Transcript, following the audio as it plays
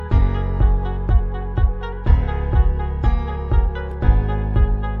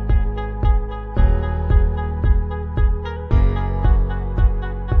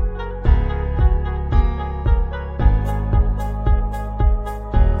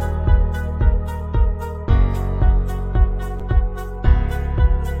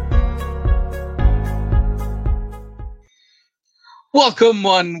Welcome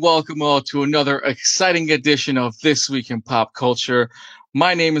one, welcome all to another exciting edition of This Week in Pop Culture.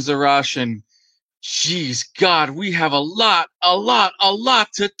 My name is Arash, and geez, God, we have a lot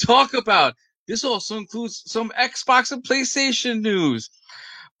to talk about. This also includes some Xbox and PlayStation news.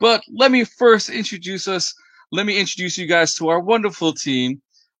 But let me introduce you guys to our wonderful team.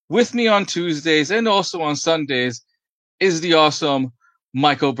 With me on Tuesdays and also on Sundays is the awesome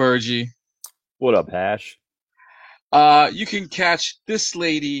Michael Burgi. What up, Hash? You can catch this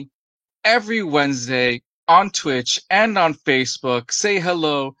lady every Wednesday on Twitch and on Facebook. Say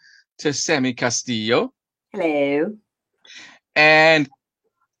hello to Sammy Castillo. Hello. And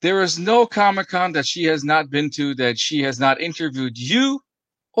there is no Comic Con that she has not been to that she has not interviewed you,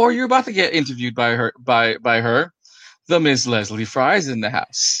 or you're about to get interviewed by her. The Miss Leslie Fry is in the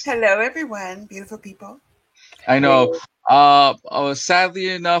house. Hello, everyone, beautiful people. I know. Sadly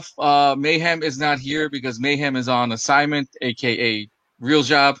enough, Mayhem is not here because Mayhem is on assignment, aka real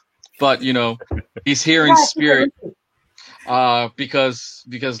job. But he's here in spirit. Because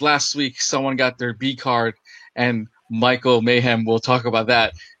last week someone got their B card, and Michael Mayhem will talk about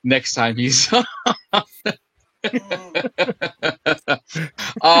that next time he's on.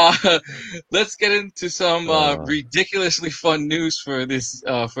 Let's get into some ridiculously fun news for this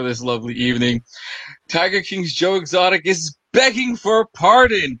lovely evening. Tiger King's Joe Exotic is begging for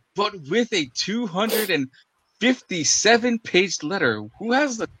pardon, but with a 257-page letter. Who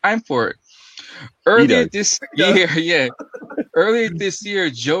has the time for it? Earlier this year,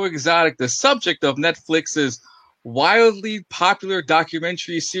 Joe Exotic, the subject of Netflix's wildly popular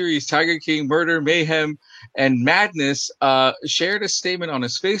documentary series Tiger King Murder, Mayhem, and Madness, shared a statement on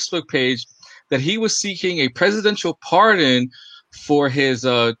his Facebook page that he was seeking a presidential pardon for his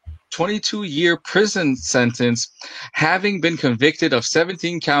 22-year prison sentence, having been convicted of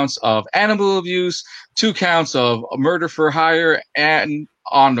 17 counts of animal abuse, 2 counts of murder for hire, and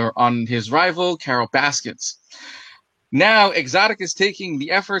on his rival, Carol Baskins. Now, Exotic is taking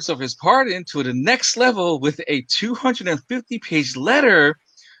the efforts of his pardon to the next level with a 250-page letter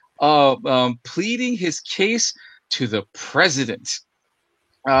pleading his case to the president.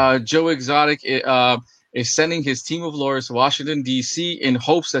 Joe Exotic is sending his team of lawyers to Washington, D.C. in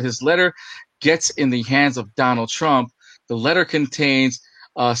hopes that his letter gets in the hands of Donald Trump. The letter contains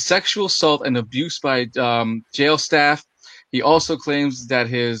sexual assault and abuse by jail staff. He also claims that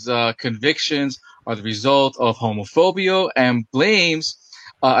his convictions are the result of homophobia and blames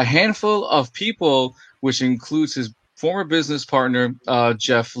a handful of people, which includes his former business partner,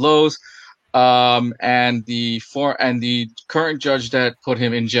 Jeff Lowe's, and the current judge that put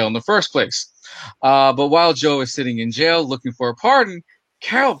him in jail in the first place. But while Joe is sitting in jail looking for a pardon,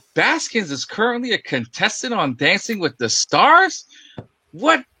 Carol Baskins is currently a contestant on Dancing with the Stars.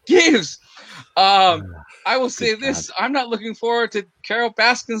 What gives? I will say this: I'm not looking forward to Carol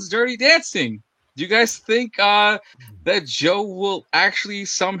Baskins' Dirty Dancing. Do you guys think that Joe will actually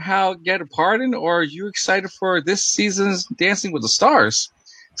somehow get a pardon, or are you excited for this season's Dancing with the Stars?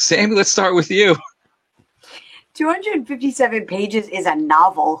 Sammy, let's start with you. 257 pages is a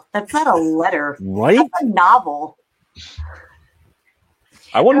novel. That's not a letter. Right? That's a novel.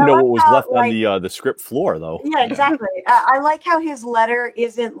 I want to know what was left on the script floor, though. Yeah, exactly. I like how his letter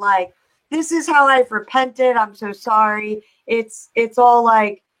isn't like, this is how I've repented. I'm so sorry. It's all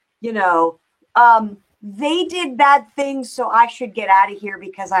like, they did bad things, so I should get out of here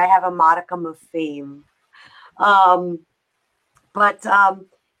because I have a modicum of fame.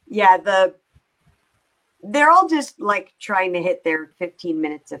 They're all just like trying to hit their 15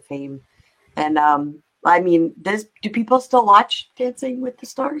 minutes of fame. And do people still watch Dancing with the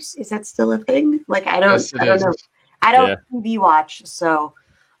Stars? Is that still a thing? Like, I don't know. I don't TV watch, so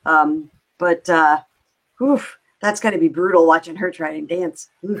that's gotta be brutal watching her try and dance.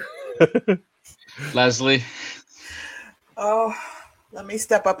 Leslie. Oh, let me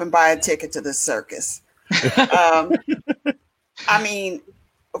step up and buy a ticket to the circus. You're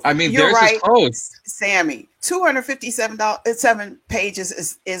right, Sammy. 257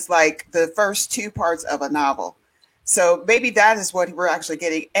 pages is like the first 2 parts of a novel. So maybe that is what we're actually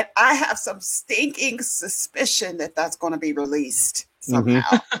getting. And I have some stinking suspicion that that's going to be released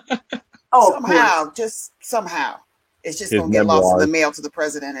somehow. Mm-hmm. Just somehow. It's just going to get lost in the mail to the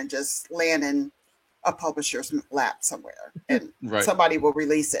president and just land in a publisher's lap somewhere. And somebody will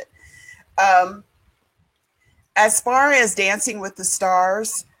release it. As far as Dancing with the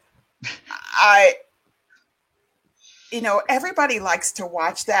Stars, everybody likes to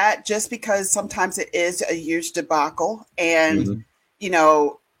watch that just because sometimes it is a huge debacle. And,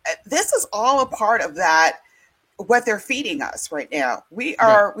 this is all a part of that, what they're feeding us right now. We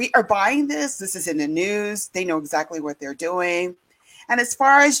are buying this. This is in the news. They know exactly what they're doing. And as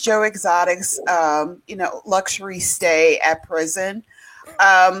far as Joe Exotic's, luxury stay at prison,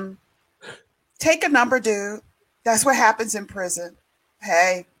 take a number, dude. That's what happens in prison.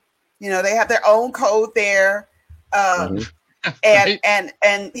 Hey, they have their own code there. And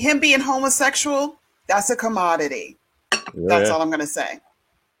him being homosexual, that's a commodity. That's all I'm going to say.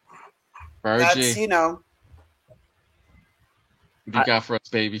 That's, What you got for us,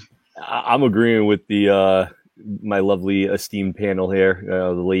 baby? I'm agreeing with the my lovely esteemed panel here,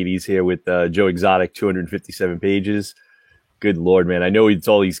 the ladies here with Joe Exotic, 257 pages. Good Lord, man. I know it's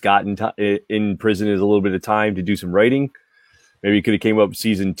all he's gotten in prison is a little bit of time to do some writing. Maybe he could have came up with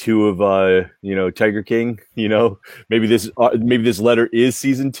season 2 of Tiger King. Maybe this letter is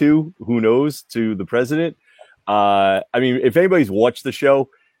season 2. Who knows? To the president. I mean, if anybody's watched the show,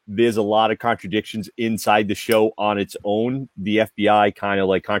 there's a lot of contradictions inside the show on its own. The FBI kind of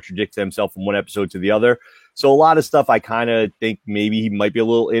like contradicts himself from one episode to the other. So a lot of stuff I kind of think maybe he might be a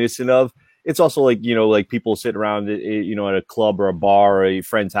little innocent of. It's also like, like people sitting around, at a club or a bar or a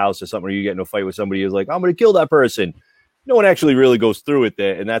friend's house or something, where you get in a fight with somebody who's like, I'm going to kill that person. No one actually really goes through with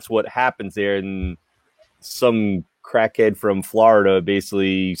it. And that's what happens there. And some crackhead from Florida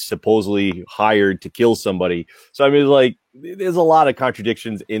basically supposedly hired to kill somebody. So, I mean, like, there's a lot of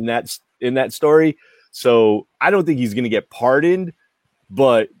contradictions in that story. So I don't think he's going to get pardoned,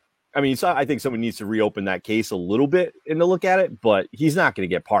 but I mean, so I think someone needs to reopen that case a little bit and to look at it, but he's not going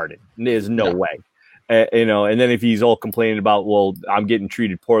to get pardoned. There's no way, and then if he's all complaining about, well, I'm getting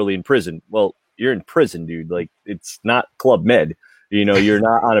treated poorly in prison. Well, you're in prison, dude. Like, it's not Club Med. You're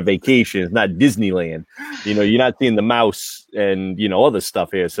not on a vacation. It's not Disneyland. You're not seeing the mouse and, other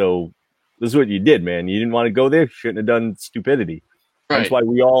stuff here. So this is what you did, man. You didn't want to go there. Shouldn't have done stupidity. Right. That's why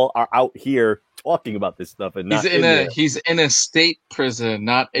we all are out here talking about this stuff. And not he's in a state prison,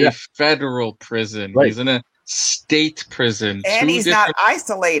 not a federal prison. Right. He's in a state prison. And he's not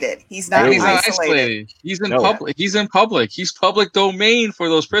isolated. He's not isolated. He's in public. He's in public. He's public domain for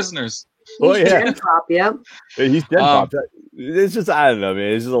those prisoners. Oh yeah. He's dead pop. It's just, I don't know, man.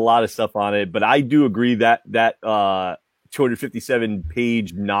 There's just a lot of stuff on it. But I do agree that 257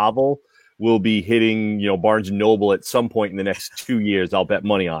 page novel will be hitting, Barnes and Noble at some point in the next 2 years. I'll bet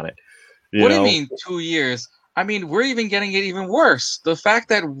money on it. What do you mean 2 years? I mean, we're even getting it even worse. The fact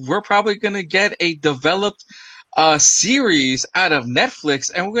that we're probably going to get a developed series out of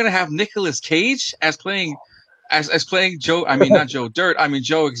Netflix, and we're going to have Nicolas Cage as playing Joe. I mean, not Joe Dirt. I mean,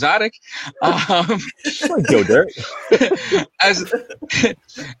 Joe Exotic. Joe Dirt. as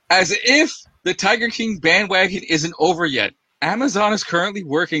if the Tiger King bandwagon isn't over yet. Amazon is currently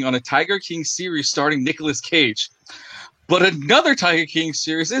working on a Tiger King series starring Nicolas Cage. But another Tiger King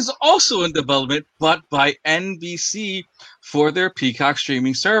series is also in development, but by NBC for their Peacock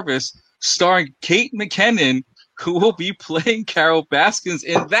streaming service, starring Kate McKinnon, who will be playing Carol Baskins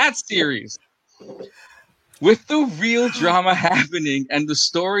in that series. With the real drama happening and the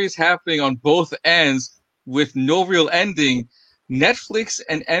stories happening on both ends with no real ending, Netflix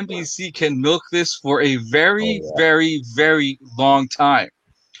and NBC can milk this for a very, very, very long time.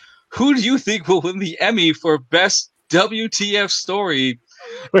 Who do you think will win the Emmy for Best WTF Story?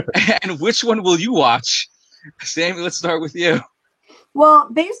 And which one will you watch? Sammy, let's start with you. Well,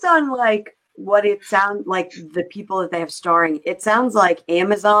 based on like what it sounds like, the people that they have starring, it sounds like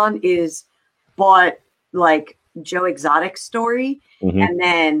Amazon is bought like Joe Exotic's story, and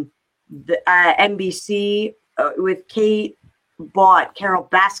then the NBC with Kate bought Carol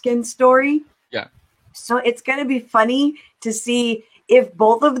Baskin's story. Yeah. So it's going to be funny to see if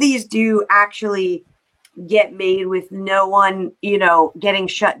both of these do actually get made with no one, getting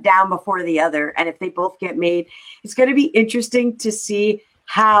shut down before the other. And if they both get made, it's going to be interesting to see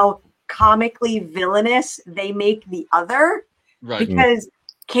how comically villainous they make the other. Right. Because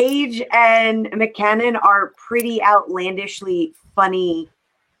Cage and McKinnon are pretty outlandishly funny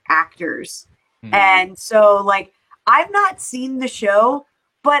actors. And so, like, I've not seen the show,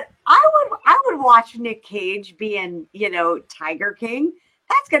 but I would watch Nick Cage being, Tiger King.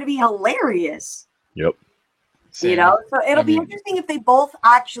 That's going to be hilarious. Yep. So it'll be interesting if they both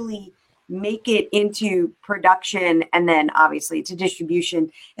actually make it into production and then obviously to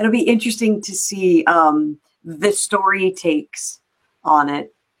distribution. It'll be interesting to see the story takes on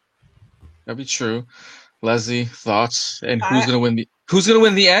it. That'd be true. Leslie, thoughts? And who's gonna win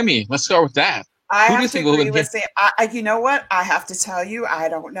the Emmy? Let's start with that. Who do you think will win? You know what? I have to tell you, I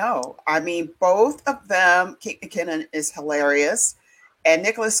don't know. I mean, both of them, Kate McKinnon is hilarious, and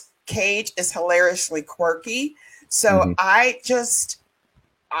Nicolas Cage is hilariously quirky. So I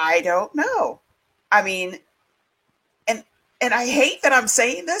don't know. I mean, and I hate that I'm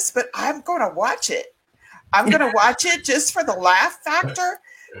saying this, but I'm going to watch it. I'm gonna watch it just for the laugh factor.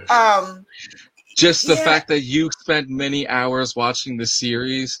 Just the fact that you spent many hours watching the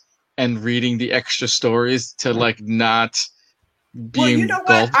series and reading the extra stories to like not be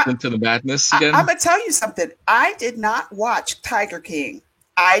engulfed into the madness again. I'm gonna tell you something. I did not watch Tiger King.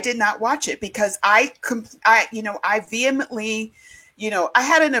 I did not watch it because I vehemently, I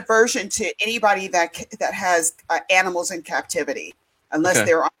had an aversion to anybody that has animals in captivity, unless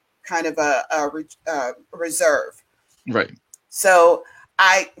they're on kind of a reserve. Right. So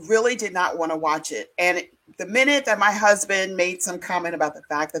I really did not want to watch it. And the minute that my husband made some comment about the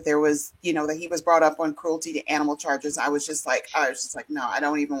fact that there was, that he was brought up on cruelty to animal charges, I was just like, no, I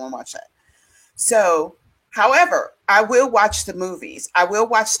don't even want to watch that. So, however, I will watch the movies. I will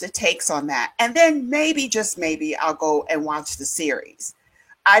watch the takes on that. And then maybe, just maybe, I'll go and watch the series.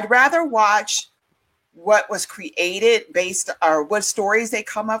 I'd rather watch what was created based or what stories they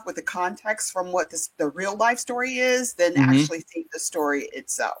come up with, the context from what the real life story is, than actually see the story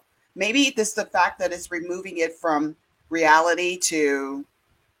itself. Maybe this the fact that it's removing it from reality to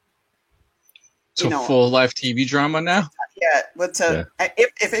full life TV drama now. Yeah, but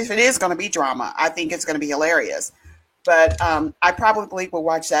if it is going to be drama, I think it's going to be hilarious. But I probably will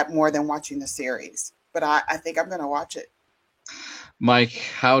watch that more than watching the series. But I think I'm going to watch it. Mike,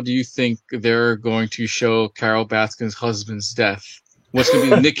 how do you think they're going to show Carol Baskin's husband's death? What's going to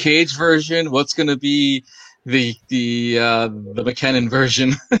be the Nick Cage version? What's going to be the McKinnon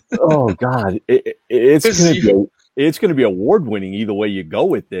version? Oh God, it's going to be award winning either way you go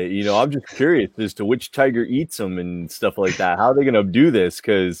with it. I'm just curious as to which tiger eats them and stuff like that. How are they going to do this?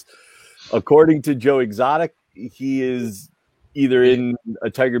 Because according to Joe Exotic, he is either in a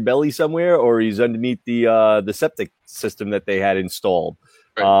tiger belly somewhere or he's underneath the septic system that they had installed.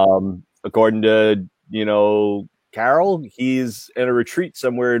 Right. According to Carol, he's in a retreat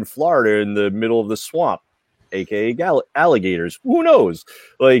somewhere in Florida in the middle of the swamp, aka alligators. Who knows?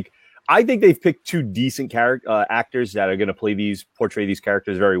 Like, I think they've picked two decent actors that are going to portray these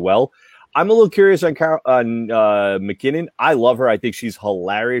characters very well. I'm a little curious on McKinnon. I love her. I think she's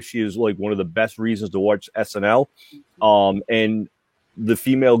hilarious. She is like one of the best reasons to watch SNL. And the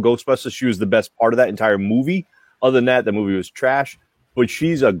female Ghostbusters, she was the best part of that entire movie. Other than that, the movie was trash. But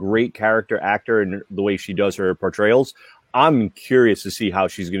she's a great character actor in the way she does her portrayals. I'm curious to see how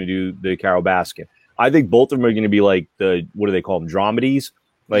she's going to do the Carol Baskin. I think both of them are going to be like what do they call them? Dramedies,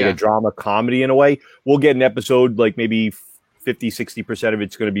 like a drama comedy in a way. We'll get an episode like maybe 50-60% of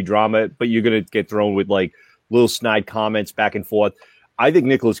it's going to be drama, but you're going to get thrown with like little snide comments back and forth. I think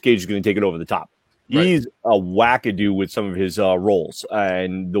Nicolas Cage is going to take it over the top. Right. He's a wackadoo with some of his roles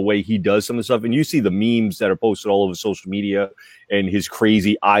and the way he does some of the stuff. And you see the memes that are posted all over social media and his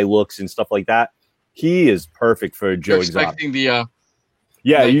crazy eye looks and stuff like that. He is perfect for Joe Exotic. Expecting the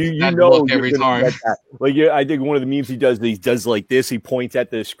you know every time. Like I think one of the memes he does like this. He points at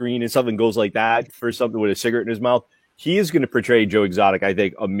the screen and something goes like that for something with a cigarette in his mouth. He is going to portray Joe Exotic, I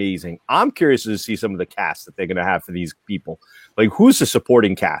think, amazing. I'm curious to see some of the cast that they're going to have for these people. Like, who's the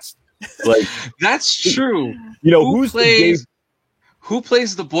supporting cast? Like, that's true. Who plays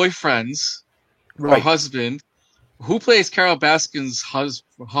the boyfriends or husband? Who plays Carol Baskin's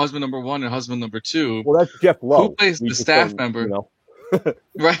husband number one and husband number two? Well, that's Jeff Lowe. Who plays the staff member?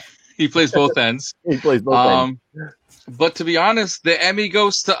 Right, he plays both ends. He plays both ends. But to be honest, the Emmy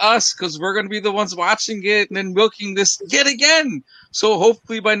goes to us because we're going to be the ones watching it and then milking this yet again. So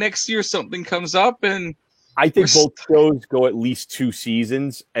hopefully by next year something comes up, and I think both shows go at least 2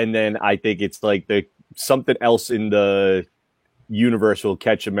 seasons, and then I think it's like something else in the universe will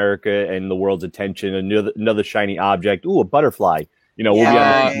catch America and the world's attention. Another shiny object. Ooh, a butterfly. We'll be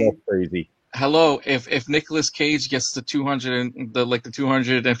on the crazy. Hello, if Nicolas Cage gets the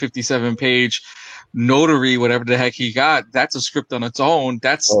 257 page notary, whatever the heck he got, that's a script on its own.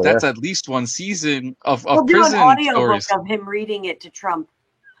 That's at least 1 season of we'll prison do an audio stories. book of him reading it to Trump.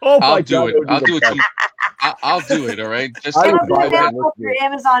 Oh, I'll do it. I'll do it. All right. Just it'll be available through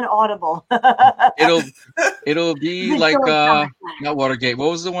Amazon Audible. it'll be like not Watergate.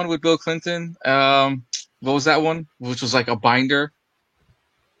 What was the one with Bill Clinton? What was that one? Which was like a binder.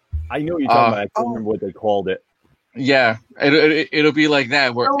 I know what you're talking about. I can't remember what they called it. Yeah, it'll be like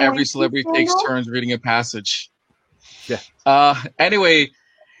that, where every celebrity takes turns reading a passage. Yeah. Anyway,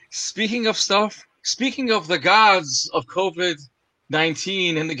 speaking of the gods of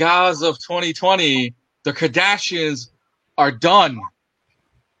COVID-19 and the gods of 2020, the Kardashians are done.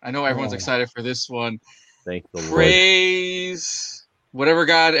 I know everyone's excited for this one. Thank the Lord. Praise whatever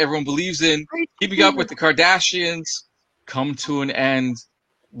God everyone believes in. Keeping Up with the Kardashians come to an end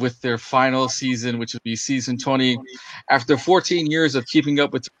with their final season, which would be season 20. After 14 years of Keeping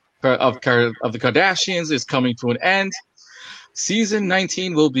Up with the Kardashians is coming to an end. Season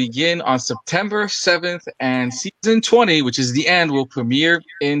 19 will begin on September 7th, and season 20, which is the end, will premiere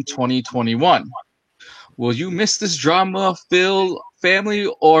in 2021. Will you miss this drama-filled family,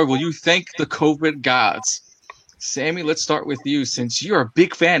 or will you thank the COVID gods? Sammy, let's start with you, since you're a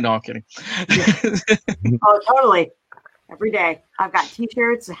big fan. No, I'm kidding. Oh, totally. Every day. I've got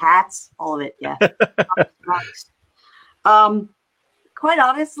t-shirts, hats, all of it. Yeah. Quite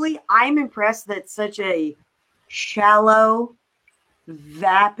honestly, I'm impressed that such a shallow,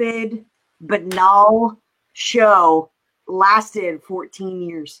 vapid, banal show lasted 14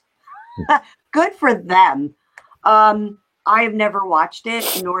 years. Good for them. I have never watched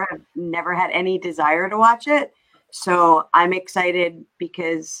it, nor have never had any desire to watch it. So I'm excited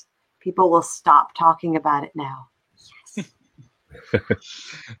because people will stop talking about it now. Yes.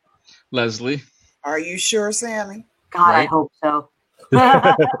 Leslie. Are you sure, Sammy? God, right? I hope so.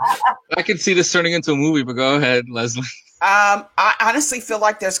 I can see this turning into a movie, but go ahead, Leslie. I honestly feel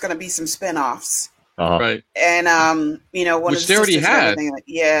like there's going to be some spinoffs. Right. And, which they already had.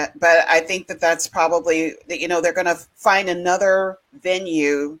 Yeah. But I think that's probably, they're going to find another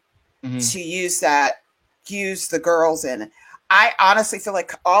venue to use the girls in. I honestly feel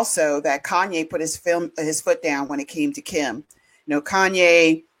like also that Kanye put his foot down when it came to Kim.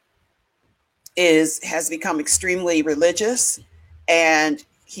 Kanye has become extremely religious, and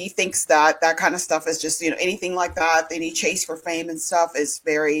he thinks that kind of stuff is just, anything like that, any chase for fame and stuff is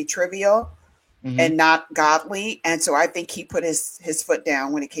very trivial and not godly. And so I think he put his foot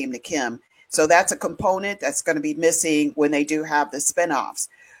down when it came to Kim. So that's a component that's going to be missing when they do have the spinoffs.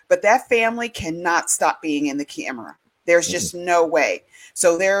 But that family cannot stop being in the camera. There's just no way.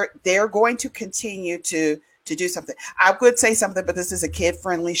 So they're going to continue to do something. I would say something, but this is a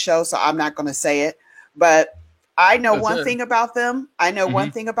kid-friendly show, so I'm not going to say it. But I know one thing about them.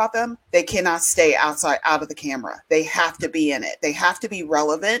 They cannot stay out of the camera. They have to be in it. They have to be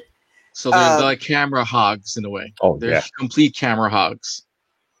relevant. So they're like camera hogs in a way. Oh, they're complete camera hogs.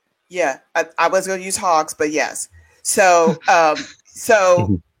 Yeah, I was going to use hogs, but yes. So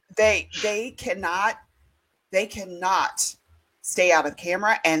they cannot stay out of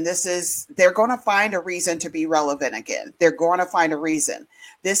camera, and they're going to find a reason to be relevant again. They're going to find a reason.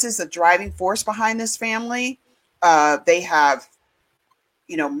 This is the driving force behind this family. They have,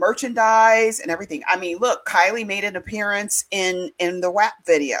 merchandise and everything. I mean, look, Kylie made an appearance in the WAP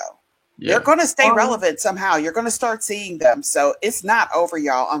video. Yeah. They're going to stay relevant somehow. You're going to start seeing them. So it's not over,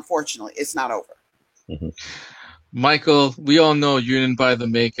 y'all. Unfortunately, it's not over. Michael, we all know you didn't buy the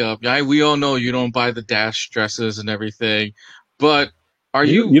makeup. We all know you don't buy the Dash dresses and everything. But are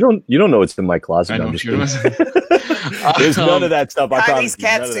you? You don't know what's in my closet. I'm just There's none of that stuff. Kylie's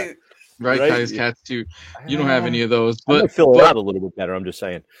cat suit. Right, Kylie's cat suit. You don't have any of those. But I'm fill it out a little bit better. I'm just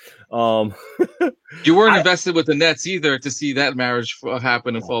saying. You weren't invested with the Nets either to see that marriage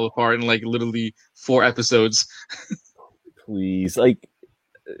happen and fall apart in like literally 4 episodes. Please, like.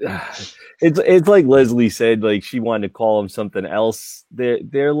 It's like Leslie said, like she wanted to call them something else. They're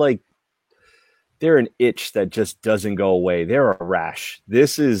an itch that just doesn't go away. They're a rash.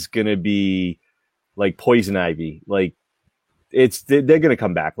 This is gonna be like poison ivy. Like they're gonna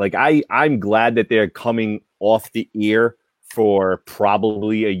come back. Like I'm glad that they're coming off the air for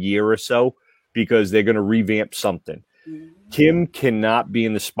probably a year or so, because they're gonna revamp something. Kim cannot be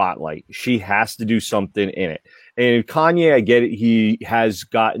in the spotlight. She has to do something in it. And Kanye, I get it. He has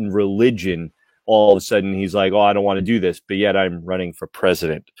gotten religion. All of a sudden, he's like, oh, I don't want to do this, but yet I'm running for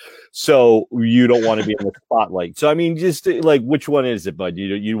president. So you don't want to be in the spotlight. So, I mean, just like, which one is it, bud?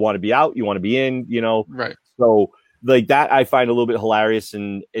 You want to be out? You want to be in? Right. So like that, I find a little bit hilarious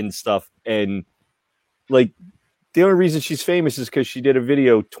and stuff. And like, the only reason she's famous is because she did a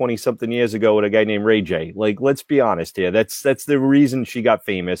video 20-something years ago with a guy named Ray J. Like, let's be honest here. That's the reason she got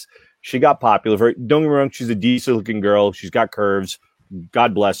famous. She got popular. Don't get me wrong, she's a decent-looking girl. She's got curves.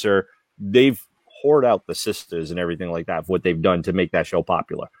 God bless her. They've hoard out the sisters and everything like that for what they've done to make that show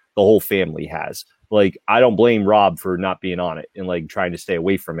popular. The whole family has. Like, I don't blame Rob for not being on it and, like, trying to stay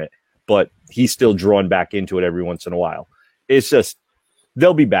away from it. But he's still drawn back into it every once in a while. It's just...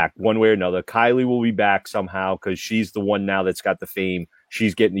 they'll be back one way or another. Kylie will be back somehow because she's the one now that's got the fame.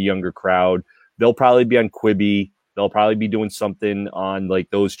 She's getting the younger crowd. They'll probably be on Quibi. They'll probably be doing something on like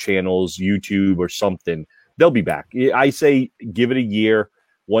those channels, YouTube or something. They'll be back. I say give it a year.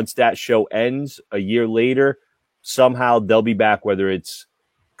 Once that show ends, a year later, somehow they'll be back, whether it's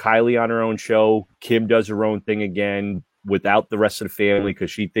Kylie on her own show, Kim does her own thing again without the rest of the family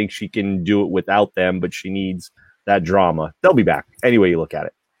because she thinks she can do it without them, but she needs that drama. They'll be back any way you look at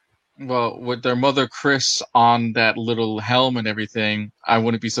it. Well, with their mother Chris on that little helm and everything, I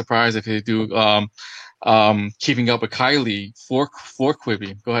wouldn't be surprised if they do Keeping Up with Kylie for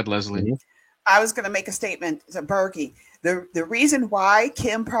Quibi. Go ahead, Leslie. Mm-hmm. I was going to make a statement to Bergie. The reason why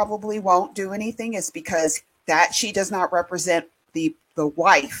Kim probably won't do anything is because that she does not represent the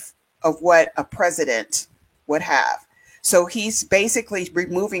wife of what a president would have. So he's basically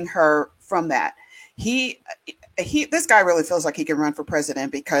removing her from that. This guy really feels like he can run for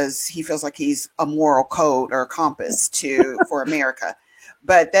president because he feels like he's a moral code or a compass for America.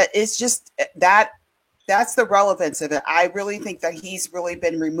 But that is just that's the relevance of it. I really think that he's really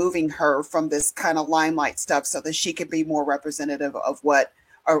been removing her from this kind of limelight stuff so that she could be more representative of what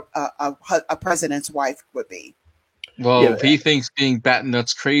a president's wife would be. Well, if he thinks being bat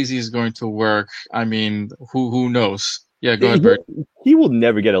nuts crazy is going to work, I mean, who knows? Yeah, go ahead, Bert. He will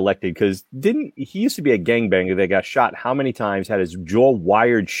never get elected because he used to be a gangbanger that got shot how many times, had his jaw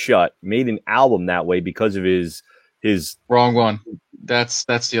wired shut, made an album that way because of his wrong one. That's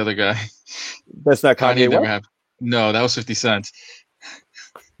the other guy. That's not Kanye. Never happened. No, that was 50 Cent.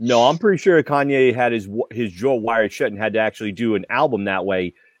 No, I'm pretty sure Kanye had his jaw wired shut and had to actually do an album that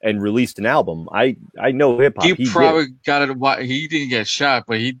way and released an album. I know hip hop. He probably got it. He didn't get shot,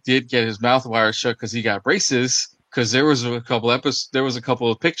 but he did get his mouth wired shut because he got braces. Because there was a couple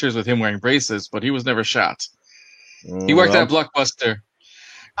of pictures with him wearing braces, but he was never shot. He worked at Blockbuster.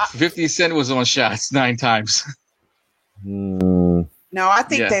 50 Cent was on shots 9 times. No, I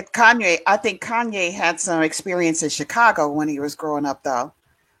think that Kanye had some experience in Chicago when he was growing up, though.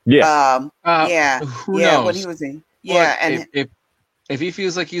 Yeah. Who knows? When he was in. Yeah, and if he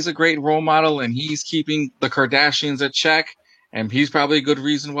feels like he's a great role model and he's keeping the Kardashians at check, and he's probably a good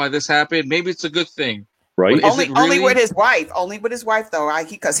reason why this happened, maybe it's a good thing. Right. Only with his wife. Only with his wife, though,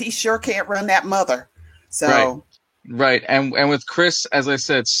 because he sure can't run that mother. So. Right. And with Chris, as I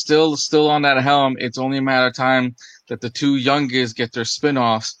said, still on that helm, it's only a matter of time that the two youngest get their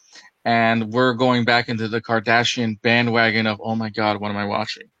spinoffs, and we're going back into the Kardashian bandwagon of, oh my God, what am I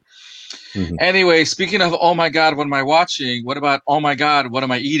watching? Mm-hmm. Anyway, speaking of, oh my God, what am I watching? What about, oh my God, what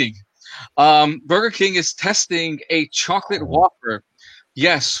am I eating? Burger King is testing a chocolate Whopper.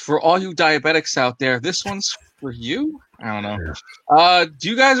 Yes, for all you diabetics out there, this one's for you. I don't know. Do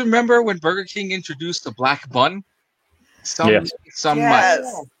you guys remember when Burger King introduced the black bun? Yes.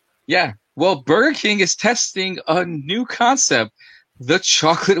 Yeah. Well, Burger King is testing a new concept, the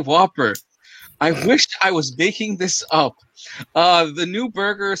chocolate Whopper. I wish I was making this up. The new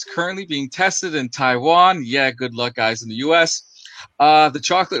burger is currently being tested in Taiwan. Yeah, good luck, guys, in the U.S. The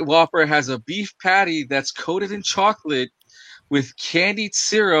chocolate Whopper has a beef patty that's coated in chocolate with candied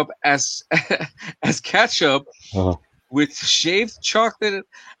syrup as ketchup, with shaved chocolate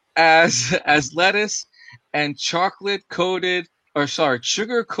as lettuce, and sugar-coated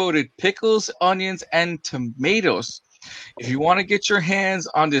pickles, onions, and tomatoes. If you want to get your hands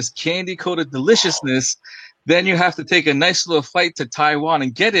on this candy-coated deliciousness, then you have to take a nice little flight to Taiwan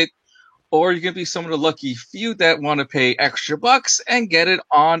and get it, or you're going to be some of the lucky few that want to pay extra bucks and get it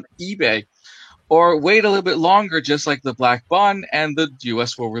on eBay. Or wait a little bit longer, just like the black bun, and the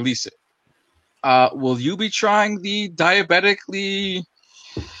U.S. will release it. Will you be trying the diabetically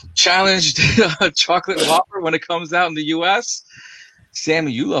challenged chocolate Whopper when it comes out in the U.S.?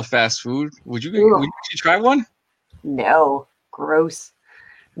 Sammy, you love fast food. Would you try one? No, gross.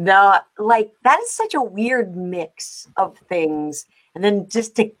 That is such a weird mix of things, and then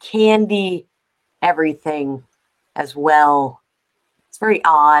just to candy everything as well. It's very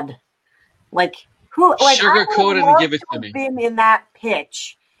odd. Sugar coated and give it to me. Been in that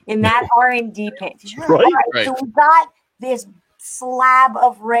pitch, in that R&D pitch. Right. So we got this slab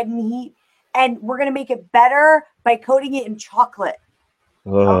of red meat, and we're gonna make it better by coating it in chocolate.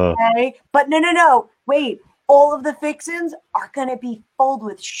 Okay, but no. Wait, all of the fixins are gonna be filled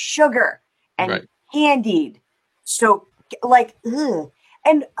with sugar and candied. So, ugh.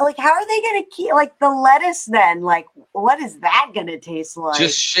 And how are they gonna keep the lettuce then? What is that gonna taste like?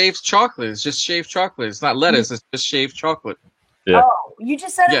 Just shaved chocolate. It's just shaved chocolate. It's not lettuce. It's just shaved chocolate. Yeah. Oh, you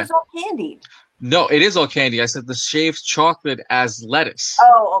just said it was all candied. No, it is all candy. I said the shaved chocolate as lettuce.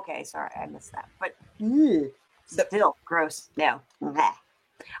 Oh, okay. Sorry, I missed that. But still gross. No.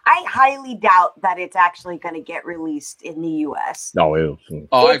 I highly doubt that it's actually going to get released in the U.S. No,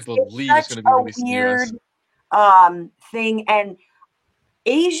 I believe it's going to be released in the U.S. Thing, and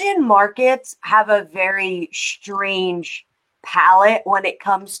Asian markets have a very strange palate when it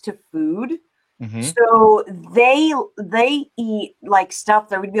comes to food. Mm-hmm. So they eat stuff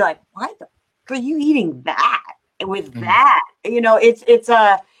that would be like, why the fuck are you eating that with that? It's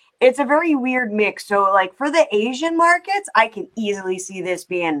a very weird mix. So for the Asian markets, I can easily see this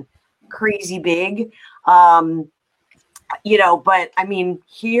being crazy big. But I mean,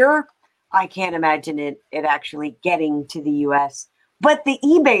 here, I can't imagine it actually getting to the US. But the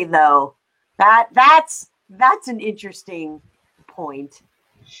eBay, though, that's an interesting point.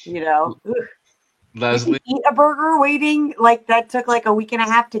 Leslie, you eat a burger waiting like that took like a week and a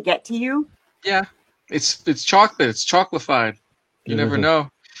half to get to you. Yeah, it's chocolate. It's chocolatified. You never know.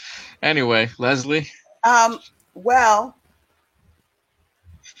 Anyway, Leslie. Well,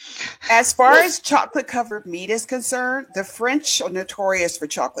 as far as chocolate covered meat is concerned, the French are notorious for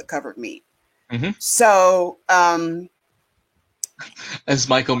chocolate covered meat. Mm-hmm. So, as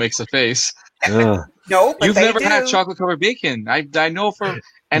Michael makes a face. No, but you've never had chocolate covered bacon. I know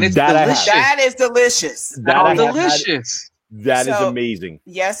and it's delicious. That is delicious. That delicious. That is amazing.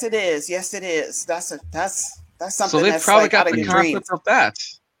 Yes, it is. Yes, it is. That's something. So they probably got the concept of that.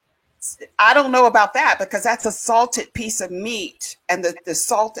 I don't know about that because that's a salted piece of meat, and the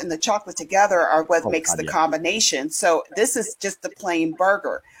salt and the chocolate together are what makes the combination. So this is just the plain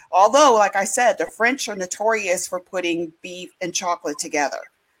burger. Although, like I said, the French are notorious for putting beef and chocolate together.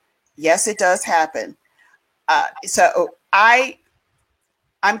 Yes, it does happen. So I'm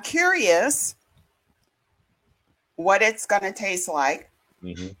curious what it's going to taste like.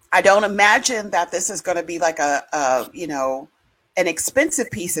 Mm-hmm. I don't imagine that this is going to be like an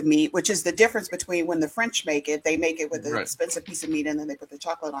expensive piece of meat, which is the difference between when the French make it. They make it with an expensive piece of meat and then they put the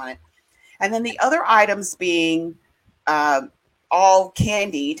chocolate on it. And then the other items being all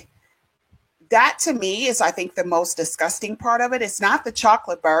candied. That to me is, I think, the most disgusting part of it. It's not the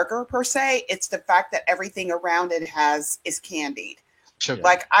chocolate burger per se. It's the fact that everything around it is candied. Sugar.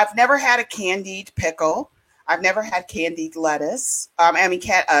 Like I've never had a candied pickle. I've never had candied lettuce.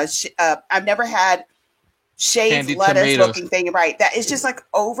 I've never had shaved candied lettuce looking thing. Right. That is just like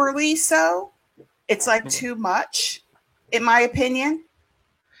overly so. It's like too much, in my opinion.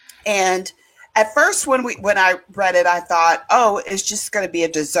 And at first, when I read it, I thought, oh, it's just going to be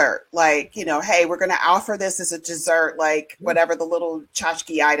a dessert. Like, hey, we're going to offer this as a dessert, like whatever the little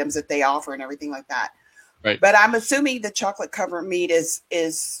tchotchke items that they offer and everything like that. Right. But I'm assuming the chocolate covered meat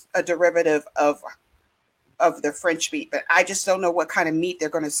is a derivative of the French meat. But I just don't know what kind of meat they're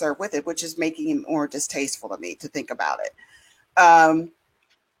going to serve with it, which is making it more distasteful to me to think about it.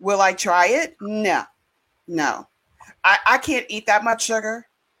 Will I try it? No. I can't eat that much sugar.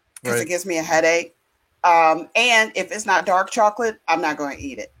 Because it gives me a headache. And if it's not dark chocolate, I'm not going to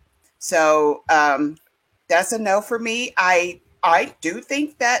eat it. So that's a no for me. I do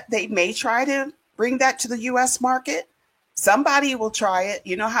think that they may try to bring that to the U.S. market. Somebody will try it.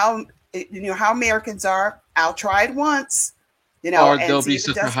 You know how Americans are. I'll try it once. Or there'll be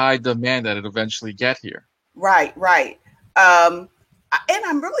such a high demand that it'll eventually get here. Right. And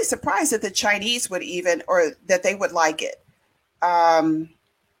I'm really surprised that the Chinese would that they would like it.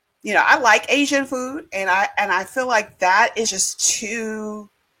 I like Asian food, and I feel like that is just too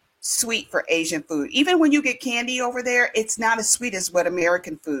sweet for Asian food. Even when you get candy over there, it's not as sweet as what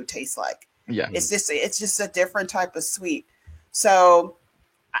American food tastes like. Yeah, it's just a different type of sweet. So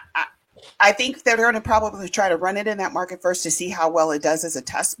I think they're going to probably try to run it in that market first to see how well it does as a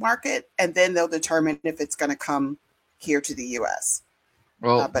test market, and then they'll determine if it's going to come here to the U.S.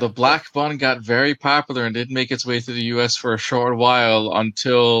 Well, the black bun got very popular and didn't make its way to the U.S. for a short while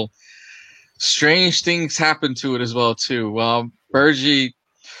until strange things happened to it as well, too. Bergie,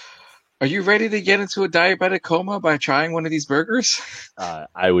 are you ready to get into a diabetic coma by trying one of these burgers?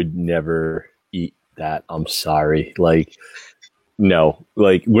 I would never eat that. I'm sorry. No.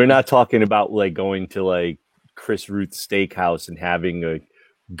 We're not talking about, going to, Chris Ruth's Steakhouse and having a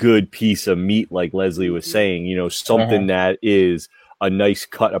good piece of meat, like Leslie was saying. Something that is a nice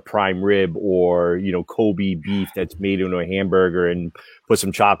cut of prime rib or, Kobe beef that's made into a hamburger and put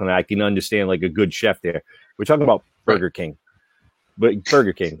some chocolate in it. I can understand a good chef there. We're talking about Burger King. But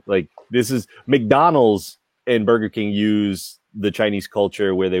Burger King, this is McDonald's and Burger King use the Chinese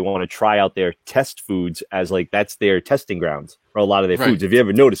culture where they want to try out their test foods as that's their testing grounds for a lot of their foods. If you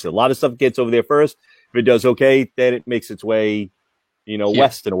ever notice it, a lot of stuff gets over there first. If it does okay, then it makes its way,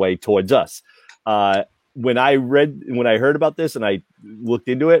 west and away towards us. When I heard about this and I looked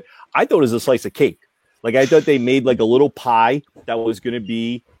into it, I thought it was a slice of cake. I thought they made a little pie that was going to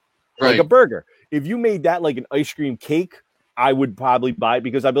be a burger. If you made that an ice cream cake, I would probably buy it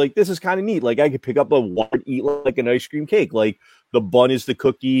because I'd be this is kind of neat. I could pick up eat an ice cream cake. The bun is the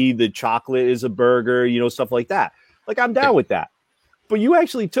cookie, the chocolate is a burger, stuff like that. I'm down with that. But you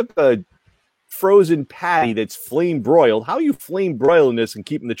actually took a frozen patty that's flame broiled. How are you flame broiling this and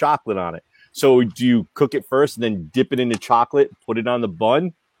keeping the chocolate on it? So do you cook it first and then dip it into chocolate, put it on the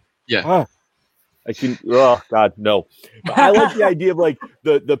bun? Yeah. I can. Oh God, no! But I like the idea of like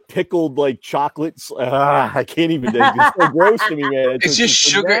the pickled like chocolates. I can't even. It's so gross to me, man. It's just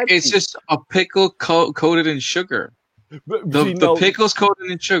sugar. Nasty. It's just a pickle coated in sugar. The pickle's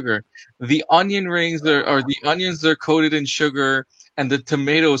coated in sugar. The onion rings or the onions are coated in sugar, and the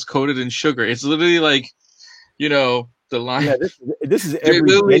tomatoes coated in sugar. It's literally like, the line. Yeah, this is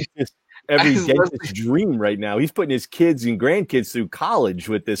every dentist's dream right now. He's putting his kids and grandkids through college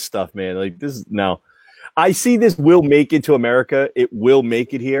with this stuff, man. Like this is now. I see this will make it to America. It will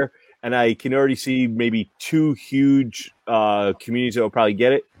make it here, and I can already see maybe 2 huge communities that will probably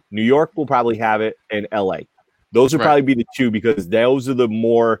get it. New York will probably have it, and LA. Those will probably be the 2 because those are the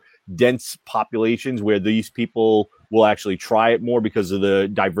more dense populations where these people will actually try it more because of the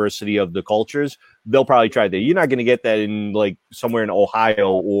diversity of the cultures. They'll probably try that. You're not going to get that in like somewhere in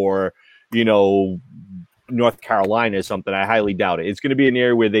Ohio or North Carolina or something. I highly doubt it. It's going to be an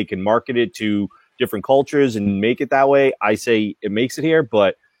area where they can market it to different cultures and make it that way. I say it makes it here,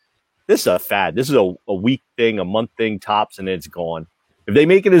 but this is a fad. This is a week thing, a month thing tops, and it's gone. If they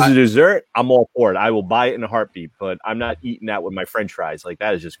make it as a dessert, I'm all for it. I will buy it in a heartbeat, but I'm not eating that with my French fries. Like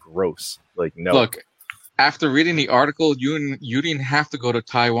that is just gross. Like no. Look, after reading the article, you didn't have to go to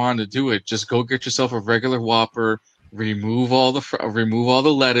Taiwan to do it. Just go get yourself a regular Whopper. Remove all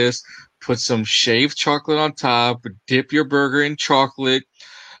the lettuce. Put some shaved chocolate on top. Dip your burger in chocolate.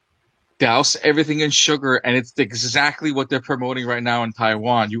 Douse everything in sugar, and it's exactly what they're promoting right now in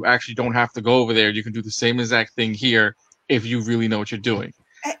Taiwan. You actually don't have to go over there. You can do the same exact thing here if you really know what you're doing.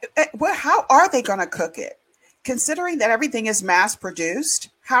 Well, how are they going to cook it? Considering that everything is mass produced,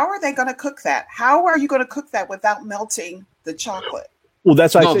 how are they going to cook that? How are you going to cook that without melting the chocolate? Well,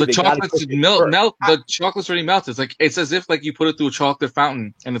 that's why the chocolate's the chocolate's already melted. It's as if like you put it through a chocolate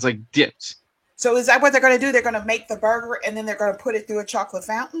fountain and it's like dipped. So is that what they're going to do? They're going to make the burger and then they're going to put it through a chocolate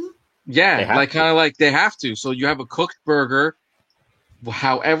fountain? Yeah, like they have to. So you have a cooked burger,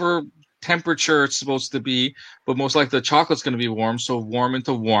 however temperature it's supposed to be, but most likely the chocolate's going to be warm, so warm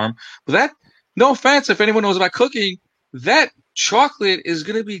into warm. But that, no offense, if anyone knows about cooking, that chocolate is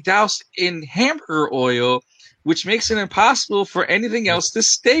going to be doused in hamburger oil, which makes it impossible for anything else to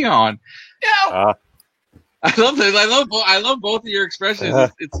stay on. Yeah, I love that. I love both of your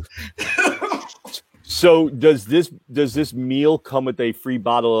expressions. So does this meal come with a free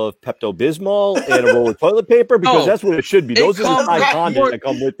bottle of Pepto-Bismol and a roll of toilet paper? Because that's what it should be. Those are the high content that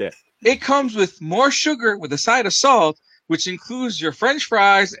come with it. It comes with more sugar with a side of salt, which includes your French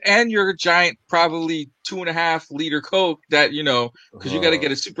fries and your giant, probably 2.5 liter Coke that, because you got to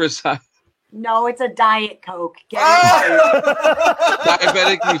get a super size. No, it's a Diet Coke.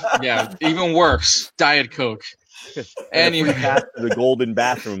 Diabetically, yeah, even worse. Diet Coke. And you pass the golden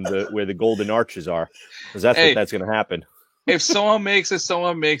bathroom where the golden arches are, because that's what that's going to happen. If someone makes it,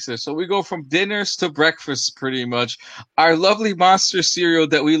 someone makes it. So we go from dinners to breakfast, pretty much. Our lovely Monster cereal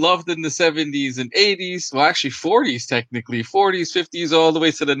that we loved in the 70s and 80s, well, actually 40s technically, 40s, 50s, all the way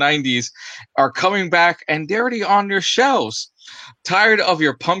to the 90s, are coming back, and they're already on your shelves. Tired of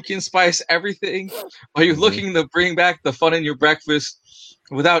your pumpkin spice everything? Are you looking to bring back the fun in your breakfast?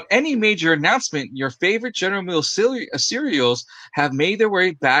 Without any major announcement, your favorite General Mills cereals have made their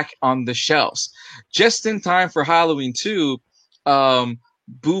way back on the shelves. Just in time for Halloween, too,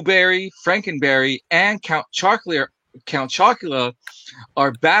 Boo Berry, Frankenberry, and Count Chocula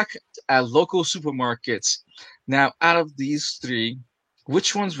are back at local supermarkets. Now, out of these 3,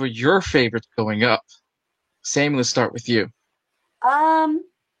 which ones were your favorites going up? Sam, let's start with you.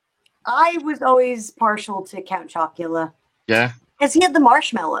 I was always partial to Count Chocula. Yeah. Because he had the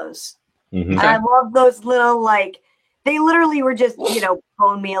marshmallows. Mm-hmm. And I love those little, they literally were just,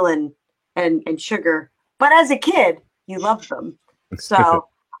 bone meal and sugar. But as a kid, you loved them. So,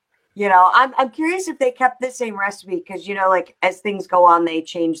 I'm curious if they kept the same recipe because, as things go on, they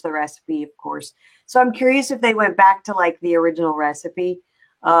change the recipe, of course. So I'm curious if they went back to, the original recipe.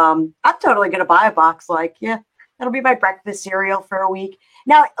 I'm totally going to buy a box. That'll be my breakfast cereal for a week.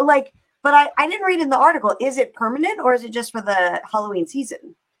 Now, but I didn't read in the article. Is it permanent or is it just for the Halloween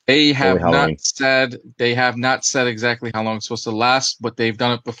season? They have not said exactly how long it's supposed to last, but they've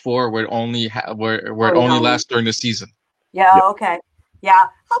done it before where it only lasts during the season. Yeah. Yep. Okay. Yeah,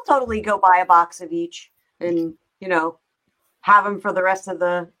 I'll totally go buy a box of each and have them for the rest of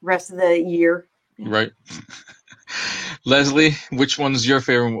the year. Right. Leslie, which one's your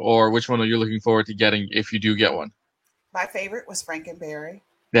favorite, or which one are you looking forward to getting if you do get one? My favorite was Frankenberry.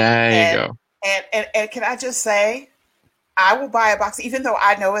 There you go. And can I just say, I will buy a box, even though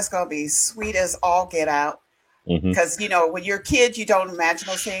I know it's going to be sweet as all get out. Because, when you're a kid, you don't imagine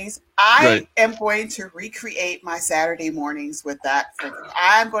those things. I am going to recreate my Saturday mornings with that.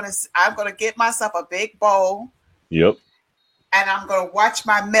 I'm gonna get myself a big bowl. Yep. And I'm gonna watch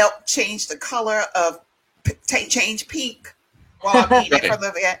my milk change the color of change pink while I'm eating it from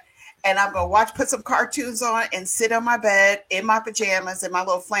the bed. And I'm gonna put some cartoons on and sit on my bed in my pajamas and my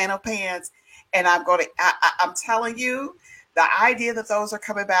little flannel pants. And I'm telling you, the idea that those are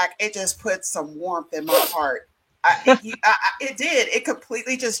coming back, it just puts some warmth in my heart. It did. It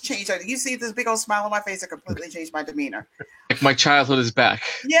completely just changed. You see this big old smile on my face. It completely changed my demeanor. Like my childhood is back.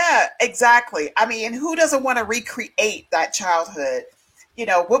 Yeah, exactly. I mean, who doesn't want to recreate that childhood? You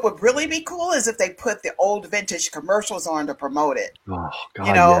know, what would really be cool is if they put the old vintage commercials on to promote it. Oh, God,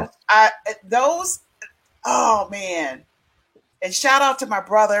 you know, yes. Oh, man. And shout out to my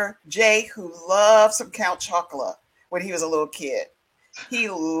brother, Jay, who loved some Count Chocula when he was a little kid. He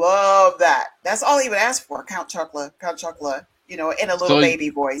loved that. That's all he would ask for, Count Chocula, you know, in a little baby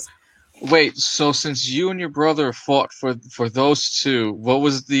voice. Wait, so since you and your brother fought for those two, what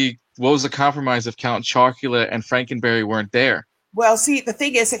was the compromise if Count Chocula and Frankenberry weren't there? Well, see, the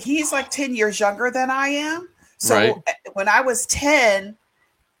thing is that he's like 10 years younger than I am. So when I was 10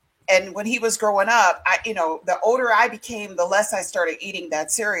 and when he was growing up, the older I became, the less I started eating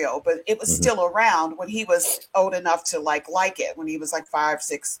that cereal, but it was still around when he was old enough to like it, when he was like 5,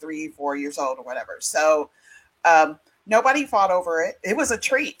 6, 3, 4 years old or whatever. So nobody fought over it. It was a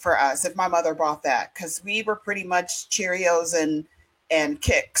treat for us if my mother bought that, because we were pretty much Cheerios and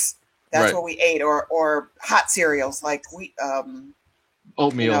Kix. That's what we ate, or hot cereals like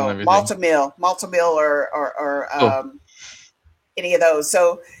oatmeal and everything. Malta-Meal or any of those.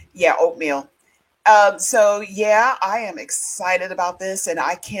 So yeah, oatmeal. So yeah, I am excited about this, and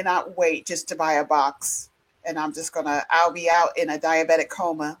I cannot wait just to buy a box. And I'll be out in a diabetic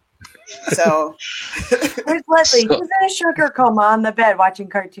coma. So where's Leslie? Who's in a sugar coma on the bed watching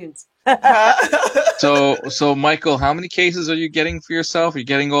cartoons? So Michael, how many cases are you getting for yourself? Are you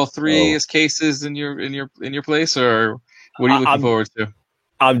getting all 3 as cases in your place, or what are you looking forward to?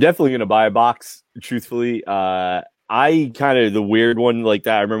 I'm definitely gonna buy a box, truthfully. I kind of the weird one like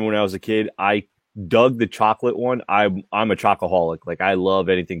that. I remember when I was a kid, I dug the chocolate one. I'm a chocoholic. Like, I love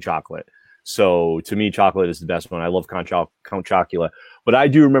anything chocolate. So to me, chocolate is the best one. I love Count Chocula. But I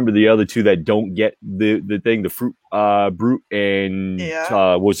do remember the other two that don't get the thing, the Fruit Brute and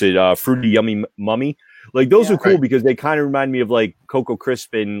was it Fruity Yummy Mummy? Like, those are cool because they kind of remind me of like Cocoa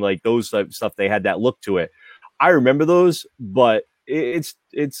Crisp and like those type of stuff. They had that look to it. I remember those, but it's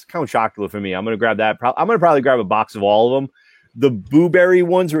Count Chocula for me. I'm gonna grab that. I'm gonna probably grab a box of all of them. The blueberry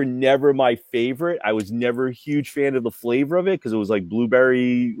ones were never my favorite. I was never a huge fan of the flavor of it because it was like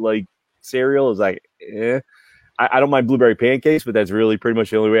blueberry like cereal. It was like, I don't mind blueberry pancakes, but that's really pretty much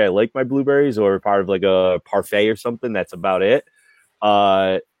the only way I like my blueberries, or part of like a parfait or something. That's about it.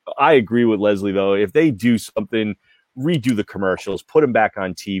 I agree with Leslie though. If they do something, redo the commercials, put them back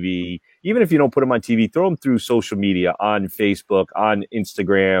on TV. Even if you don't put them on TV, throw them through social media, on Facebook, on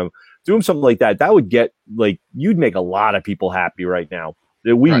Instagram, do them something like that. That would get you'd make a lot of people happy right now.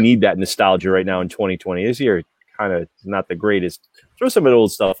 We need that nostalgia right now in 2020. This year kind of not the greatest. Throw some of the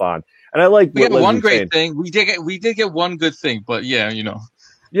old stuff on. And I like we had one great thing. We did get one good thing, but the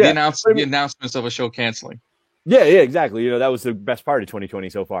announcements of a show canceling. Yeah, exactly. That was the best part of 2020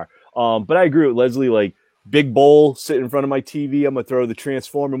 so far. But I agree with Leslie. Like, big bowl, sit in front of my TV. I'm gonna throw the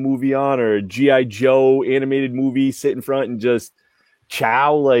Transformer movie on, or a G.I. Joe animated movie. Sit in front and just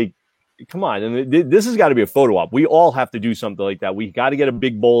chow. Like, come on. And this has got to be a photo op. We all have to do something like that. We got to get a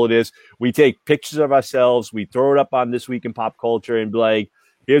big bowl of this. We take pictures of ourselves. We throw it up on This Week in Pop Culture and be like,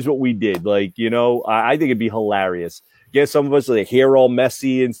 here's what we did. Like, I think it'd be hilarious. Get some of us with the hair all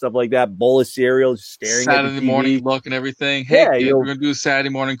messy and stuff like that. Bowl of cereal, just staring Saturday at the TV. Morning look and everything. Hey, we're gonna do a Saturday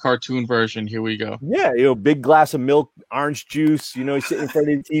morning cartoon version. Here we go. Yeah, big glass of milk, orange juice. Sitting in front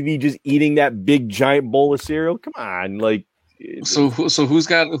of the TV, just eating that big giant bowl of cereal. Come on, like. So who's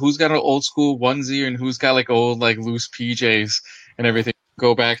got an old school onesie and who's got like old like loose PJs and everything?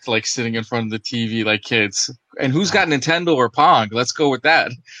 Go back to like sitting in front of the TV like kids. And who's got Nintendo or Pong? Let's go with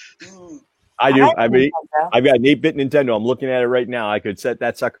that. I do. I've got an 8-bit Nintendo. I'm looking at it right now. I could set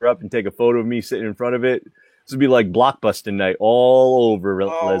that sucker up and take a photo of me sitting in front of it. This would be like Blockbuster night all over,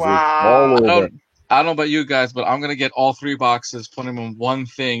 Leslie. Wow. All over. I don't know about you guys, but I'm going to get all 3 boxes, put them in one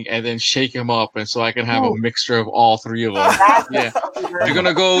thing, and then shake them up, and so I can have a mixture of all 3 of them. Yeah. If you're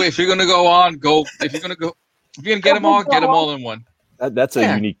gonna go, if you're gonna get them all in one. That's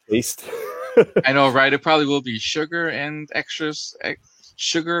a unique taste. I know, right? It probably will be sugar and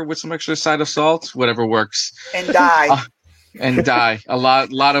sugar with some extra side of salt, whatever works. And dye. A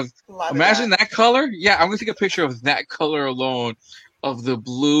lot of imagine that color. Yeah, I'm gonna take a picture of that color alone, of the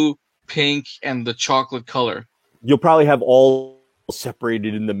blue pink, and the chocolate color. You'll probably have all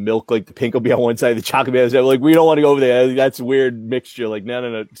separated in the milk, like the pink will be on one side, the chocolate will be on the other. Like, we don't want to go over there. That's a weird mixture. Like,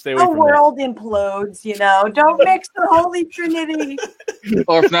 no, stay away from that. The world implodes, Don't mix the Holy Trinity.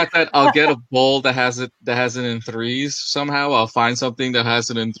 Or if not that, I'll get a bowl that has it in threes somehow. I'll find something that has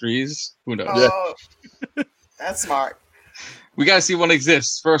it in threes. Who knows? Oh, that's smart. We gotta see one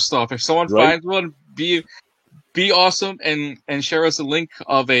exists first off. If someone finds one, be awesome and share us a link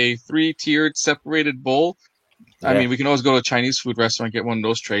of a 3-tiered separated bowl. I mean, we can always go to a Chinese food restaurant and get one of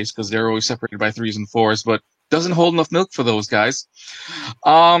those trays because they're always separated by 3s and 4s, but doesn't hold enough milk for those guys.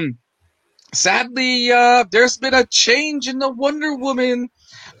 Sadly, there's been a change in the Wonder Woman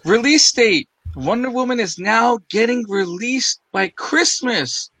release date. Wonder Woman is now getting released by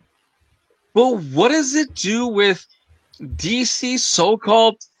Christmas. Well, what does it do with DC's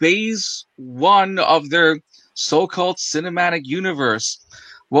so-called Phase 1 of their so-called cinematic universe?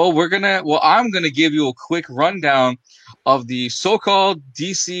 Well, I'm gonna give you a quick rundown of the so-called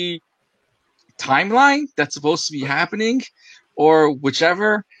DC timeline that's supposed to be happening, or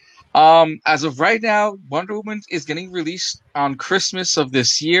whichever. As of right now, Wonder Woman is getting released on Christmas of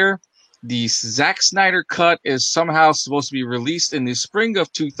this year. The Zack Snyder cut is somehow supposed to be released in the spring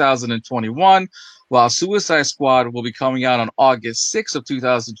of 2021, while Suicide Squad will be coming out on August 6th of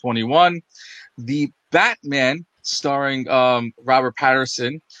 2021. The Batman, starring Robert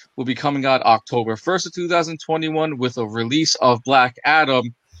Pattinson, will be coming out October 1st of 2021 with a release of Black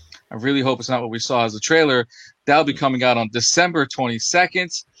Adam. I really hope it's not what we saw as a trailer. That'll be coming out on December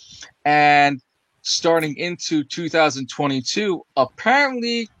 22nd. And starting into 2022,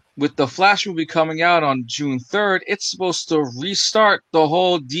 apparently with the Flash movie coming out on June 3rd, it's supposed to restart the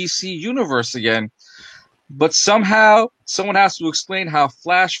whole DC universe again. But somehow, someone has to explain how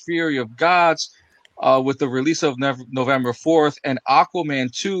Flash Fury of Gods, with the release of November 4th, and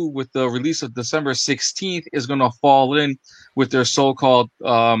Aquaman 2 with the release of December 16th, is going to fall in with their so-called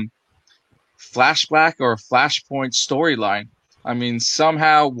flashback or flashpoint storyline. I mean,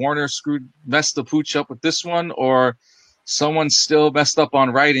 somehow Warner messed the pooch up with this one, or someone still messed up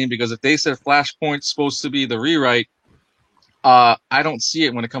on writing, because if they said Flashpoint's supposed to be the rewrite, I don't see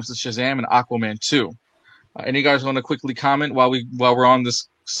it when it comes to Shazam and Aquaman 2. Any guys want to quickly comment while we're on this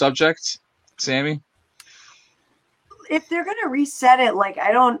subject? Sammy? If they're going to reset it, like,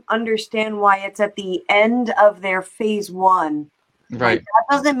 I don't understand why it's at the end of their Phase 1. Right. Like, that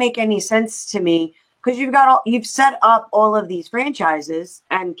doesn't make any sense to me, because you've set up all of these franchises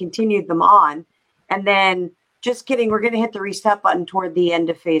and continued them on, and then just kidding, we're going to hit the reset button toward the end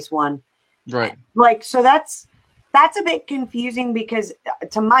of Phase 1. Right. Like, so that's a bit confusing, because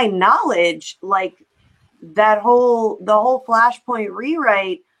to my knowledge, like, the whole Flashpoint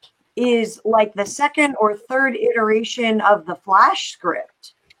rewrite is like the second or third iteration of the Flash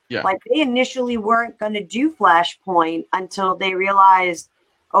script. Yeah. Like, they initially weren't going to do Flashpoint until they realized,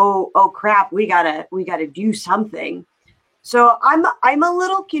 oh crap, we gotta do something. So I'm a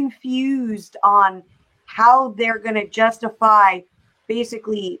little confused on how they're gonna justify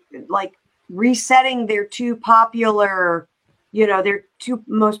basically like resetting their two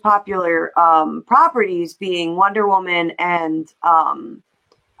most popular properties, being Wonder Woman and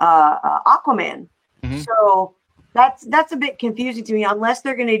Aquaman. Mm-hmm. So that's a bit confusing to me, unless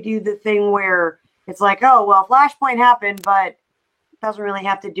they're gonna do the thing where it's like, oh well, Flashpoint happened, but doesn't really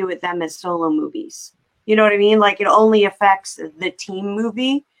have to do with them as solo movies. You know what I mean? Like, it only affects the team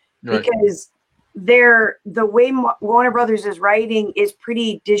movie, right? Because the way Warner Brothers is writing is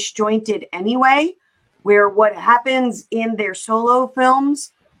pretty disjointed anyway, where what happens in their solo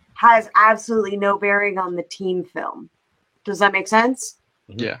films has absolutely no bearing on the team film. Does that make sense?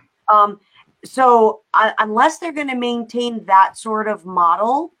 Yeah. So unless they're going to maintain that sort of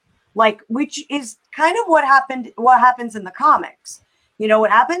model, like, which is kind of what happens in the comics. You know,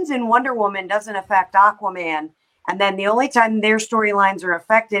 what happens in Wonder Woman doesn't affect Aquaman. And then the only time their storylines are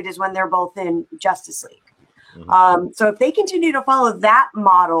affected is when they're both in Justice League. Mm-hmm. So if they continue to follow that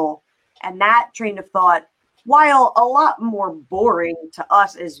model and that train of thought, while a lot more boring to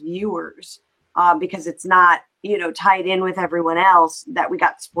us as viewers, because it's not, tied in with everyone else that we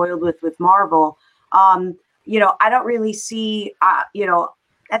got spoiled with Marvel, I don't really see,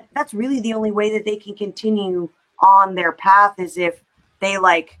 that's really the only way that they can continue on their path, is if they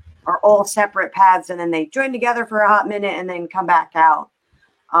are all separate paths and then they join together for a hot minute and then come back out.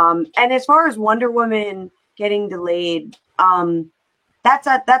 And as far as Wonder Woman getting delayed, that's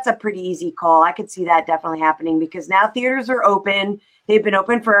a pretty easy call. I could see that definitely happening, because now theaters are open. They've been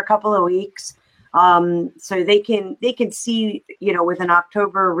open for a couple of weeks. So they can see, with an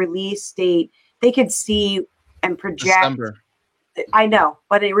October release date, they could see and project. December. I know,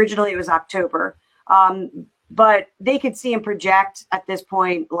 but originally it was October. But they could see and project at this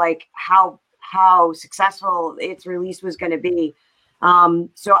point, like how successful its release was going to be.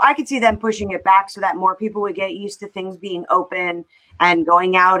 So I could see them pushing it back so that more people would get used to things being open and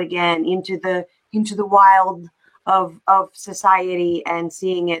going out again into the wild of society and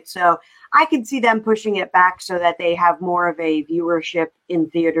seeing it. So I could see them pushing it back so that they have more of a viewership in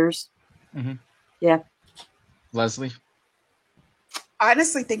theaters. Mm-hmm. Yeah. Leslie? I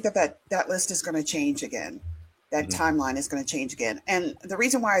honestly think that list is going to change again. That timeline is going to change again. And the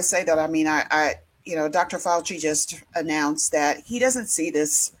reason why I say that, I mean, I Dr. Fauci just announced that he doesn't see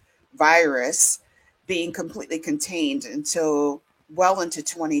this virus being completely contained until well into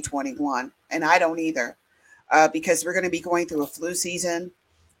 2021. And I don't either, because we're going to be going through a flu season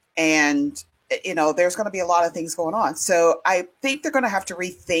and, there's going to be a lot of things going on. So I think they're going to have to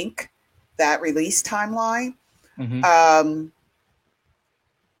rethink that release timeline. Mm-hmm.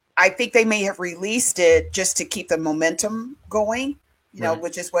 I think they may have released it just to keep the momentum going,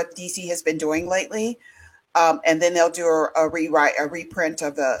 which is what DC has been doing lately. And then they'll do a reprint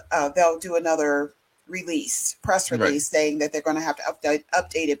of they'll do another press release saying that they're going to have to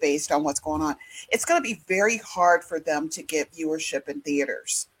update it based on what's going on. It's going to be very hard for them to get viewership in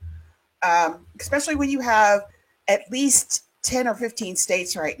theaters, especially when you have at least 10 or 15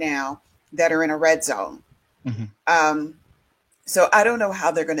 states right now that are in a red zone. Mm-hmm. So I don't know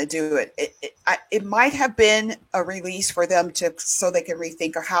how they're going to do it. It might have been a release for them so they can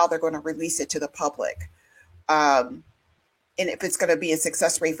rethink of how they're going to release it to the public. And if it's going to be a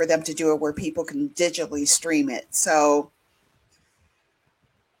success rate for them to do it where people can digitally stream it. So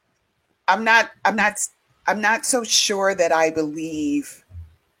I'm not so sure that I believe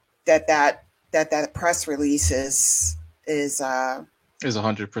that press release is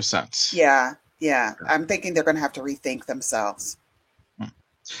 100%. Yeah. I'm thinking they're going to have to rethink themselves.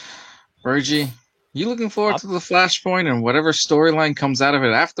 Virgie, you looking forward to the Flashpoint and whatever storyline comes out of it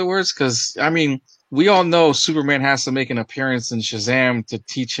afterwards? Because, I mean, we all know Superman has to make an appearance in Shazam to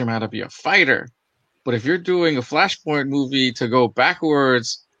teach him how to be a fighter. But if you're doing a Flashpoint movie to go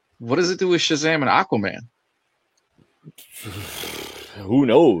backwards, what does it do with Shazam and Aquaman? Who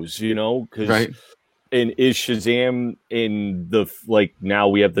knows, Because and is Shazam in now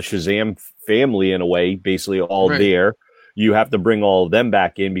we have the Shazam family in a way, basically all there. You have to bring all of them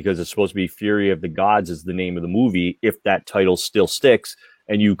back in because it's supposed to be Fury of the Gods is the name of the movie, if that title still sticks.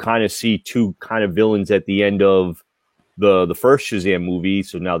 And you kind of see two kind of villains at the end of the first Shazam movie.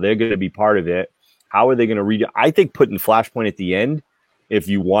 So now they're going to be part of it. How are they going to read it? I think putting Flashpoint at the end, if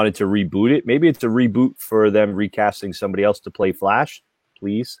you wanted to reboot it, maybe it's a reboot for them recasting somebody else to play Flash,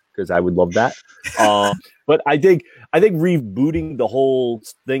 please, because I would love that. But I think rebooting the whole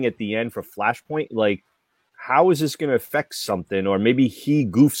thing at the end for Flashpoint, how is this going to affect something? Or maybe he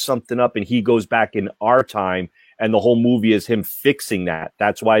goofs something up and he goes back in our time and the whole movie is him fixing that.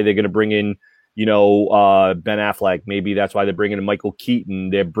 That's why they're going to bring in, Ben Affleck. Maybe that's why they're bringing in Michael Keaton.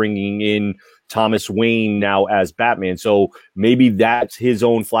 They're bringing in Thomas Wayne now as Batman. So maybe that's his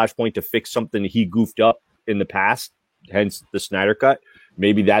own Flashpoint to fix something he goofed up in the past, hence the Snyder Cut.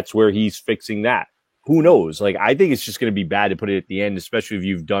 Maybe that's where he's fixing that. Who knows? I think it's just going to be bad to put it at the end, especially if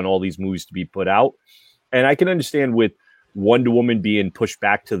you've done all these movies to be put out. And I can understand with Wonder Woman being pushed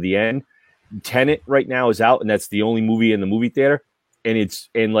back to the end. Tenet right now is out, and that's the only movie in the movie theater. And it's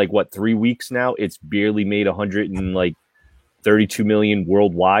in 3 weeks now. It's barely made 132 million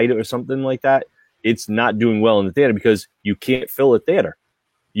worldwide or something like that. It's not doing well in the theater because you can't fill a theater.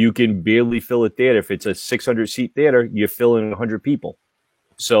 You can barely fill a theater. If it's a 600-seat theater, you're filling 100 people.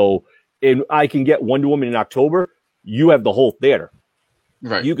 So, and I can get Wonder Woman in October. You have the whole theater.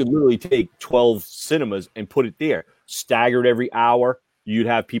 Right. You could literally take 12 cinemas and put it there, staggered every hour. You'd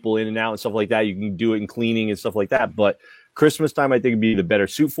have people in and out and stuff like that. You can do it in cleaning and stuff like that. But Christmas time, I think, would be the better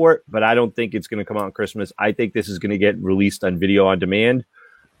suit for it. But I don't think it's going to come out on Christmas. I think this is going to get released on video on demand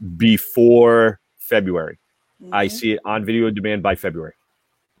before February. Mm-hmm. I see it on video on demand by February.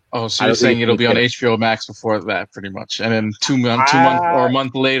 Oh, so you're saying it'll be on HBO Max before that, pretty much, and then 2 months or a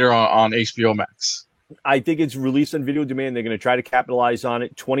month later on HBO Max. I think it's released on video demand. They're going to try to capitalize on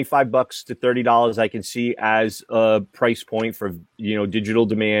it. $25 to $30 I can see as a price point for digital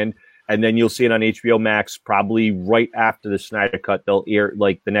demand, and then you'll see it on HBO Max probably right after the Snyder Cut. They'll air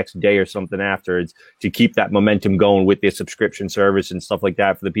the next day or something afterwards to keep that momentum going with their subscription service and stuff like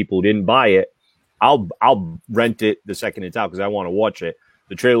that for the people who didn't buy it. I'll rent it the second it's out because I want to watch it.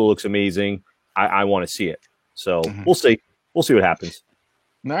 The trailer looks amazing. I want to see it. So We'll see. We'll see what happens.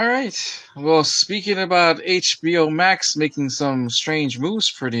 All right. Well, speaking about HBO Max making some strange moves,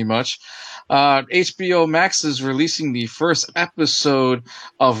 pretty much, HBO Max is releasing the first episode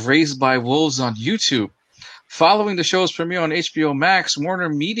of Raised by Wolves on YouTube. Following the show's premiere on HBO Max, Warner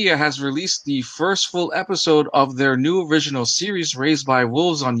Media has released the first full episode of their new original series, Raised by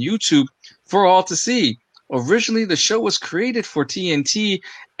Wolves, on YouTube for all to see. Originally, the show was created for TNT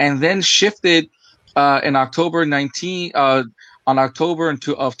and then shifted in October 19. On October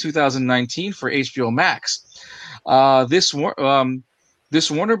of 2019 for HBO Max. This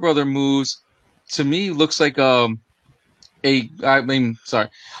Warner Brother moves to me looks like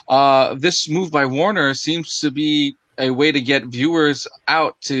this move by Warner seems to be a way to get viewers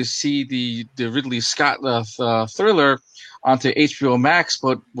out to see the Ridley Scott thriller onto HBO Max.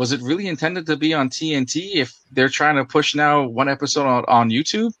 But was it really intended to be on TNT if they're trying to push now one episode on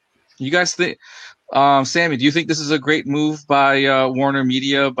YouTube? You guys think? Sammy, do you think this is a great move by Warner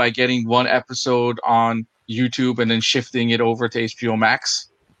Media by getting one episode on YouTube and then shifting it over to HBO Max?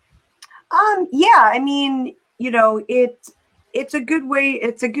 Yeah, I mean, it's a good way.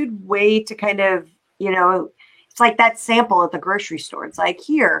 It's a good way to kind of, it's like that sample at the grocery store. It's like,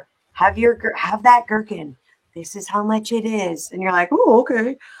 here, have that gherkin. This is how much it is, and you're like, oh,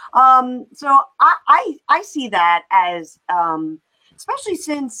 okay. So I see that as, especially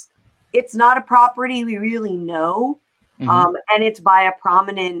since it's not a property we really know, and it's by a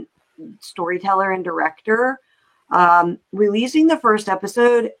prominent storyteller and director. Releasing the first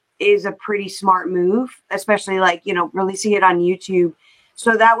episode is a pretty smart move, especially releasing it on YouTube.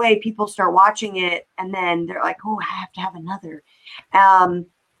 So that way people start watching it and then they're like, oh, I have to have another. I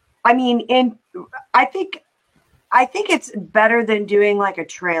think it's better than doing like a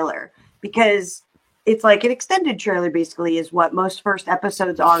trailer, because it's like an extended trailer basically is what most first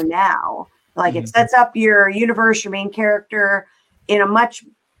episodes are now. Like it sets up your universe, your main character in a much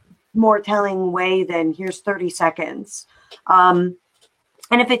more telling way than here's 30 seconds. And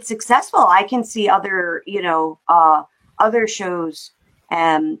if it's successful, I can see other shows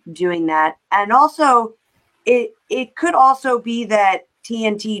doing that. And also it could also be that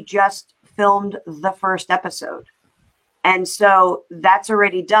TNT just filmed the first episode. And so that's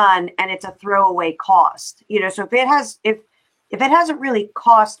already done, and it's a throwaway cost. So if it hasn't really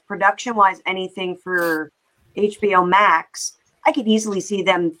cost production wise anything for HBO Max, I could easily see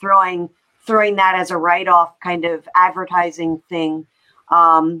them throwing that as a write-off kind of advertising thing.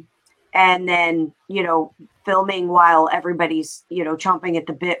 And then, filming while everybody's, chomping at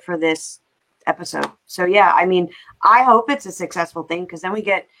the bit for this episode. So yeah, I mean, I hope it's a successful thing, because then we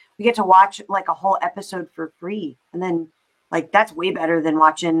get to watch like a whole episode for free. And then that's way better than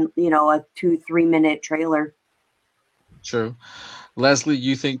watching, a 2-3 minute trailer. True. Leslie,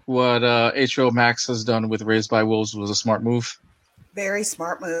 you think what HBO Max has done with Raised by Wolves was a smart move? Very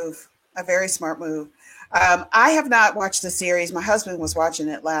smart move. A very smart move. I have not watched the series. My husband was watching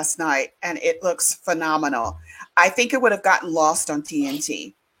it last night, and it looks phenomenal. I think it would have gotten lost on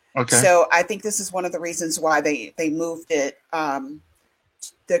TNT. Okay. So I think this is one of the reasons why they moved it.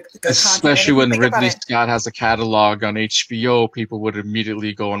 Especially when Ridley Scott has a catalog on HBO, people would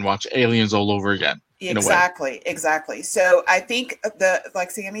immediately go and watch Aliens all over again. Exactly. So I think like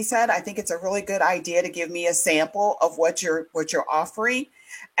Sammy said, I think it's a really good idea to give me a sample of what you're offering,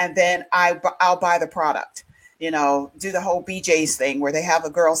 and then I'll buy the product. Do the whole BJ's thing where they have a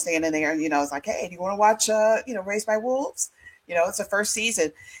girl standing there and it's like, hey, do you want to watch Raised by Wolves? It's the first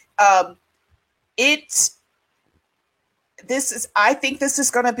season. I think this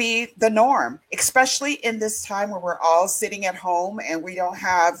is going to be the norm, especially in this time where we're all sitting at home and we don't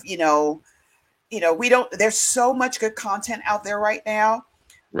have, there's so much good content out there right now.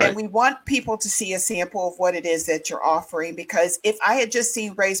 Right. And we want people to see a sample of what it is that you're offering, because if I had just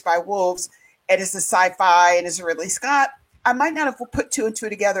seen Raised by Wolves and it's a sci-fi and it's Ridley Scott, I might not have put two and two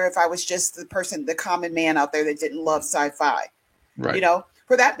together if I was just the common man out there that didn't love sci-fi. Right.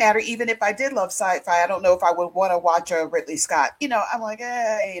 For that matter, even if I did love sci-fi, I don't know if I would want to watch a Ridley Scott. I'm like,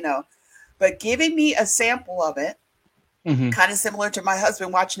 but giving me a sample of it, kind of similar to my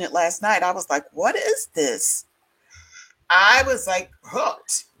husband watching it last night, I was like, what is this? I was like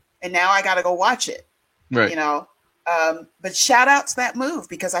hooked, and now I got to go watch it. Right. But shout out to that move,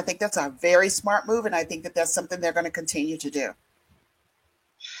 because I think that's a very smart move, and I think that that's something they're going to continue to do.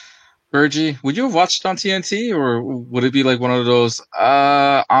 Virgie, would you have watched it on TNT, or would it be like one of those,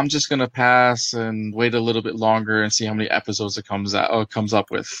 I'm just going to pass and wait a little bit longer and see how many episodes it comes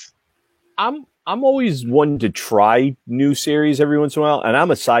up with? I'm always one to try new series every once in a while, and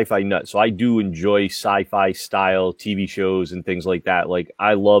I'm a sci-fi nut, so I do enjoy sci-fi style TV shows and things like that. Like,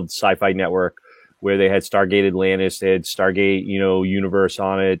 I loved Sci-Fi Network. where they had Stargate Atlantis, they had Stargate, universe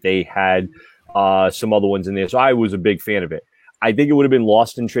on it. They had some other ones in there. So I was a big fan of it. I think it would have been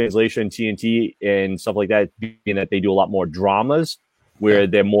lost in translation, TNT and stuff like that, being that they do a lot more dramas where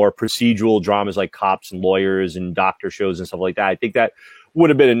they're more procedural dramas like cops and lawyers and doctor shows and stuff like that. I think that would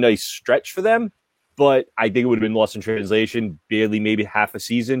have been a nice stretch for them, but I think it would have been lost in translation, barely maybe half a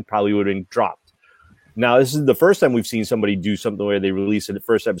season, probably would have been dropped. Now, this is the first time we've seen somebody do something where they release the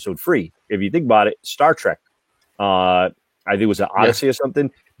first episode free. If you think about it, Star Trek, I think it was an Odyssey or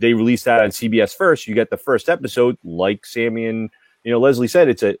something. They released that on CBS first. You get the first episode, like Sammy and Leslie said,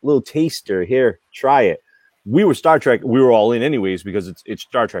 it's a little taster. Here, try it. We were Star Trek. We were all in anyways because it's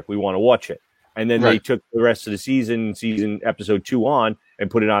Star Trek. We want to watch it. And then they took the rest of the season episode 2 on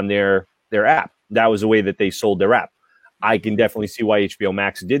and put it on their app. That was the way that they sold their app. I can definitely see why HBO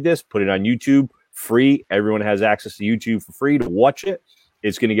Max did this. Put it on YouTube free. Everyone has access to YouTube for free to watch it.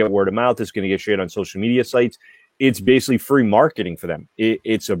 It's going to get word of mouth. It's going to get shared on social media sites. It's basically free marketing for them.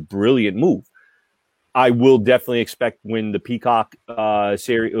 It's a brilliant move. I will definitely expect when the Peacock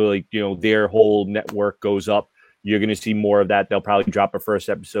series, their whole network goes up, you're going to see more of that. They'll probably drop a first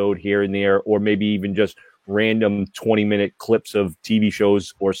episode here and there, or maybe even just random 20-minute clips of TV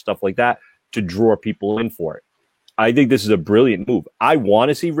shows or stuff like that to draw people in for it. I think this is a brilliant move. I want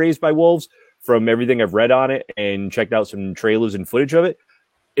to see Raised by Wolves from everything I've read on it and checked out some trailers and footage of it.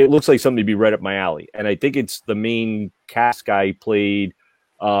 It looks like something to be right up my alley. And I think it's the main cast guy played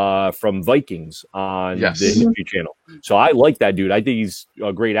from Vikings on the History Channel. So I like that dude. I think he's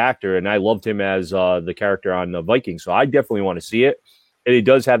a great actor, and I loved him as the character on the Vikings. So I definitely want to see it. And it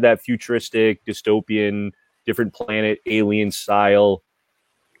does have that futuristic, dystopian, different planet, alien style.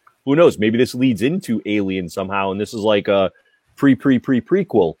 Who knows? Maybe this leads into Alien somehow, and this is like a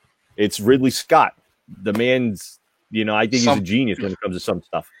prequel. It's Ridley Scott. The man's, I think he's a genius when it comes to some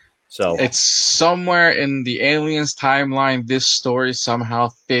stuff. So it's somewhere in the Aliens timeline. This story somehow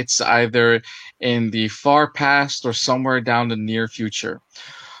fits either in the far past or somewhere down the near future.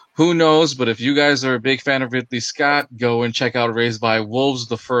 Who knows? But if you guys are a big fan of Ridley Scott, go and check out Raised by Wolves.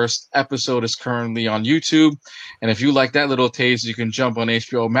 The first episode is currently on YouTube. And if you like that little taste, you can jump on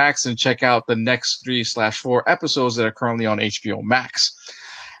HBO Max and check out the next 3/4 episodes that are currently on HBO Max.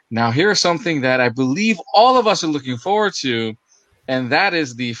 Now, here's something that I believe all of us are looking forward to, and that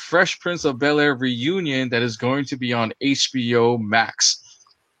is the Fresh Prince of Bel-Air reunion that is going to be on HBO Max.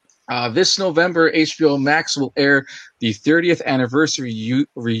 This November, HBO Max will air the 30th anniversary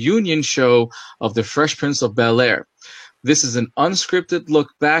reunion show of the Fresh Prince of Bel-Air. This is an unscripted look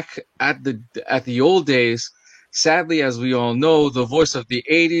back at the old days. Sadly, as we all know, the voice of the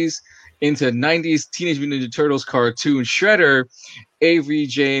 80s into 90s Teenage Mutant Ninja Turtles cartoon Shredder, Avery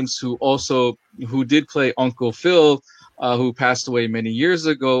James, who did play Uncle Phil, who passed away many years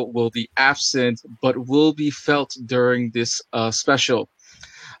ago, will be absent, but will be felt during this special.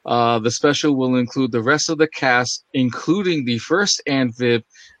 The special will include the rest of the cast, including the first Aunt Viv,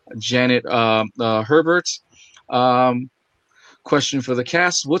 Janet Herbert. Question for the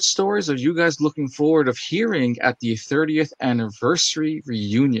cast: what stories are you guys looking forward of hearing at the 30th anniversary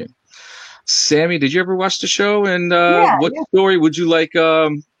reunion? Sammy, did you ever watch the show? And what story would you like?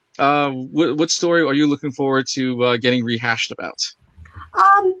 What story are you looking forward to getting rehashed about?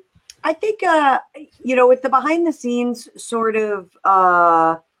 I think with the behind the scenes sort of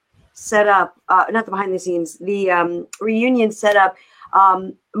setup, not the behind the scenes, the reunion setup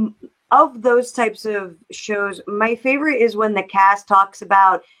of those types of shows. My favorite is when the cast talks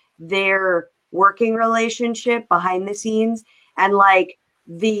about their working relationship behind the scenes and like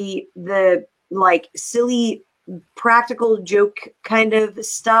the like silly practical joke kind of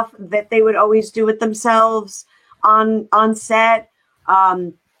stuff that they would always do with themselves on set,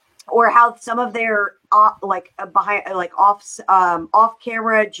 or how some of their off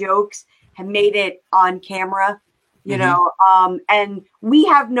camera jokes have made it on camera, you know, and we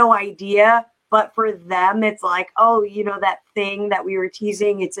have no idea, but for them it's like, oh, that thing that we were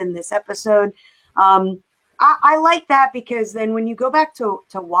teasing, it's in this episode. I like that because then when you go back to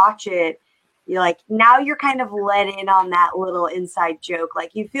watch it, you're like, now you're kind of let in on that little inside joke.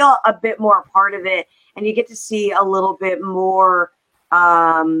 Like you feel a bit more a part of it, and you get to see a little bit more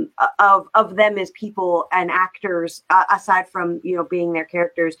of them as people and actors, aside from being their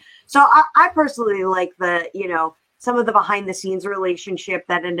characters. So I personally like the some of the behind the scenes relationship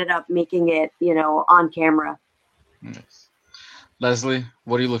that ended up making it on camera. Nice. Leslie,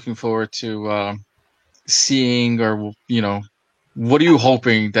 what are you looking forward to seeing, or what are you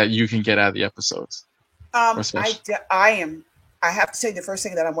hoping that you can get out of the episodes? I have to say the first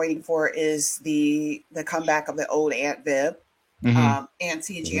thing that I'm waiting for is the comeback of the old Aunt Viv.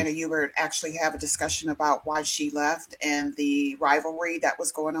 Nancy and Janet Hubert actually have a discussion about why she left and the rivalry that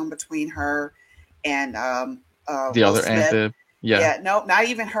was going on between her and the Will other Smith. Aunt. Yeah, no, not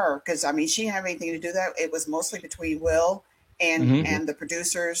even her, because I mean, she didn't have anything to do with that. It was mostly between Will and the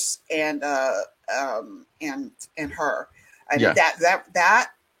producers and her. And that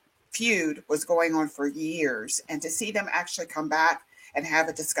feud was going on for years, and to see them actually come back and have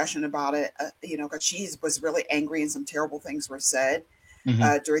a discussion about it, because she was really angry and some terrible things were said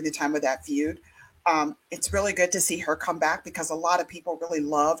during the time of that feud. It's really good to see her come back because a lot of people really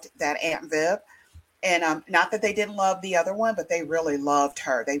loved that Aunt Viv. And not that they didn't love the other one, but they really loved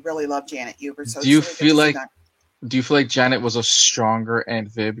her. They really loved Janet Hubert. So do you feel like Janet was a stronger Aunt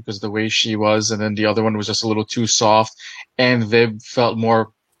Viv because of the way she was, and then the other one was just a little too soft? Aunt Viv felt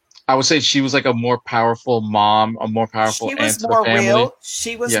more. I would say she was like a more powerful mom, a more powerful aunt to the family. Real.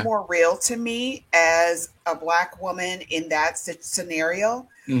 She was more real to me as a Black woman in that scenario.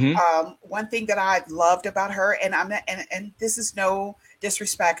 One thing that I loved about her, and I'm not, and this is no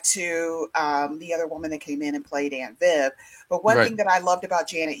disrespect to the other woman that came in and played Aunt Viv, but one thing that I loved about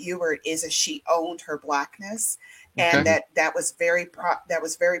Janet Hubert is that she owned her Blackness, and that was very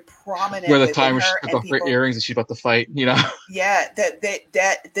prominent. Where the time she took off her earrings and she's about to fight, Yeah,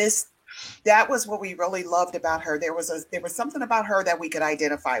 that was what we really loved about her. There was something about her that we could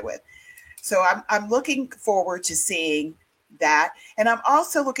identify with. So I'm looking forward to seeing that, and I'm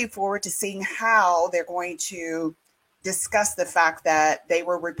also looking forward to seeing how they're going to discuss the fact that they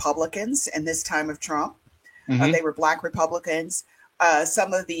were Republicans in this time of Trump. They were Black Republicans.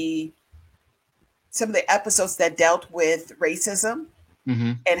 Some of the episodes that dealt with racism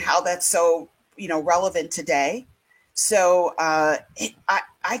and how that's so relevant today. So I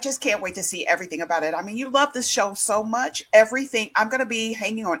just can't wait to see everything about it. I mean, you love this show so much. Everything. I'm going to be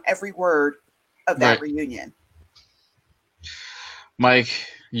hanging on every word of that reunion. Mike,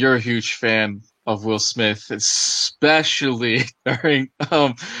 you're a huge fan of Will Smith, especially during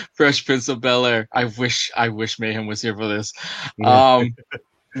Fresh Prince of Bel-Air. I wish Mayhem was here for this.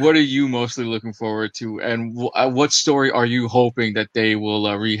 What are you mostly looking forward to, and what story are you hoping that they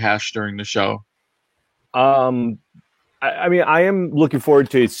will rehash during the show? I mean, I am looking forward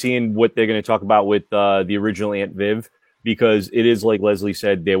to seeing what they're going to talk about with the original Aunt Viv, because it is, like Leslie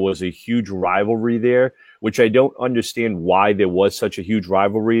said, there was a huge rivalry there, which I don't understand why there was such a huge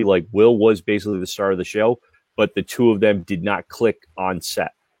rivalry. Like, Will was basically the star of the show, but the two of them did not click on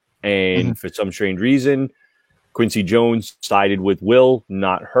set. And for some strange reason, Quincy Jones sided with Will,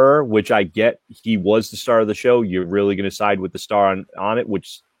 not her, which I get. He was the star of the show. You're really going to side with the star on it,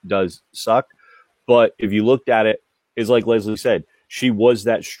 which does suck. But if you looked at it, it's like Leslie said, she was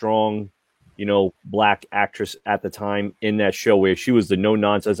that strong, Black actress at the time in that show where she was the no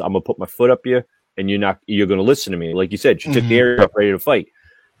nonsense. I'm going to put my foot up here and you're going to listen to me. Like you said, she took the area up ready to fight.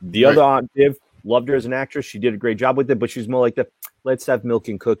 The other Aunt Viv, loved her as an actress. She did a great job with it, but she's more like let's have milk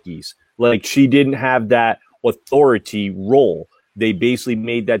and cookies. Like, she didn't have that authority role. They basically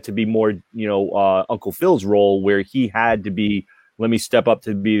made that to be more, Uncle Phil's role, where he had to be, let me step up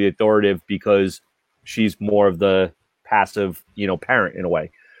to be the authoritative because she's more of the passive, parent in a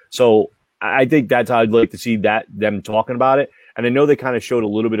way. So I think that's how I'd like to see them talking about it. And I know they kind of showed a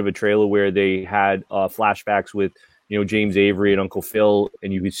little bit of a trailer where they had flashbacks with, James Avery and Uncle Phil,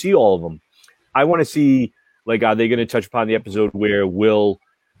 and you could see all of them. I want to see, like, are they going to touch upon the episode where Will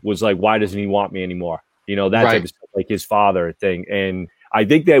was like, why doesn't he want me anymore? That type of stuff, like his father thing. And I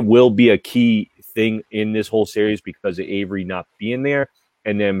think that will be a key thing in this whole series because of Avery not being there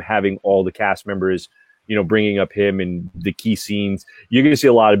and them having all the cast members, bringing up him and the key scenes. You're going to see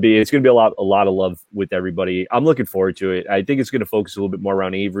it's going to be a lot of love with everybody. I'm looking forward to it. I think it's going to focus a little bit more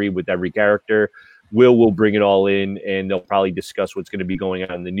around Avery with every character. Will bring it all in, and they'll probably discuss what's going to be going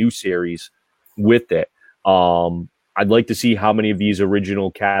on in the new series with it. I'd like to see how many of these original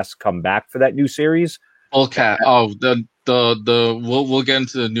casts come back for that new series. We'll get into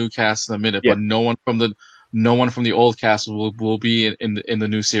the new cast in a minute, but no one from the old cast will be in the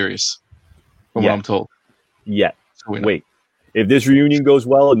new series, from what I'm told. Yeah. So wait, if this reunion goes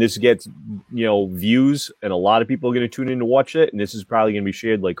well and this gets views, and a lot of people are going to tune in to watch it, and this is probably going to be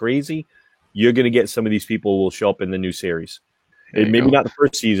shared like crazy, you're going to get some of these people will show up in the new series. And maybe not the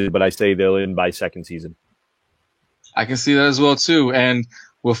first season, but I say they'll in by second season. I can see that as well too, and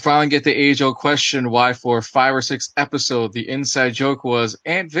we'll finally get the age-old question why for 5 or 6 episodes the inside joke was,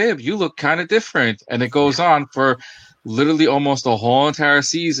 Aunt Viv, you look kind of different. And it goes on for literally almost the whole entire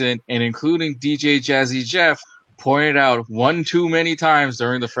season, and including DJ Jazzy Jeff pointed out one too many times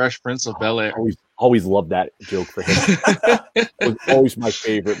during the Fresh Prince of Bel-Air. Always loved that joke for him. It was always my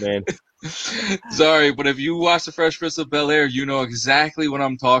favorite, man. Sorry, but if you watch The Fresh Prince of Bel-Air, you know exactly what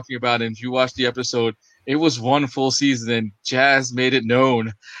I'm talking about. And if you watch the episode, it was one full season, and Jazz made it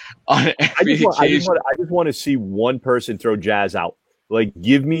known on every occasion. I just want to see one person throw Jazz out. Like,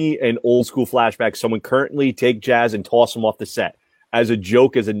 give me an old school flashback. Someone currently take Jazz and toss him off the set as a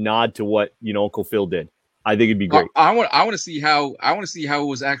joke, as a nod to what Uncle Phil did. I think it'd be great. I want to see how it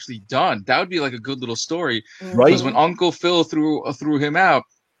was actually done. That would be like a good little story, right? Because when Uncle Phil threw him out,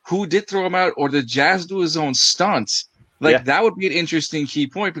 who did throw him out, or did Jazz do his own stunts? Like that would be an interesting key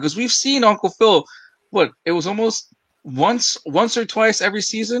point, because we've seen Uncle Phil. It was almost once or twice every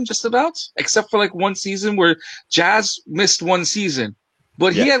season, just about, except for like one season where Jazz missed one season,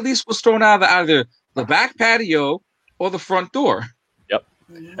 but he at least was thrown out of either the back patio or the front door. Yep.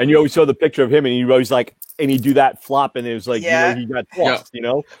 And you always saw the picture of him, and he always like, and he'd do that flop, and it was like, he got tossed,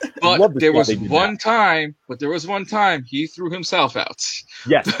 But there was one time he threw himself out.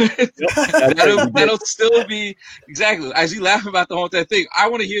 Yes. That'll still be exactly as you laugh about the whole thing. I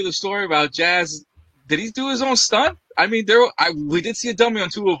want to hear the story about Jazz. Did he do his own stunt? I mean, we did see a dummy on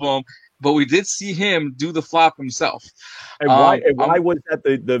two of them, but we did see him do the flop himself. And why was that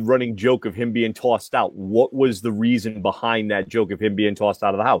the running joke of him being tossed out? What was the reason behind that joke of him being tossed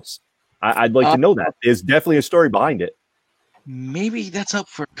out of the house? I'd like to know that. There's definitely a story behind it. Maybe that's up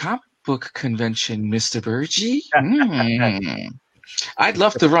for comic book convention, Mr. Burgee. I'd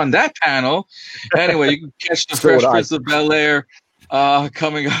love to run that panel. Anyway, you can catch The Fresh Prince of Bel-Air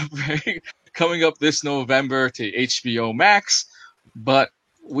coming up this November to HBO Max. But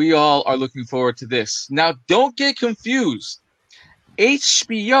we all are looking forward to this. Now, don't get confused.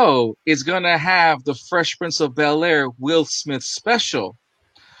 HBO is going to have The Fresh Prince of Bel-Air Will Smith special.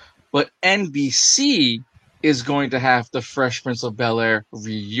 But NBC is going to have the Fresh Prince of Bel-Air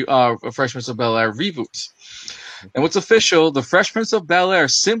Fresh Prince of Bel-Air reboot. And what's official, the Fresh Prince of Bel-Air,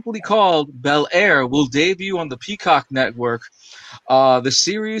 simply called Bel-Air, will debut on the Peacock network. The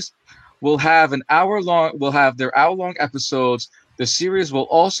series will have their hour-long episodes. The series will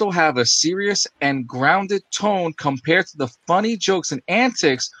also have a serious and grounded tone compared to the funny jokes and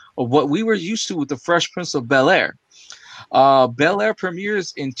antics of what we were used to with the Fresh Prince of Bel-Air. Bel-Air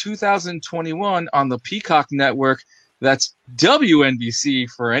premieres in 2021 on the Peacock network. That's WNBC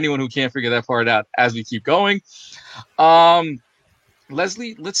for anyone who can't figure that part out as we keep going.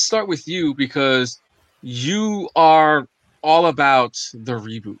 Leslie, let's start with you, because you are all about the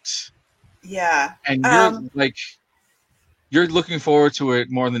reboot. Yeah. And you're looking forward to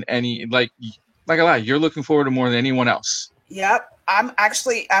it more than any, like a lot. You're looking forward to more than anyone else. Yep. I'm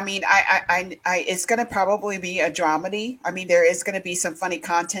actually, it's going to probably be a dramedy. I mean, there is going to be some funny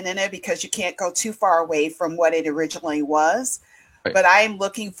content in it, because you can't go too far away from what it originally was. Right. But I am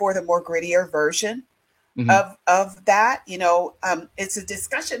looking for the more grittier version of that. It's a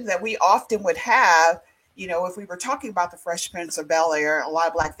discussion that we often would have, if we were talking about the Fresh Prince of Bel-Air. A lot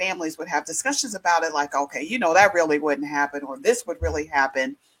of Black families would have discussions about it, like, okay, that really wouldn't happen, or this would really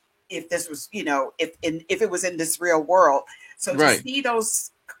happen if this was, if it was in this real world. So to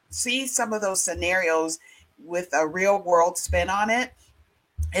see some of those scenarios with a real world spin on it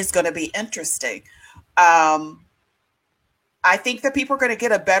is going to be interesting. I think that people are going to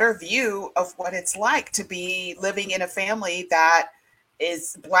get a better view of what it's like to be living in a family that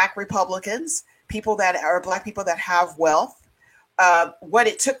is Black Republicans, Black people that have wealth, what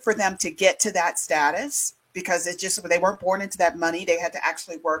it took for them to get to that status, because they weren't born into that money. They had to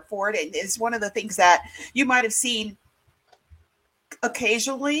actually work for it. And it's one of the things that you might have seen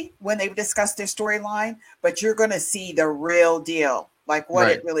occasionally when they discuss their storyline, but you're going to see the real deal, like what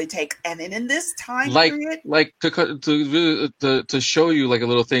it really takes. And then in this time period, to show you like a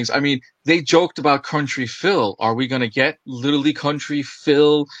little things. I mean, they joked about Country Phil. Are we going to get literally Country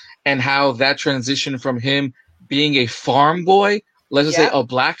Phil, and how that transition from him being a farm boy, let's just say a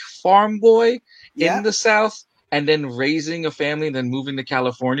Black farm boy in the South, and then raising a family and then moving to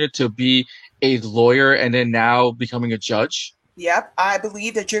California to be a lawyer, and then now becoming a judge? Yep. I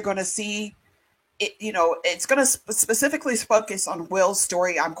believe that you're going to see it, it's going to specifically focus on Will's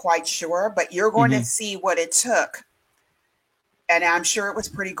story, I'm quite sure, but you're going to see what it took. And I'm sure it was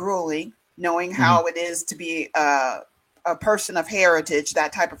pretty grueling, knowing how it is to be a person of heritage,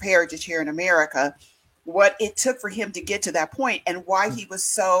 that type of heritage here in America, what it took for him to get to that point, and why he was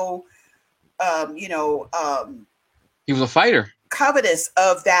so, he was a fighter. Covetous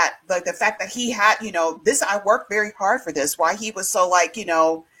of that, like the fact that he had, this, I worked very hard for this, why he was so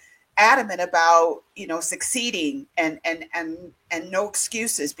adamant about, succeeding and no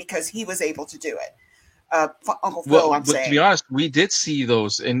excuses, because he was able to do it. Uncle Phil, I'm saying. To be honest, we did see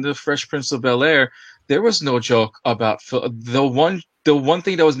those in the Fresh Prince of Bel-Air. There was no joke about Phil. The one the one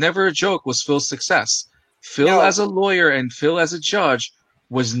thing that was never a joke was Phil's success. Phil as a lawyer and Phil as a judge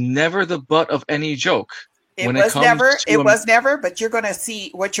was never the butt of any joke. It was never, but you're going to see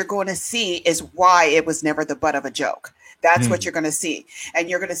what you're going to see is why it was never the butt of a joke. That's what you're going to see. And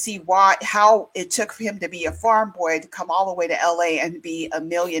you're going to see how it took for him to be a farm boy to come all the way to LA and be a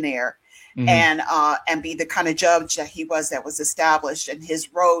millionaire and be the kind of judge that he was that was established, and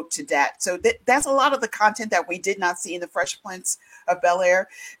his road to that. So that's a lot of the content that we did not see in the Fresh Prince of Bel-Air.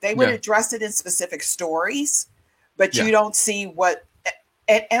 They would address it in specific stories, but you don't see what.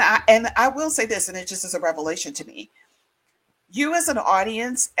 And I will say this, and it just is a revelation to me. You as an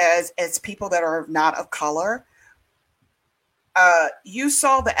audience, as people that are not of color, you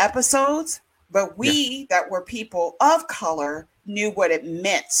saw the episodes, but we that were people of color knew what it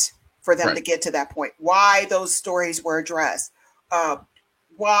meant for them to get to that point. Why those stories were addressed.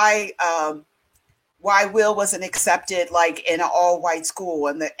 Why Will wasn't accepted like in an all-white school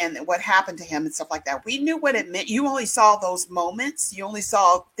and what happened to him and stuff like that. We knew what it meant. You only saw those moments. You only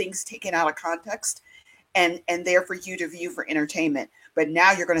saw things taken out of context and there for you to view for entertainment. But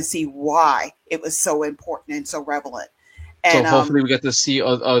now you're going to see why it was so important and so relevant. And, so hopefully we get to see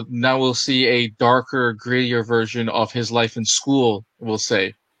now we'll see a darker, grittier version of his life in school, we'll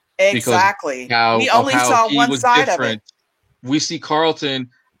say. Exactly. We only saw one side of it. We see Carlton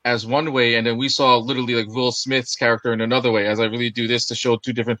as one way, and then we saw literally like Will Smith's character in another way, as I really do this to show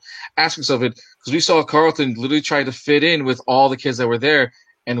two different aspects of it. Because we saw Carlton literally try to fit in with all the kids that were there,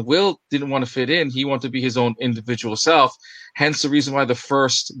 and Will didn't want to fit in. He wanted to be his own individual self. Hence the reason why the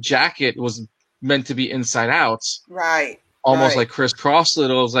first jacket was meant to be inside out. Right. Almost like Chris Crosslittle's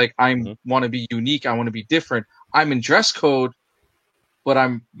was like, I want to be unique. I want to be different. I'm in dress code, but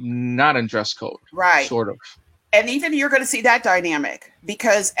I'm not in dress code. Right. Sort of. And even you're going to see that dynamic,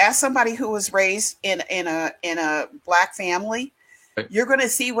 because as somebody who was raised in a Black family, you're going to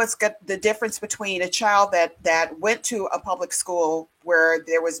see what's got the difference between a child that went to a public school where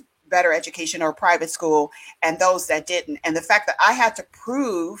there was better education, or a private school, and those that didn't. And the fact that I had to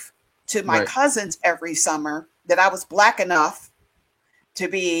prove to my cousins every summer that I was Black enough to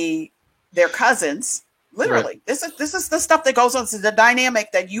be their cousins. Literally, this is the stuff that goes on. This is the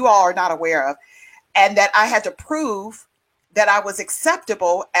dynamic that you all are not aware of. And that I had to prove that I was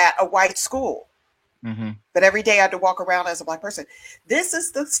acceptable at a white school. But every day I had to walk around as a Black person. This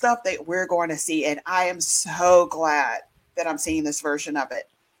is the stuff that we're going to see. And I am so glad that I'm seeing this version of it.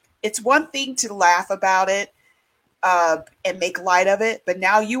 It's one thing to laugh about it and make light of it. But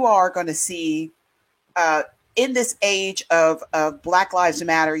now you are going to see, in this age of Black Lives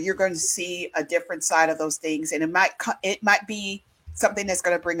Matter, you're going to see a different side of those things. And it might be something that's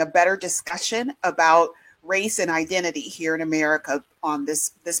going to bring a better discussion about race and identity here in America on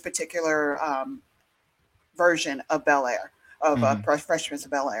this particular version of Bel-Air, of Fresh Prince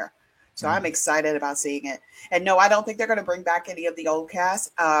of Bel-Air. So I'm excited about seeing it. And no, I don't think they're going to bring back any of the old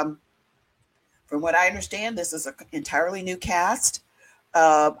cast. From what I understand, this is an entirely new cast.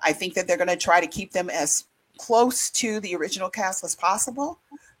 I think that they're going to try to keep them as close to the original cast as possible.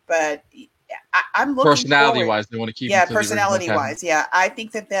 But I'm looking personality-wise, they want to keep. Yeah, personality-wise, yeah. I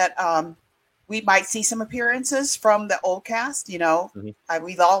think that we might see some appearances from the old cast. You know, we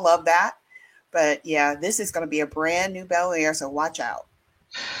all love that. But yeah, this is going to be a brand new Bel-Air, so watch out.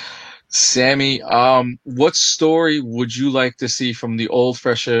 Sammy, what story would you like to see from the old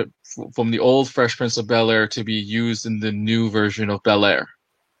Fresh Prince of Bel-Air to be used in the new version of Bel-Air?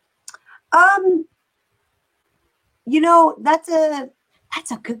 You know, that's a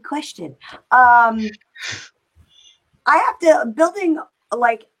good question. I have to building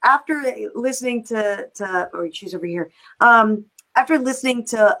like after listening to or she's over here. After listening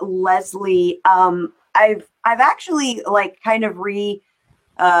to Leslie, I've actually like kind of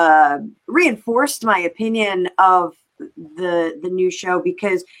reinforced my opinion of the new show,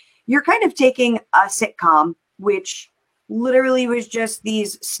 because you're kind of taking a sitcom, which literally was just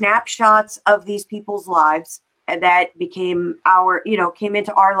these snapshots of these people's lives that became came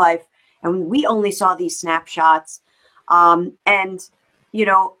into our life, and we only saw these snapshots. And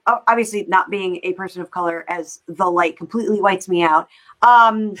obviously not being a person of color, as the light completely whites me out.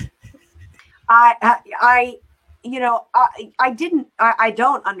 I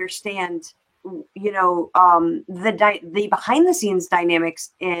don't understand, the behind the scenes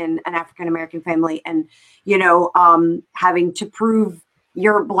dynamics in an African American family, and, having to prove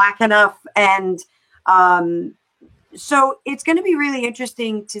you're Black enough. And so it's going to be really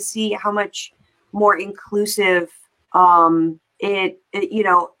interesting to see how much more inclusive and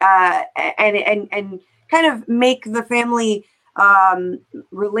kind of make the family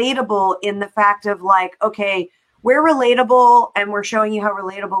relatable in the fact of like, okay, we're relatable, and we're showing you how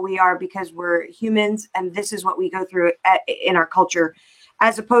relatable we are because we're humans, and this is what we go through in our culture,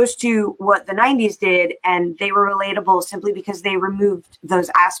 as opposed to what the 90s did, and they were relatable simply because they removed those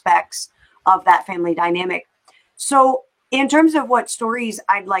aspects of that family dynamic. So in terms of what stories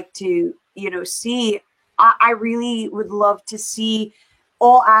I'd like to, see, I really would love to see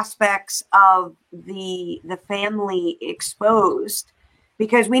all aspects of the family exposed,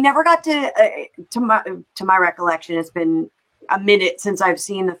 because we never got to my recollection, it's been a minute since I've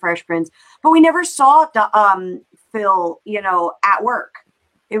seen the Fresh Prince, but we never saw Phil, at work.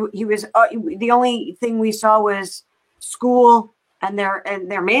 He was the only thing we saw was school and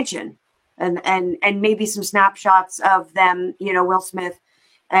their mansion, and maybe some snapshots of them, Will Smith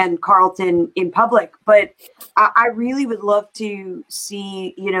and Carlton in public. But I really would love to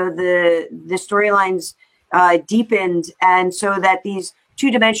see, the storylines deepened, and so that these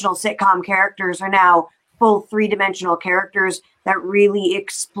two-dimensional sitcom characters are now full three-dimensional characters that really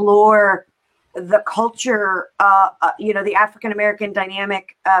explore the culture, the African American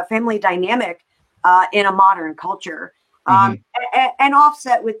dynamic, family dynamic, in a modern culture, and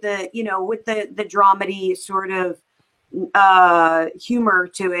offset with the the dramedy sort of humor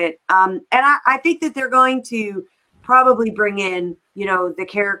to it. And I think that they're going to probably bring in the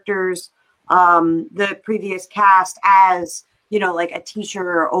characters, the previous cast, as like a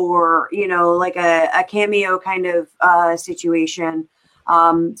teacher or like a cameo kind of situation.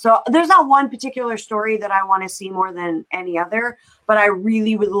 So there's not one particular story that I want to see more than any other, but I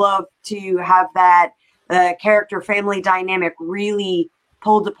really would love to have that character family dynamic really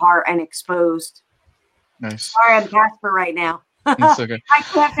pulled apart and exposed. Nice. Sorry, I'm Casper right now. It's okay. I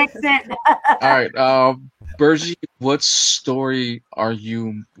can't fix it. All right. Bergie, what story are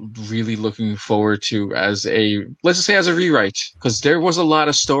you really looking forward to as let's just say as a rewrite? Because there was a lot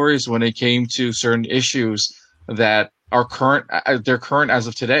of stories when it came to certain issues that are current. They're current as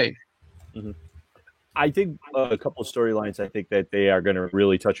of today. Mm-hmm. I think a couple of storylines I think that they are going to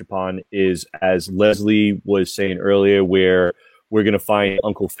really touch upon is, as Leslie was saying earlier, where we're going to find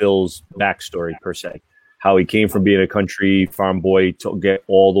Uncle Phil's backstory, per se. How he came from being a country farm boy to get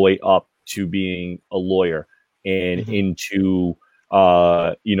all the way up to being a lawyer and into,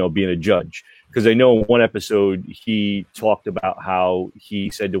 being a judge. Because I know in one episode, he talked about how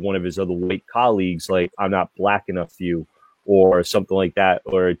he said to one of his other white colleagues, like, I'm not black enough for you, or something like that,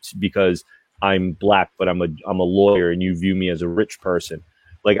 or it's because I'm black, but I'm a lawyer and you view me as a rich person.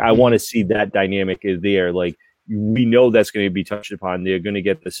 Like, I want to see that dynamic is there. Like, we know that's going to be touched upon. They're going to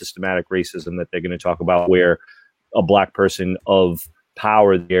get the systematic racism that they're going to talk about, where a black person of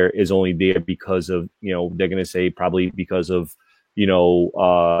power there is only there because of, they're going to say probably because of,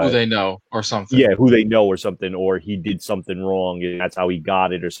 who they know or something. Yeah, who they know or something, or he did something wrong and that's how he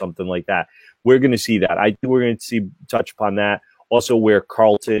got it or something like that. We're going to see that. I think we're going to touch upon that. Also, where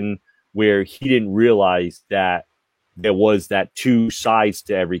Carlton, where he didn't realize that there was that two sides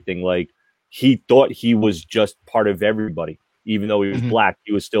to everything. Like, he thought he was just part of everybody. Even though he was black,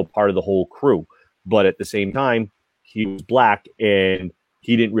 he was still part of the whole crew. But at the same time, he was black and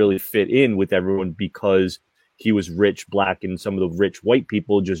he didn't really fit in with everyone because he was rich, black, and some of the rich white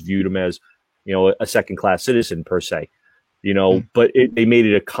people just viewed him as, a second-class citizen, per se. But they made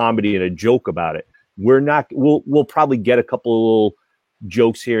it a comedy and a joke about it. We'll probably get a couple of little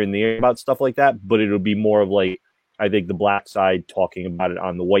jokes here and there about stuff like that, but it'll be more of like, I think, the black side talking about it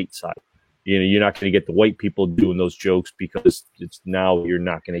on the white side. You're not going to get the white people doing those jokes because you're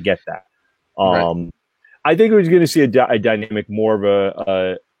not going to get that. Right. I think we're going to see a dynamic more of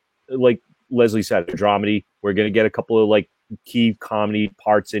a like Leslie said, a dramedy. We're going to get a couple of like key comedy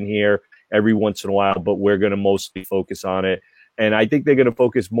parts in here every once in a while, but we're going to mostly focus on it. And I think they're going to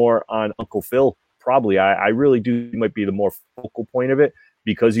focus more on Uncle Phil. Probably. I really do might be the more focal point of it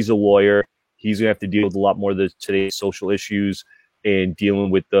because he's a lawyer. He's going to have to deal with a lot more of today's social issues and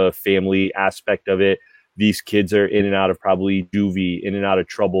dealing with the family aspect of it. These kids are in and out of probably juvie, in and out of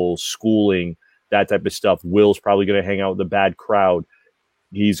trouble, schooling, that type of stuff. Will's probably going to hang out with a bad crowd.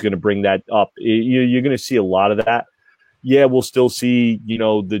 He's going to bring that up. You're going to see a lot of that. Yeah, we'll still see,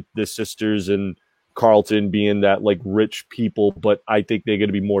 the sisters and Carlton being that like rich people, but I think they're going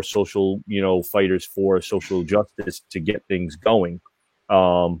to be more social, fighters for social justice to get things going.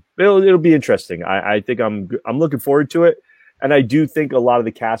 It'll be interesting. I think I'm looking forward to it. And I do think a lot of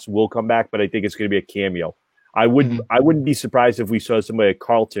the cast will come back, but I think it's going to be a cameo. I wouldn't be surprised if we saw somebody like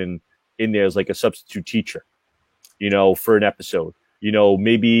Carlton in there as like a substitute teacher, for an episode.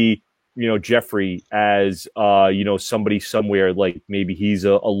 Maybe, Jeffrey as, somebody somewhere, like maybe he's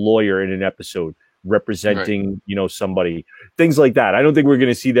a lawyer in an episode representing, right. Somebody, things like that. I don't think we're going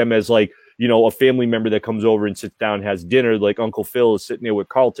to see them as like, you know, a family member that comes over and sits down and has dinner, like Uncle Phil is sitting there with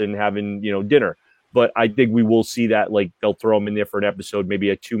Carlton having, you know, dinner. But I think we will see that, like, they'll throw him in there for an episode, maybe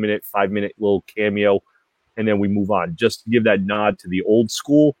a 2-minute, 5-minute little cameo, and then we move on, just to give that nod to the old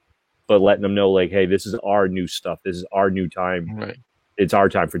school, but letting them know, like, hey, this is our new stuff. This is our new time. Right. It's our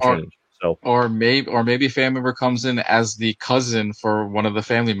time for change. Or maybe a family member comes in as the cousin for one of the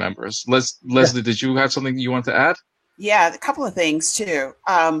family members. Leslie, did you have something you want to add? Yeah, a couple of things too.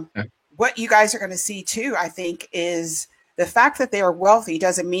 What you guys are going to see too, I think, is the fact that they are wealthy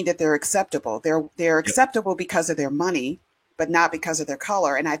doesn't mean that they're acceptable. They're acceptable because of their money, but not because of their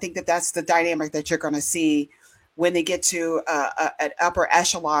color. And I think that that's the dynamic that you're going to see when they get to an upper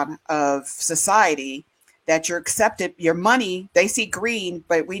echelon of society. That you're accepted, your money, they see green,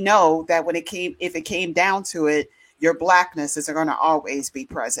 but we know that if it came down to it, your blackness is going to always be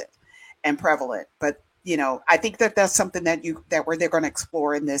present and prevalent. But, you know, I think that that's something that they're going to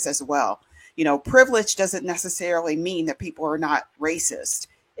explore in this as well. You know, privilege doesn't necessarily mean that people are not racist.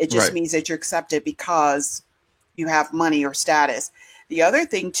 It just means that you're accepted because you have money or status. The other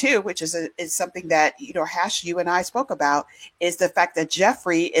thing too, which is something that, you know, Hash, you and I spoke about, is the fact that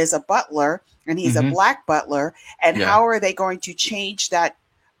Jeffrey is a butler and he's a black butler. And how are they going to change that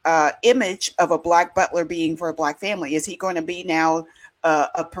image of a black butler being for a black family? Is he going to be now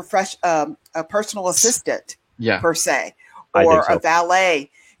a personal assistant per se, or a valet?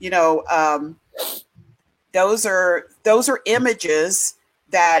 You know, those are images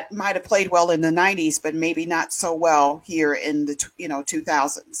that might have played well in the 90s, but maybe not so well here in the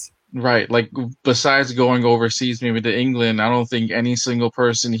 2000s. Right. Like, besides going overseas, maybe to England, I don't think any single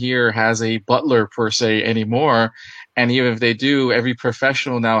person here has a butler per se anymore. And even if they do, every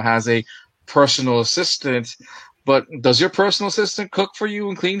professional now has a personal assistant. But does your personal assistant cook for you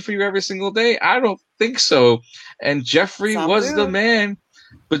and clean for you every single day? I don't think so. And Jeffrey was the man,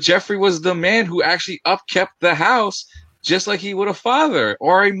 but Jeffrey was the man who actually upkept the house, just like he would a father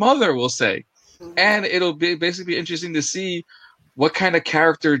or a mother, we'll say. And it'll be basically interesting to see what kind of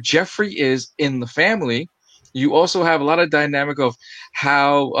character Jeffrey is in the family. You also have a lot of dynamic of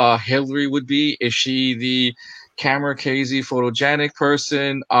how Hillary would be. Is she the camera crazy, photogenic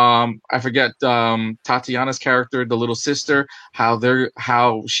person? I forget Tatiana's character, the little sister,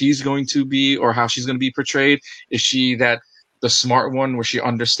 how she's going to be, or how she's going to be portrayed. Is she the smart one where she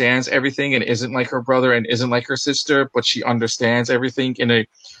understands everything and isn't like her brother and isn't like her sister, but she understands everything in a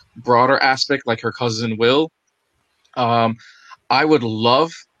broader aspect like her cousin Will? I would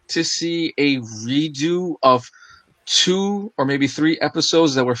love to see a redo of 2 or maybe 3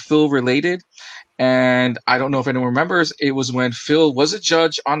 episodes that were Phil related. And I don't know if anyone remembers, it was when Phil was a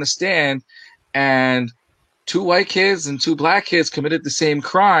judge on the stand and 2 white kids and 2 black kids committed the same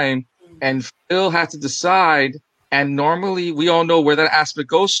crime, and Phil had to decide. And normally we all know where that aspect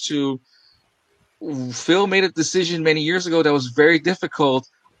goes to. Phil made a decision many years ago that was very difficult.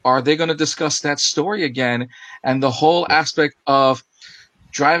 Are they going to discuss that story again? And the whole aspect of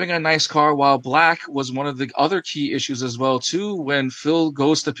driving a nice car while black was one of the other key issues as well, too, when Phil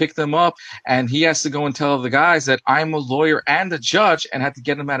goes to pick them up and he has to go and tell the guys that I'm a lawyer and a judge, and had to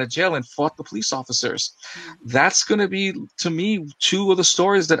get them out of jail and fought the police officers. That's going to be, to me, 2 of the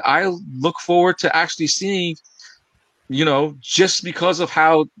stories that I look forward to actually seeing, you know, just because of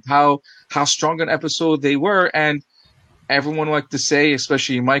how strong an episode they were. And everyone liked to say,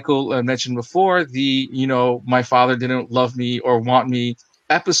 especially Michael mentioned before, the, you know, my father didn't love me or want me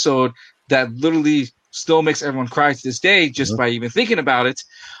episode that literally still makes everyone cry to this day just by even thinking about it.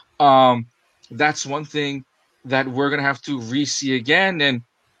 That's one thing that we're going to have to re-see again. And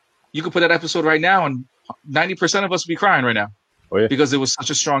you could put that episode right now and 90% of us will be crying right now because it was such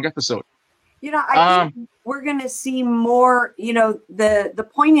a strong episode. You know, I think we're going to see more, you know, the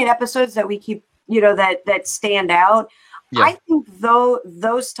poignant episodes that we keep, you know, that stand out. Yeah. I think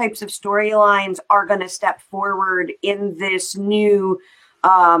those types of storylines are going to step forward in this new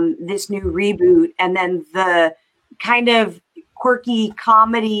reboot, and then the kind of quirky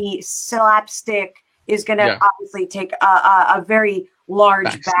comedy slapstick is going to obviously take a very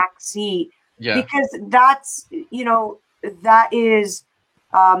large back seat. Yeah, because that's, you know, that is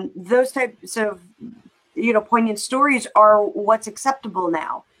those types of, you know, poignant stories are what's acceptable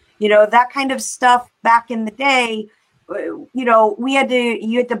now. You know, that kind of stuff back in the day. You know, you had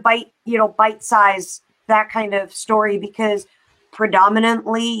to bite size that kind of story because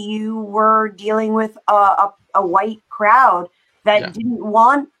predominantly you were dealing with a white crowd that didn't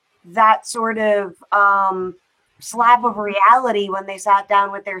want that sort of slap of reality when they sat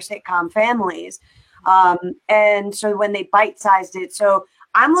down with their sitcom families. And so when they bite sized it, so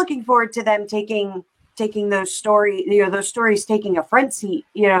I'm looking forward to them taking taking those stories taking a front seat,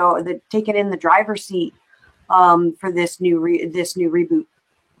 taking in the driver's seat for this new reboot.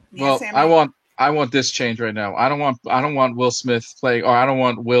 Well, I want this change right now. I don't want Will Smith playing, or I don't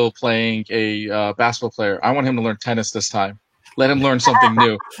want Will playing a basketball player. I want him to learn tennis this time. Let him learn something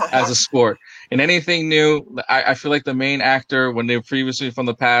new as a sport. And anything new, I feel like the main actor, when they were previously from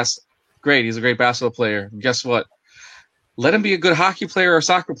the past, great, he's a great basketball player. And guess what? Let him be a good hockey player or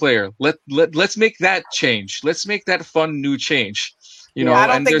soccer player. Let's make that change. Let's make that fun new change. I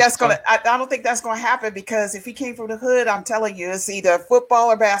don't think that's gonna happen, because if he came from the hood, I'm telling you, it's either football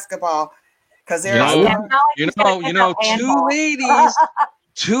or basketball. Because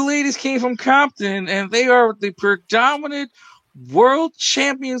two ladies came from Compton, and they are the predominant world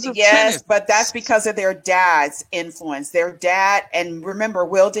champions of tennis. Yes, but that's because of their dad's influence. Their dad, and remember,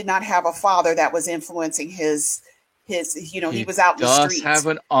 Will did not have a father that was influencing his. He was out in the streets. He does have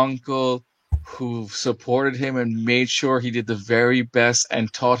an uncle who supported him and made sure he did the very best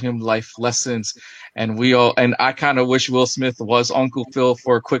and taught him life lessons. And I kind of wish Will Smith was Uncle Phil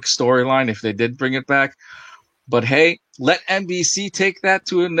for a quick storyline if they did bring it back. But hey, let NBC take that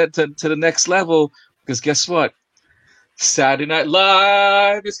to the next level, because guess what? Saturday Night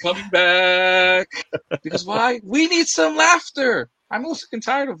Live is coming back. Because why? We need some laughter. I'm also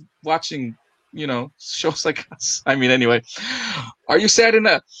tired of watching shows like us. I mean, anyway, are your Saturday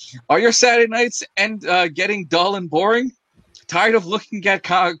nights getting dull and boring? Tired of looking at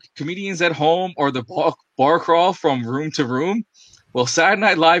comedians at home or the bar crawl from room to room? Well, Saturday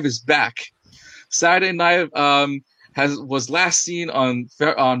Night Live is back. Saturday Night was last seen on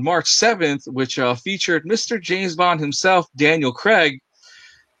March 7th, which featured Mr. James Bond himself, Daniel Craig.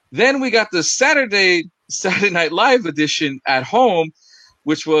 Then we got the Saturday Night Live edition at home,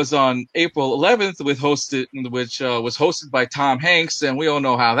 which was on April 11th, which was hosted by Tom Hanks, and we all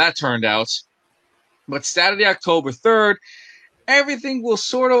know how that turned out. But Saturday, October 3rd, everything will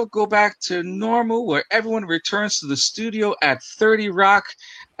sort of go back to normal, where everyone returns to the studio at 30 Rock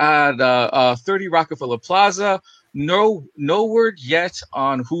at 30 Rockefeller Plaza. No word yet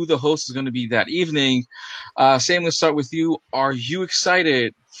on who the host is going to be that evening. Sam, let's start with you. Are you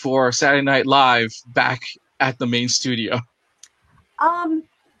excited for Saturday Night Live back at the main studio?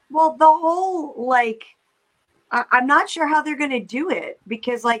 Well, the whole, I'm not sure how they're going to do it,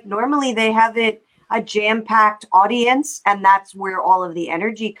 because normally they have a jam-packed audience, and that's where all of the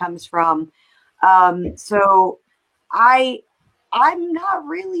energy comes from. So I'm not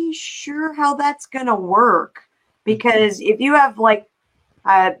really sure how that's going to work, because if you have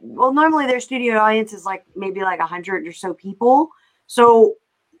normally their studio audience is maybe 100 or so people. So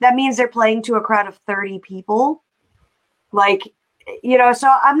that means they're playing to a crowd of 30 people. So I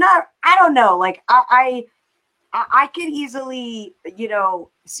don't know. I could easily,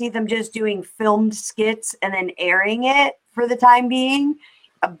 see them just doing filmed skits and then airing it for the time being.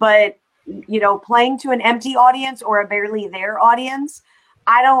 But, playing to an empty audience or a barely there audience,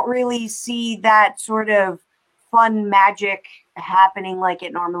 I don't really see that sort of fun magic happening like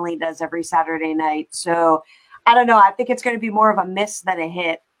it normally does every Saturday night. So I don't know. I think it's going to be more of a miss than a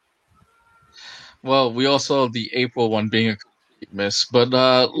hit. Well, we also have the April one being a miss, but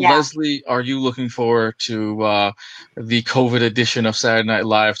Leslie, are you looking forward to the COVID edition of Saturday Night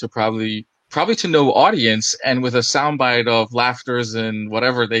Live to probably to no audience, and with a soundbite of laughters and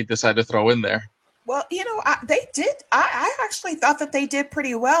whatever they decide to throw in there? Well, they did. I actually thought that they did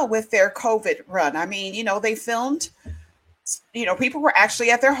pretty well with their COVID run. I mean, they filmed. People were actually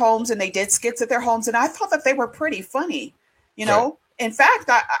at their homes, and they did skits at their homes, and I thought that they were pretty funny. Right. In fact,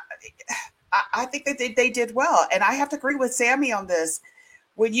 I think that they did well. And I have to agree with Sammy on this.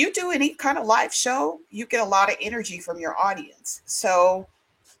 When you do any kind of live show, you get a lot of energy from your audience. So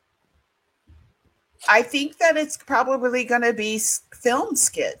I think that it's probably going to be film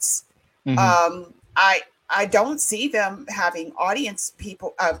skits. Mm-hmm. I don't see them having audience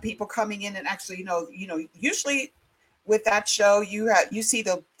people coming in and actually, usually with that show, you see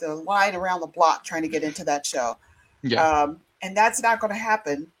the line around the block trying to get into that show. Yeah. And that's not going to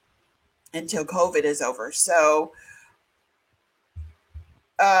happen until COVID is over. So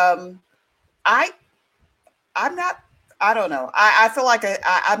I'm not, I don't know. I feel like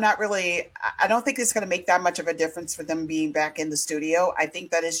I'm not really, I don't think it's going to make that much of a difference for them being back in the studio. I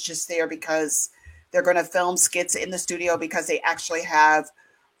think that it's just there because they're going to film skits in the studio, because they actually have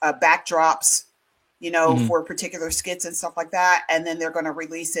backdrops, mm-hmm. for particular skits and stuff like that. And then they're going to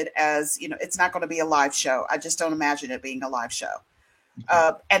release it as, it's not going to be a live show. I just don't imagine it being a live show.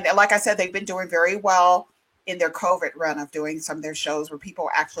 And like I said, they've been doing very well in their COVID run of doing some of their shows where people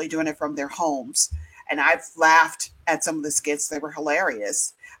are actually doing it from their homes. And I've laughed at some of the skits. They were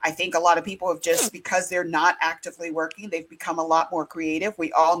hilarious. I think a lot of people have just, because they're not actively working, they've become a lot more creative.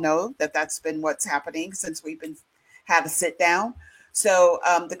 We all know that that's been what's happening since we've been had a sit down. So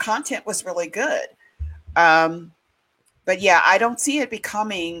the content was really good. But yeah, I don't see it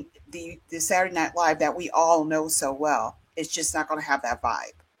becoming the Saturday Night Live that we all know so well. It's just not going to have that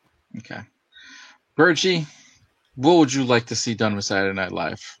vibe. Okay. Virgie, what would you like to see done with Saturday Night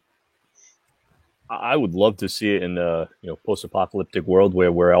Live? I would love to see it in a post-apocalyptic world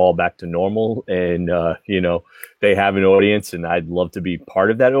where we're all back to normal and they have an audience, and I'd love to be part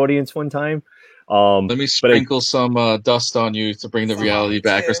of that audience one time. Let me sprinkle some dust on you to bring the reality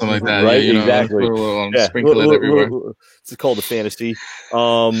back or something like that. Right, yeah, exactly. Sprinkle it everywhere. It's called a fantasy.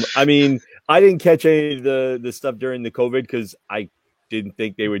 I mean, I didn't catch any of the stuff during the COVID because I didn't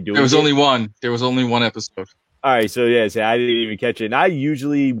think they were doing it. There was only one. There was only one episode. All right, so I didn't even catch it. And I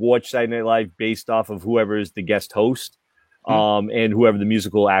usually watch Saturday Night Live based off of whoever is the guest host, and whoever the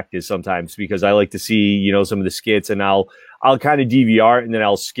musical act is sometimes, because I like to see, some of the skits, and I'll kind of DVR it, and then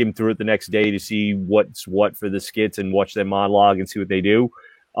I'll skim through it the next day to see what's what for the skits and watch their monologue and see what they do.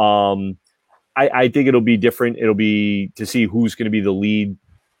 I think it'll be different. It'll be to see who's going to be the lead,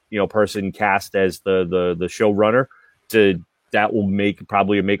 person cast as the showrunner. That will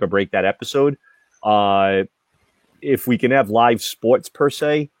probably make or break that episode. If we can have live sports per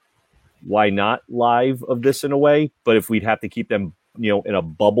se, why not live of this in a way? But if we'd have to keep them, in a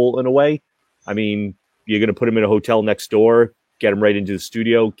bubble in a way, I mean, you're going to put them in a hotel next door, get them right into the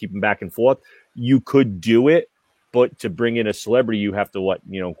studio, keep them back and forth. You could do it, but to bring in a celebrity, you have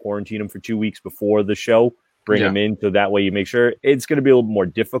to quarantine them for 2 weeks before the show, bring them in, so that way you make sure. It's going to be a little more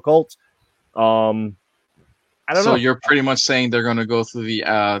difficult. I don't know. So you're pretty much saying they're going to go through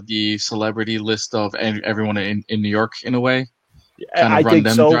the celebrity list of everyone in New York in a way? Kind of run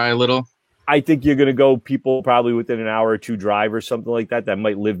them dry a little? I think you're going to go people probably within an hour or two drive or something like that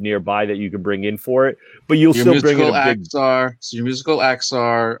might live nearby that you can bring in for it. But you'll still bring in a big... So your musical acts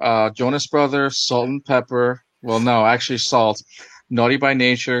are Jonas Brothers, Salt and Pepper. Well, no, actually Salt. Naughty by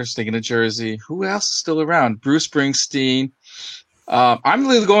Nature, Stinking of Jersey. Who else is still around? Bruce Springsteen. I'm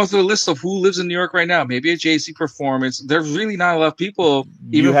really going through a list of who lives in New York right now. Maybe a Jay-Z performance. There's really not a lot of people,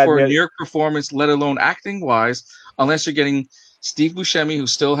 even for a New York performance, let alone acting-wise, unless you're getting Steve Buscemi, who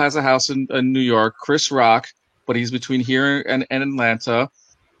still has a house in New York, Chris Rock, but he's between here and Atlanta.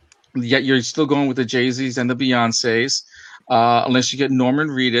 Yet you're still going with the Jay-Z's and the Beyoncés, unless you get Norman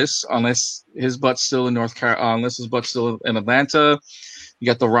Reedus, unless his butt's still in unless his butt's still in Atlanta. You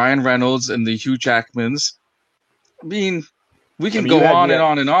got the Ryan Reynolds and the Hugh Jackmans. I mean... We can go on and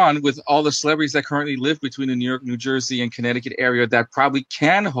on and on with all the celebrities that currently live between the New York, New Jersey, and Connecticut area that probably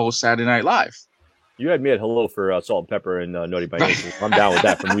can host Saturday Night Live. You had me at hello for Salt and Pepper and Naughty by Nature. I'm down with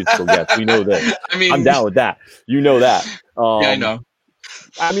that for musical guests. We know that. I mean, I'm down with that. You know that. Yeah, I know.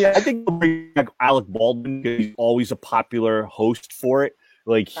 I mean, I think they'll bring back Alec Baldwin because he's always a popular host for it.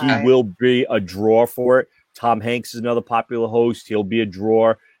 Like, he will be a draw for it. Tom Hanks is another popular host. He'll be a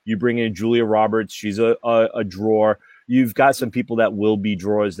draw. You bring in Julia Roberts. She's a draw. You've got some people that will be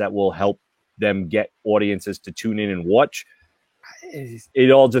drawers that will help them get audiences to tune in and watch. It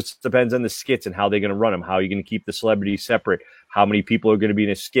all just depends on the skits and how they're going to run them. How are you going to keep the celebrities separate? How many people are going to be in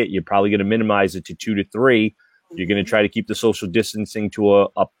a skit? You're probably going to minimize it to 2 to 3. You're going to try to keep the social distancing to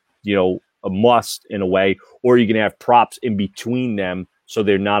a must in a way, or you're going to have props in between them so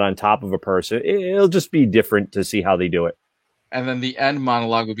they're not on top of a person. It'll just be different to see how they do it. And then the end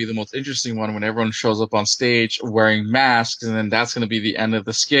monologue would be the most interesting one when everyone shows up on stage wearing masks, and then that's going to be the end of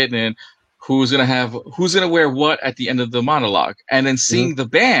the skit. And who's going to wear what at the end of the monologue? And then seeing the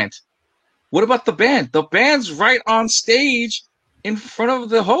band. What about the band? The band's right on stage in front of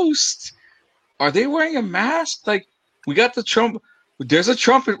the host. Are they wearing a mask? Like, we got the trumpet. There's a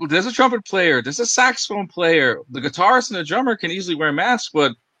trumpet player. There's a saxophone player. The guitarist and the drummer can easily wear masks,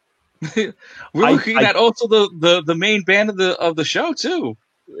 but we're looking at also the main band of the show too.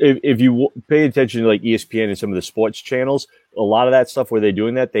 If you pay attention to like ESPN and some of the sports channels, a lot of that stuff where they're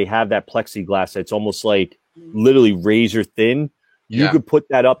doing that, they have that plexiglass that's almost like literally razor thin. You could put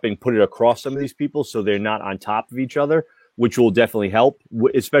that up and put it across some of these people so they're not on top of each other, which will definitely help,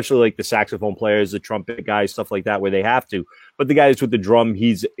 especially like the saxophone players, the trumpet guys, stuff like that, where they have to. But the guy that's with the drum,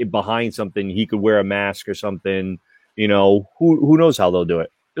 he's behind something. He could wear a mask or something. Who knows how they'll do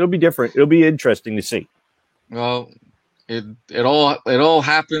it. It'll be different. It'll be interesting to see. Well, it all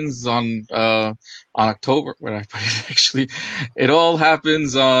happens on October. Where I put it actually, it all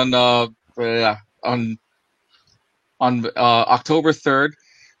happens on October 3rd.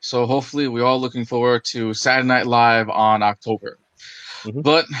 So hopefully, we're all looking forward to Saturday Night Live on October.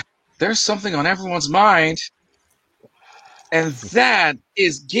 But there's something on everyone's mind. And that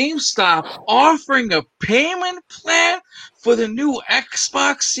is GameStop offering a payment plan for the new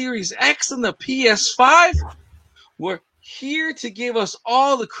Xbox Series X and the PS5. We're here to give us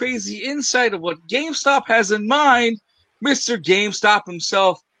all the crazy insight of what GameStop has in mind. Mr. GameStop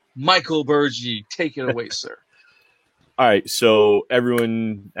himself, Michael Burgi. Take it away, sir. All right, so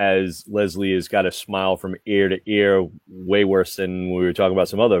everyone, as Leslie has got a smile from ear to ear, way worse than we were talking about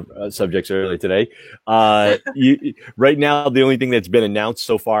some other subjects earlier today. Right now, the only thing that's been announced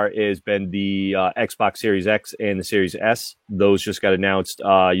so far has been the Xbox Series X and the Series S. Those just got announced.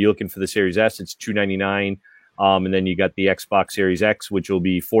 You're looking for the Series S, it's $299, and then you got the Xbox Series X, which will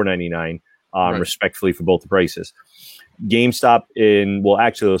be $499, right, respectfully for both the prices. GameStop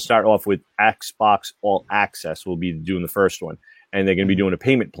they'll start off with Xbox All Access. We'll be doing the first one, and they're going to be doing a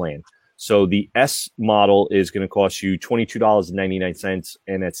payment plan. So the S model is going to cost you $22.99,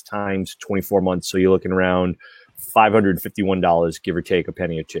 and that's times 24 months. So you're looking around $551, give or take a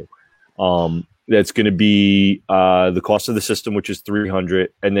penny or two. That's going to be the cost of the system, which is $300,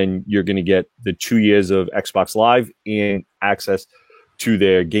 and then you're going to get the 2 years of Xbox Live and access to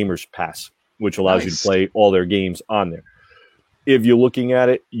their Gamers Pass, which allows you to play all their games on there. If you're looking at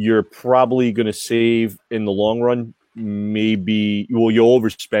it, you're probably going to save in the long run. Maybe, you'll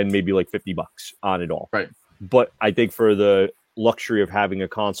overspend maybe like $50 on it all. Right. But I think for the luxury of having a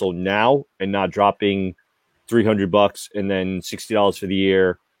console now and not dropping $300 and then $60 for the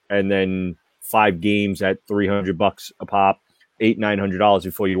year, and then 5 games at $300 a pop, $800-900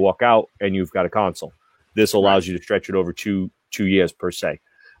 before you walk out, and you've got a console. This allows you to stretch it over two years per se.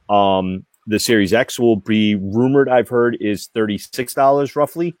 The Series X will be rumored, I've heard, is $36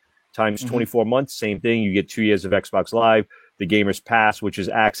 roughly, times 24 months. Same thing. You get 2 years of Xbox Live, the Gamers Pass, which is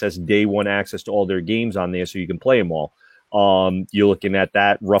day one access to all their games on there so you can play them all. You're looking at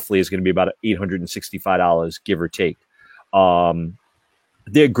that roughly is going to be about $865, give or take.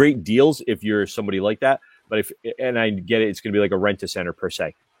 They're great deals if you're somebody like that. But and I get it, it's going to be like a rent-a-center per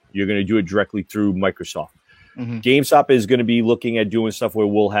se. You're going to do it directly through Microsoft. GameStop is going to be looking at doing stuff where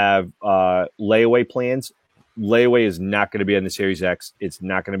we'll have layaway plans. Layaway is not going to be on the Series X. It's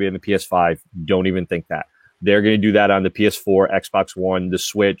not going to be on the PS5. Don't even think that. They're going to do that on the PS4, Xbox One, the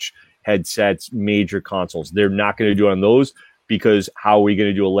Switch, headsets, major consoles. They're not going to do it on those because how are we going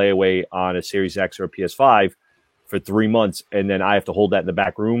to do a layaway on a Series X or a PS5 for 3 months, and then I have to hold that in the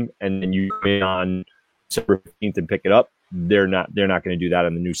back room, and then you come in on December 15th and pick it up? They're not going to do that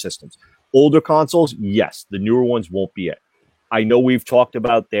on the new systems. Older consoles, yes. The newer ones won't be it. I know we've talked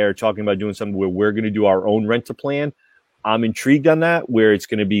about talking about doing something where we're going to do our own rent-a-plan. I'm intrigued on that, where it's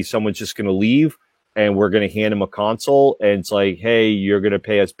going to be someone's just going to leave and we're going to hand them a console, and it's like, hey, you're going to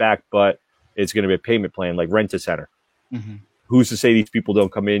pay us back, but it's going to be a payment plan like Rent-A-Center. Who's to say these people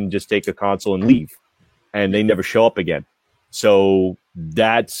don't come in, just take a console and leave, and they never show up again? So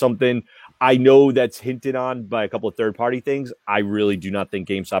that's something I know that's hinted on by a couple of third-party things. I really do not think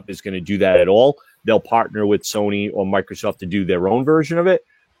GameStop is going to do that at all. They'll partner with Sony or Microsoft to do their own version of it.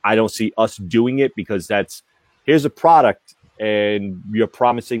 I don't see us doing it because here's a product and you're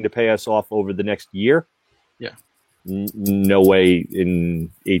promising to pay us off over the next year. Yeah. No way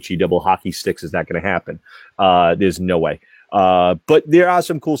in HE double hockey sticks is that going to happen. There's no way. But there are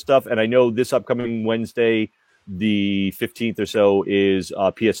some cool stuff. And I know this upcoming Wednesday, the 15th or so, is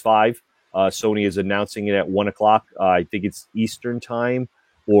PS5. Sony is announcing it at 1 o'clock. I think it's Eastern time,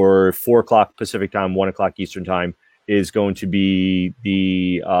 or 4 o'clock Pacific time, 1 o'clock Eastern time is going to be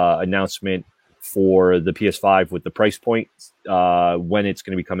the announcement for the PS5 with the price point, when it's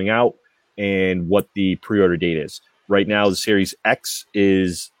going to be coming out, and what the pre-order date is. Right now, the Series X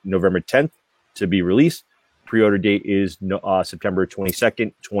is November 10th to be released. Pre-order date is September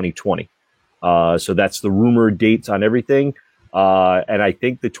 22nd, 2020. So that's the rumored dates on everything. And I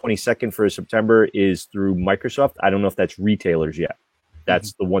think the 22nd for September is through Microsoft. I don't know if that's retailers yet.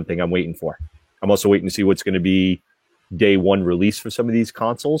 That's the one thing I'm waiting for. I'm also waiting to see what's going to be day one release for some of these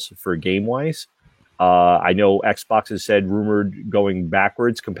consoles for game-wise. I know Xbox has said rumored going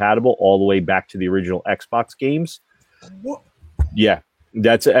backwards compatible all the way back to the original Xbox games. What? Yeah,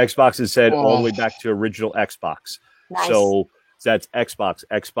 that's Xbox has said all the way back to original Xbox. Nice. So that's Xbox,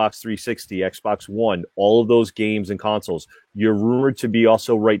 Xbox 360, Xbox One, all of those games and consoles. You're rumored to be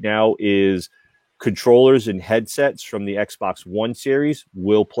also right now is controllers and headsets from the Xbox One series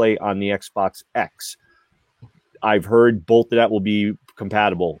will play on the Xbox X. I've heard both of that will be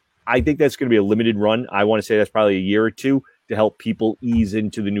compatible. I think that's going to be a limited run. I want to say that's probably a year or two to help people ease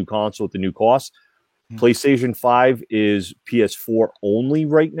into the new console with the new cost. PlayStation 5 is PS4 only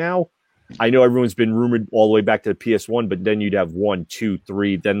right now. I know everyone's been rumored all the way back to the PS1, but then you'd have 1, 2,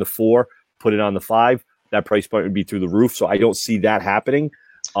 3, then the 4, put it on the 5. that price point would be through the roof. So I don't see that happening.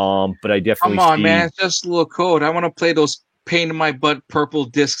 But I definitely man, it's just a little code. I want to play those pain in my butt purple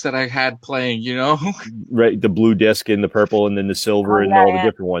discs that I had playing, right, the blue disc and the purple and then the silver and all the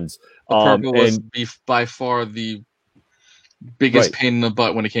different ones. The purple was by far the biggest pain in the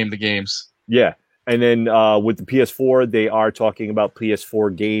butt when it came to games. Yeah. And then with the PS4, they are talking about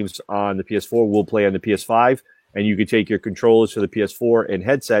PS4 games on the PS4 will play on the PS5, and you can take your controllers for the PS4 and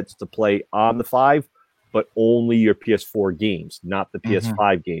headsets to play on the 5, but only your PS4 games, not the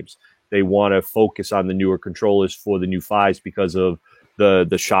PS5 games. They want to focus on the newer controllers for the new 5s because of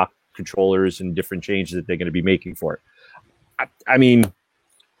the shock controllers and different changes that they're going to be making for it. I mean,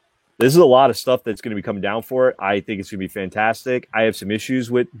 this is a lot of stuff that's going to be coming down for it. I think it's going to be fantastic. I have some issues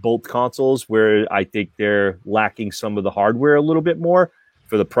with both consoles where I think they're lacking some of the hardware a little bit more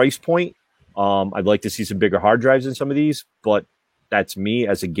for the price point. I'd like to see some bigger hard drives in some of these, but that's me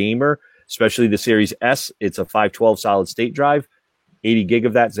as a gamer, especially the Series S. It's a 512 solid state drive. 80 gig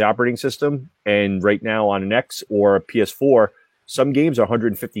of that's the operating system. And right now on an X or a PS4, some games are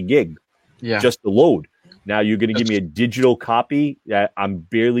 150 gig just to load. Now you're going to give me a digital copy that I'm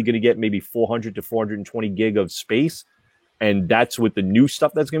barely going to get maybe 400 to 420 gig of space. And that's with the new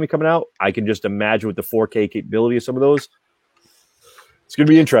stuff that's going to be coming out. I can just imagine with the 4K capability of some of those. It's going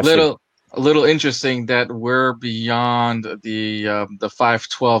to be interesting. A little interesting that we're beyond the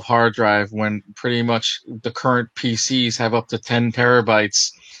 512 hard drive when pretty much the current PCs have up to 10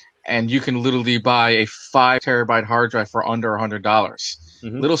 terabytes, and you can literally buy a 5 terabyte hard drive for under $100.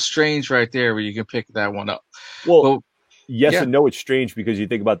 Little strange right there where you can pick that one up. Well, yes and no, it's strange because you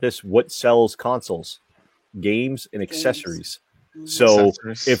think about this. What sells consoles? Games and accessories. So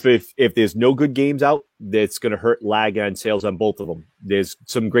if there's no good games out, that's going to hurt lag on sales on both of them. There's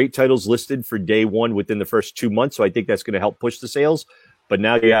some great titles listed for day one within the first 2 months, so I think that's going to help push the sales. But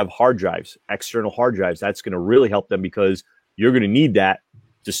now you have hard drives, external hard drives. That's going to really help them because you're going to need that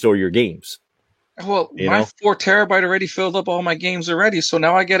to store your games. Well, my 4 terabyte already filled up all my games already, so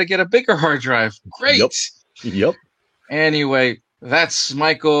now I got to get a bigger hard drive. Great. Yep. Anyway, that's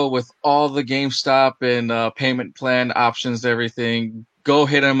Michael with all the GameStop and payment plan options, everything. Go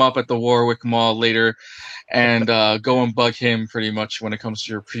hit him up at the Warwick Mall later and go and bug him pretty much when it comes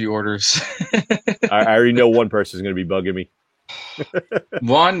to your pre-orders. I already know one person is going to be bugging me.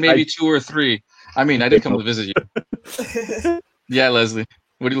 One, maybe 2 or 3. I mean, I did come to visit you. Yeah, Leslie.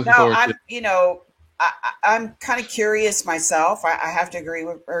 What are you looking forward to? I'm kind of curious myself. I have to agree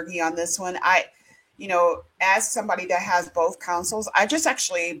with Ergie on this one. As somebody that has both consoles, I just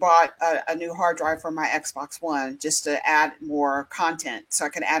actually bought a new hard drive for my Xbox One just to add more content so I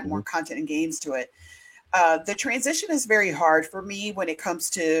can add more content and games to it. The transition is very hard for me when it comes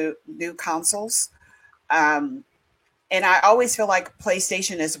to new consoles. And I always feel like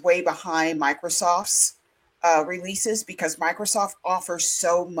PlayStation is way behind Microsoft's releases because Microsoft offers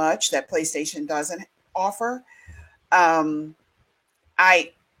so much that PlayStation doesn't offer.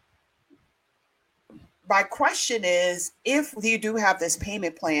 My question is, if you do have this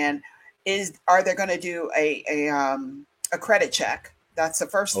payment plan, are they going to do a credit check? That's the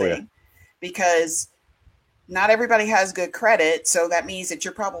first thing, because not everybody has good credit. So that means that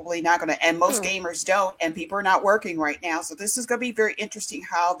you're probably not going to, and most gamers don't, and people are not working right now. So this is going to be very interesting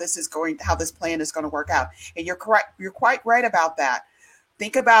how this plan is going to work out. And you're correct. You're quite right about that.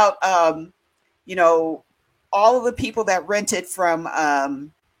 Think about, all of the people that rented from,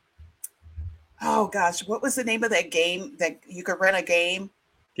 oh gosh, what was the name of that game that you could rent a game?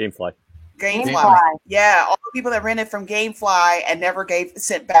 Gamefly. Yeah, all the people that rented from Gamefly and never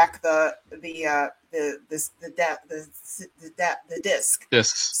sent back the disc.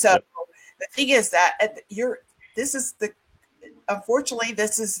 Discs. So the thing is that unfortunately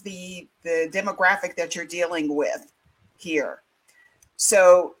this is the demographic that you're dealing with here.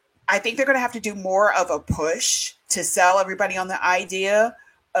 So I think they're going to have to do more of a push to sell everybody on the idea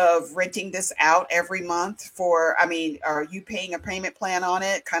of renting this out every month are you paying a payment plan on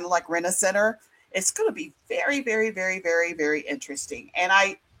it? Kind of like Rent-A-Center. It's going to be very, very, very, very, very interesting. And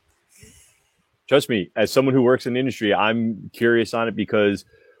trust me, as someone who works in the industry, I'm curious on it because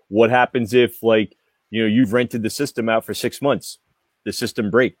what happens if you've rented the system out for 6 months, the system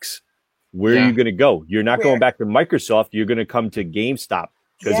breaks. Where are you going to go? You're not going back to Microsoft. You're going to come to GameStop.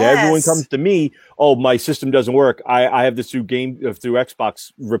 Because everyone comes to me, oh, my system doesn't work. I have this through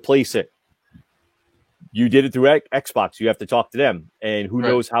Xbox. Replace it. You did it through Xbox. You have to talk to them, and who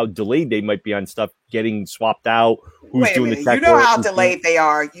knows how delayed they might be on stuff getting swapped out. Who's doing the tech? You know how delayed they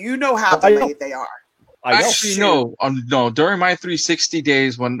are. Actually, no. During my 360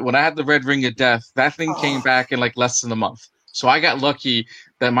 days, when I had the Red Ring of Death, that thing came back in like less than a month. So I got lucky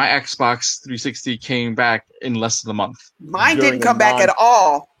that my Xbox 360 came back in less than a month. Mine didn't come back at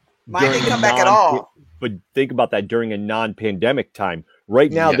all. Mine didn't come back at all. But think about that during a non-pandemic time.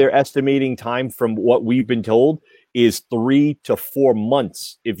 Right now, they're estimating time from what we've been told is 3 to 4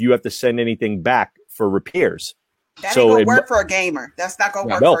 months if you have to send anything back for repairs. That ain't gonna work for a gamer. That's not gonna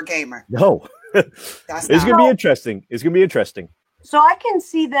work for a gamer. No. It's gonna be interesting. It's gonna be interesting. So I can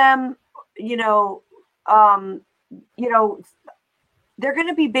see them, they're going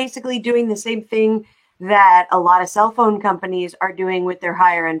to be basically doing the same thing that a lot of cell phone companies are doing with their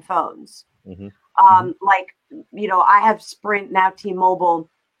higher end phones. Mm-hmm. I have Sprint, now T-Mobile,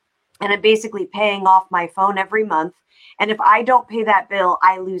 and I'm basically paying off my phone every month. And if I don't pay that bill,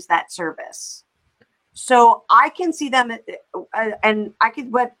 I lose that service. So I can see them, and I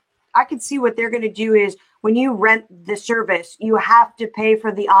could see what they're going to do is when you rent the service, you have to pay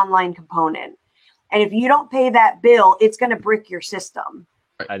for the online component. And if you don't pay that bill, it's going to brick your system.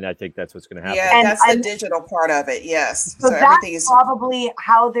 And I think that's what's going to happen. Yeah, that's the digital part of it. Yes. So that's probably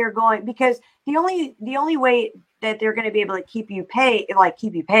how they're going, because the only way that they're going to be able to keep you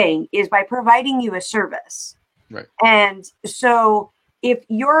paying is by providing you a service. Right. And so if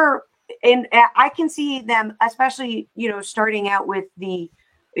you're, and I can see them, especially, starting out with the,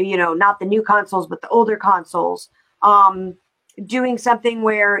 not the new consoles, but the older consoles, doing something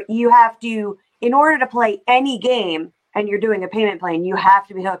where you have to, in order to play any game and you're doing a payment plan, you have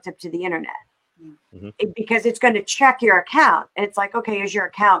to be hooked up to the internet because it's going to check your account. And it's like, okay, is your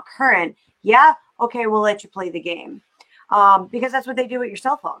account current? Yeah. Okay. We'll let you play the game. Because that's what they do with your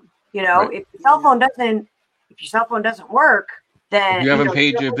cell phone. Right. If your cell phone doesn't work, then if you haven't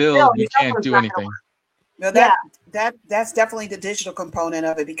paid your bill, you can't do anything. No, that's definitely the digital component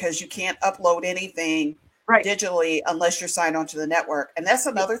of it, because you can't upload anything digitally unless you're signed onto the network. And that's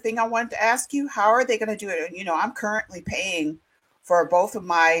another thing I wanted to ask you. How are they going to do it? I'm currently paying for both of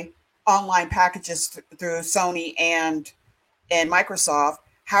my online packages through Sony and Microsoft.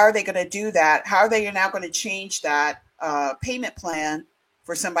 How are they going to do that? How are they now going to change that payment plan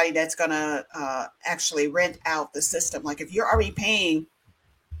for somebody that's going to actually rent out the system? Like if you're already paying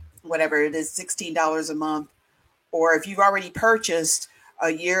whatever it is, $16 a month, or if you've already purchased a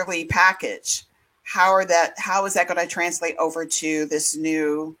yearly package, how is that going to translate over to this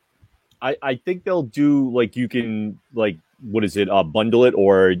new? I think they'll do you can bundle it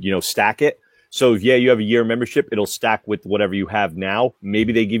or stack it. So if you have a year membership, it'll stack with whatever you have now.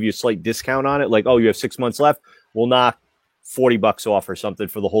 Maybe they give you a slight discount on it, like, oh, you have 6 months left, we'll knock $40 off or something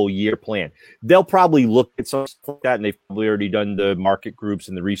for the whole year plan. They'll probably look at something like that, and they've probably already done the market groups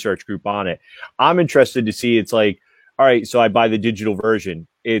and the research group on it. I'm interested to see. It's like, all right, so I buy the digital version.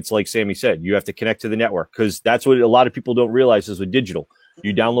 It's like Sammy said, you have to connect to the network, because that's what a lot of people don't realize is with digital.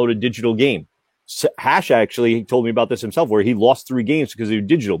 You download a digital game. Hash actually told me about this himself, where he lost 3 games because they were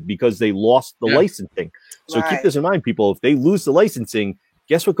digital, because they lost the licensing. So keep this in mind, people. If they lose the licensing,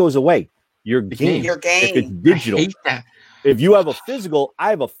 guess what goes away? Your game. Your game. If it's digital. I hate that. If you have I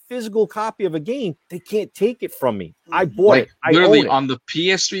have a physical copy of a game, they can't take it from me. I bought it. Literally on the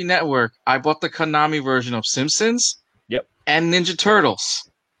PS3 network, I bought the Konami version of Simpsons and Ninja Turtles.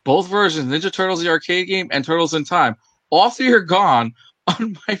 Both versions, Ninja Turtles, the arcade game, and Turtles in Time. All 3 are gone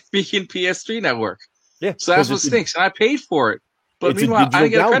on my freaking PS3 network. Yeah. So that's what stinks. And I paid for it. But meanwhile, I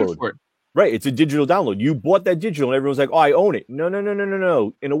didn't get credit for it. Right. It's a digital download. You bought that digital and everyone's like, oh, I own it.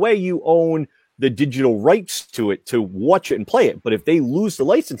 No. In a way, you own the digital rights to it to watch it and play it. But if they lose the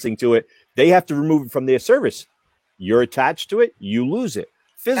licensing to it, they have to remove it from their service. You're attached to it. You lose it.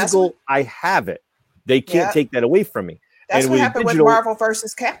 Physical, I have it. They can't take that away from me. That's what happened with Marvel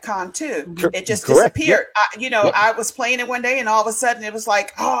versus Capcom too. It just disappeared. I was playing it one day, and all of a sudden it was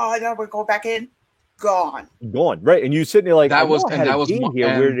like, oh, we're going back in, gone. Right? And you sitting there like,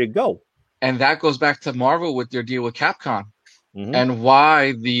 where did it go? And that goes back to Marvel with their deal with Capcom, and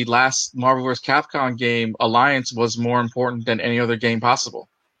why the last Marvel vs. Capcom game Alliance was more important than any other game possible.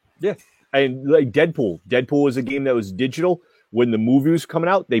 Yeah, and like Deadpool was a game that was digital. When the movie was coming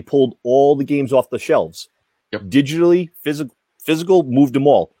out, they pulled all the games off the shelves. Yep. Digitally, physical, moved them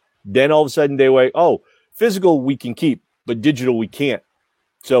all. Then all of a sudden they were, oh, physical we can keep, but digital we can't.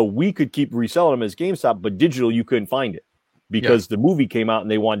 So we could keep reselling them as GameStop, but digital you couldn't find it because the movie came out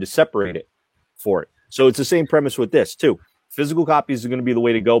and they wanted to separate it for it. So it's the same premise with this too. Physical copies are going to be the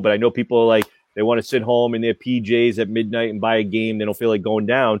way to go, but I know people are like, they want to sit home in their PJs at midnight and buy a game. They don't feel like going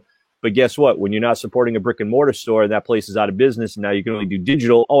down. But guess what? When you're not supporting a brick and mortar store and that place is out of business and now you can only do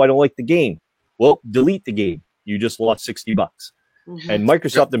digital, oh, I don't like the game. Well, delete the game. You just lost $60. And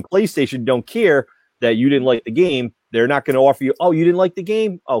Microsoft and PlayStation don't care that you didn't like the game. They're not going to offer you, oh, you didn't like the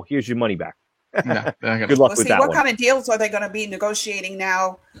game? Oh, here's your money back. No, good luck with that what one. kind of deals are they going to be negotiating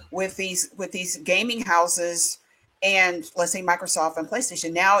now with these gaming houses and, let's say, Microsoft and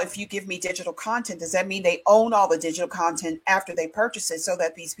PlayStation? Now, if you give me digital content, does that mean they own all the digital content after they purchase it, so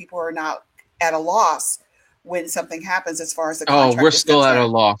that these people are not at a loss when something happens as far as the contract? Oh, we're still at a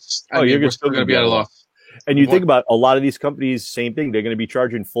loss. You're still going to be at a loss. And you think about a lot of these companies, same thing. They're going to be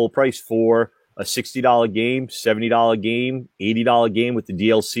charging full price for a $60 game, $70 game, $80 game with the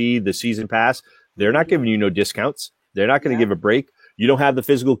DLC, the season pass. They're not giving you no discounts. They're not going to give a break. You don't have the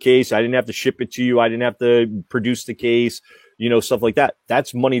physical case. I didn't have to ship it to you. I didn't have to produce the case, stuff like that.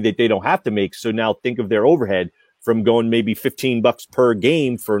 That's money that they don't have to make. So now think of their overhead from going maybe $15 per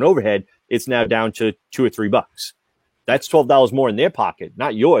game for an overhead. It's now down to $2 or $3. That's $12 more in their pocket,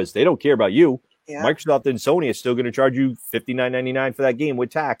 not yours. They don't care about you. Yeah. Microsoft and Sony are still going to charge you $59.99 for that game with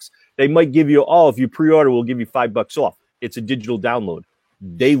tax. They might give you, if you pre-order, we'll give you $5 off. It's a digital download.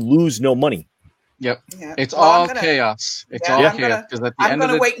 They lose no money. Yep. Yeah. It's all chaos. It's all chaos. I'm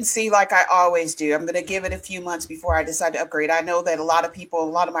going to wait and see, like I always do. I'm going to give it a few months before I decide to upgrade. I know that a lot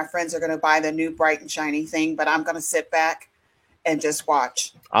of my friends are going to buy the new bright and shiny thing, but I'm going to sit back and just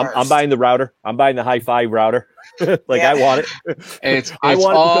watch. I'm buying the router. I'm buying the Hi-Fi router. I want it. I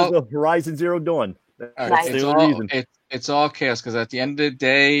want it because of Horizon Zero Dawn. It's all chaos because at the end of the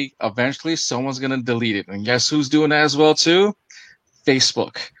day, eventually someone's going to delete it. And guess who's doing that as well too?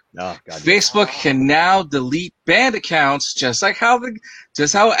 Facebook. Oh, God, Facebook can now delete banned accounts, just how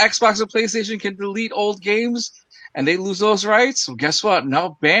Xbox and PlayStation can delete old games and they lose those rights. Well, guess what?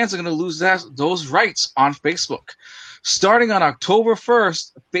 Now bands are going to lose those rights on Facebook. Starting on October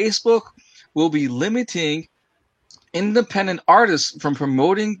 1st, Facebook will be limiting independent artists from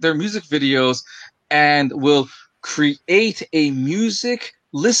promoting their music videos and will create a music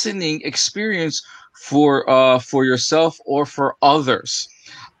listening experience for yourself or for others.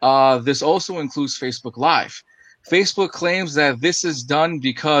 This also includes Facebook Live. Facebook claims that this is done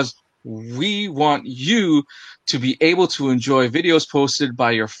because we want you to be able to enjoy videos posted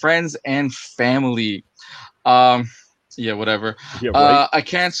by your friends and family. Yeah, whatever. Yeah, right.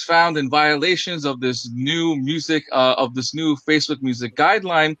 Accounts found in violations of this new Facebook music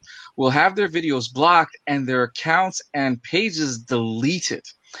guideline will have their videos blocked and their accounts and pages deleted.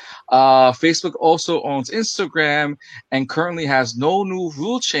 Facebook also owns Instagram and currently has no new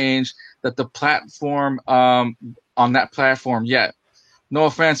rule change that the platform on that platform yet. No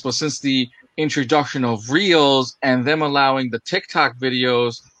offense, but since the introduction of Reels and them allowing the TikTok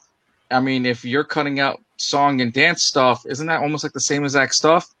videos, I mean, if you're cutting out song and dance stuff, isn't that almost like the same exact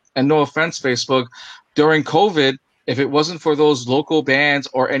stuff? And no offense, Facebook, during COVID, if it wasn't for those local bands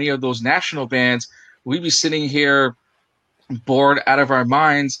or any of those national bands, we'd be sitting here bored out of our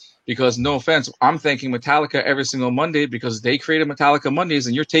minds because, no offense, I'm thanking Metallica every single Monday because they created Metallica Mondays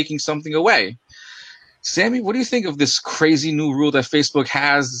and you're taking something away. Sammy, what do you think of this crazy new rule that Facebook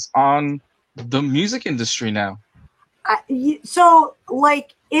has on the music industry now?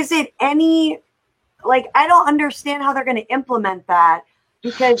 Is it any... I don't understand how they're going to implement that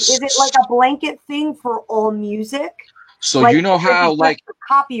because is it like a blanket thing for all music? So you know how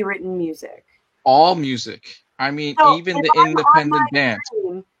copywritten music, all music. I mean, so even the independent band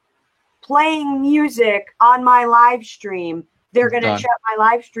playing music on my live stream, they're going to shut my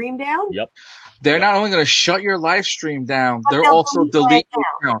live stream down. Yep. They're not only going to shut your live stream down, they're also delete your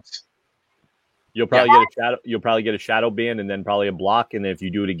account. You'll probably get a shadow ban and then probably a block, and if you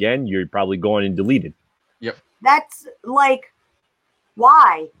do it again, you're probably going and deleted. Yep. That's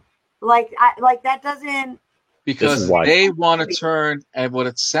why? That doesn't. Because they want to turn, and what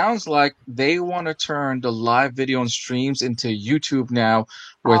it sounds like, they want to turn the live video and streams into YouTube now,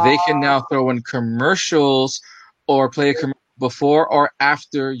 where they can now throw in commercials or play a commercial before or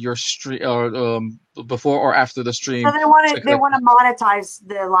after your stream, or before or after the stream. So they want to monetize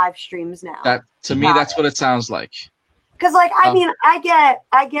the live streams now. That to me, that's what it sounds like. Because I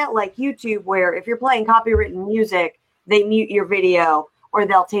get like YouTube, where if you're playing copywritten music, they mute your video or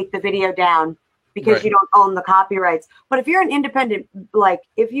they'll take the video down because you don't own the copyrights. But if you're an independent,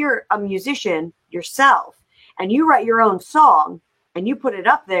 if you're a musician yourself and you write your own song and you put it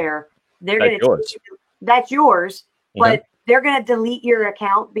up there, that's yours. But they're going to delete your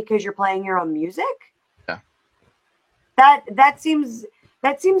account because you're playing your own music. Yeah. That seems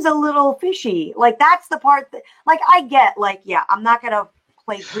a little fishy. That's the part that, I get, I'm not going to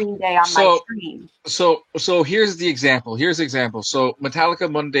play Green Day on my stream. So here's the example. So Metallica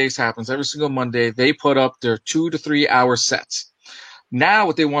Mondays happens every single Monday. They put up their 2 to 3 hour sets. Now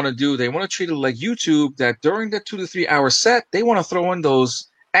what they want to do, they want to treat it like YouTube, that during the 2 to 3 hour set, they want to throw in those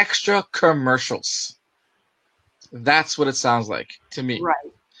extra commercials. That's what it sounds like to me. Right.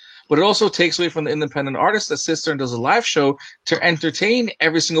 but it also takes away from the independent artist that sits there and does a live show to entertain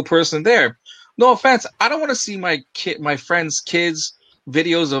every single person there. No offense, I don't want to see my friends' kids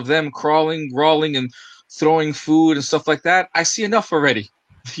videos of them crawling, rolling, and throwing food and stuff like that. I see enough already,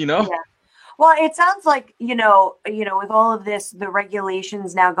 you know? Yeah. Well, it sounds like, with all of this, the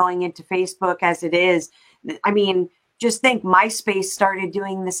regulations now going into Facebook as it is, I mean, just think MySpace started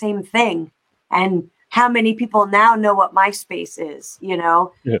doing the same thing. And how many people now know what MySpace is, Yeah,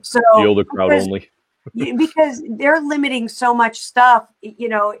 so the older crowd only. Because they're limiting so much stuff,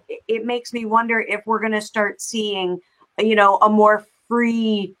 it makes me wonder if we're going to start seeing, a more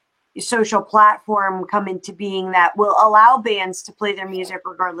free social platform come into being that will allow bands to play their music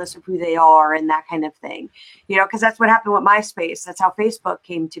regardless of who they are and that kind of thing, because that's what happened with MySpace. That's how Facebook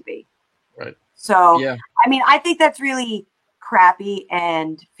came to be. Right. So, yeah. I mean, I think that's really crappy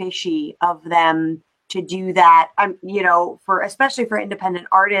and fishy of them to do that, especially for independent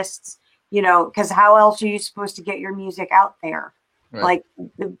artists, because how else are you supposed to get your music out there? Right. Like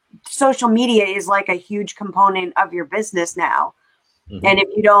the social media is like a huge component of your business now. Mm-hmm. And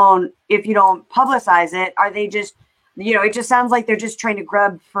if you don't publicize it, are they just, it just sounds like they're just trying to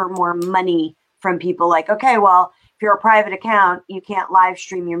grab for more money from people. Like, okay, well, if you're a private account, you can't live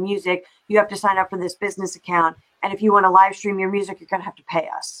stream your music. You have to sign up for this business account. And if you want to live stream your music, you're going to have to pay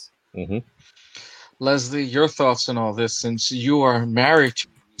us. Mm-hmm. Leslie, your thoughts on all this, since you are married to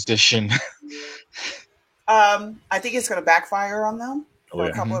a musician. I think it's going to backfire on them for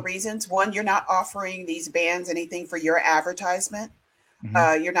a couple of reasons. One, you're not offering these bands anything for your advertisement.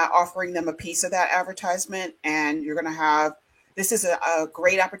 Mm-hmm. You're not offering them a piece of that advertisement, and you're going to have, this is a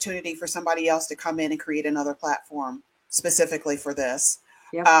great opportunity for somebody else to come in and create another platform specifically for this.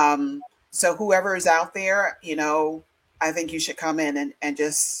 Yep. So whoever is out there, I think you should come in and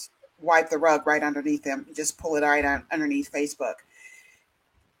just wipe the rug right underneath them. Just pull it right underneath Facebook.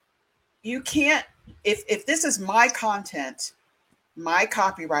 You can't, if this is my content, my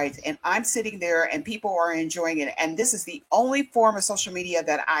copyright, and I'm sitting there and people are enjoying it, and this is the only form of social media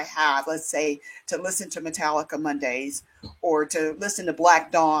that I have, let's say, to listen to Metallica Mondays or to listen to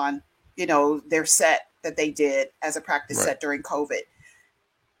Black Dawn, their set that they did as a practice set during COVID.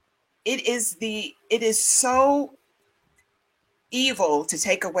 It is so evil to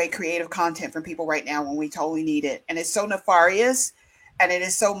take away creative content from people right now when we totally need it. And it's so nefarious, and it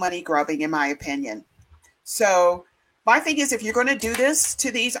is so money grubbing, in my opinion. So my thing is, if you're going to do this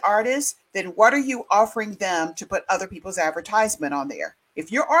to these artists, then what are you offering them to put other people's advertisement on there?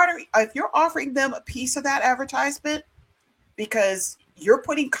 If you're offering them a piece of that advertisement, because you're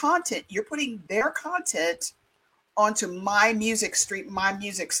putting their content onto my music stream, my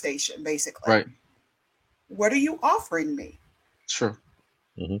music station, basically. Right. What are you offering me? Sure.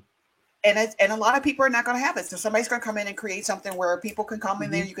 Mm-hmm. And a lot of people are not going to have it. So somebody's going to come in and create something where people can come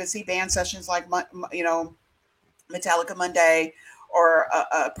in there. You can see band sessions like, Metallica Monday, or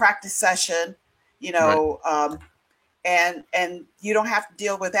a practice session, and you don't have to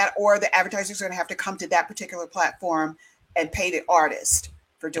deal with that, or the advertisers are going to have to come to that particular platform and pay the artist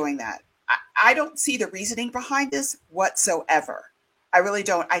for doing that. I don't see the reasoning behind this whatsoever. I really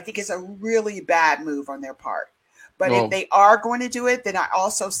don't. I think it's a really bad move on their part. But if they are going to do it, then I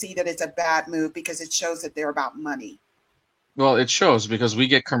also see that it's a bad move because it shows that they're about money. Well, it shows, because we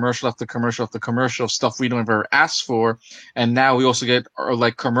get commercial after commercial after commercial of stuff we don't ever ask for. And now we also get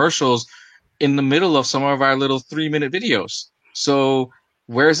commercials in the middle of some of our little 3-minute videos. So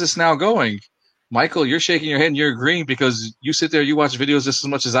where is this now going? Michael, you're shaking your head and you're agreeing, because you sit there, you watch videos just as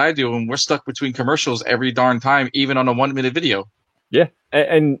much as I do, and we're stuck between commercials every darn time, even on a 1-minute video. Yeah.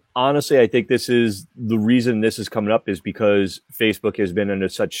 And honestly, I think this is the reason this is coming up, is because Facebook has been under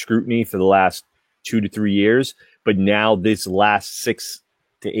such scrutiny for the last 2 to 3 years. But now this last 6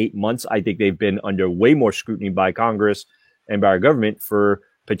 to 8 months, I think they've been under way more scrutiny by Congress and by our government for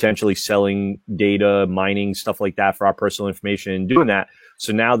potentially selling data, mining, stuff like that for our personal information and doing that.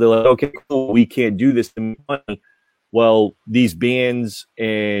 So now they're like, okay, cool, we can't do this to make money. Well, these bands,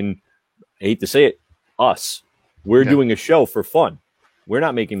 and I hate to say it, us, we're doing a show for fun. We're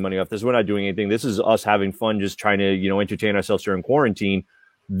not making money off this. We're not doing anything. This is us having fun, just trying to, entertain ourselves during quarantine.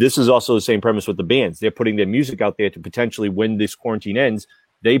 This is also the same premise with the bands. They're putting their music out there to potentially, when this quarantine ends,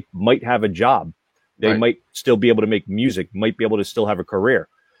 they might have a job. They might still be able to make music, might be able to still have a career.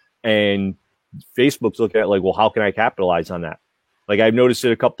 And Facebook's looking at like, well, how can I capitalize on that? Like, I've noticed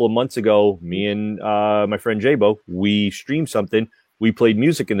it a couple of months ago, me and my friend Jabo, we streamed something. We played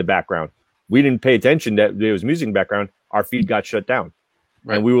music in the background. We didn't pay attention that there was music in the background. Our feed got shut down.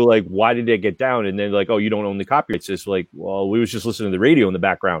 Right. And we were like, why did they get down? And then like, oh, you don't own the copyrights. It's like, well, we was just listening to the radio in the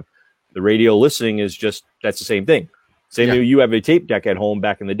background. The radio listening is just, that's the same thing. Same thing, you have a tape deck at home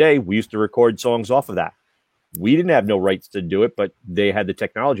back in the day. We used to record songs off of that. We didn't have no rights to do it, but they had the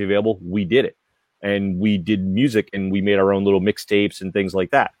technology available. We did it. And we did music, and we made our own little mixtapes and things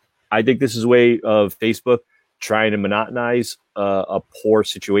like that. I think this is a way of Facebook trying to monetize a poor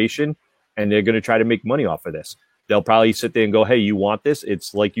situation, and they're going to try to make money off of this. They'll probably sit there and go, hey, you want this?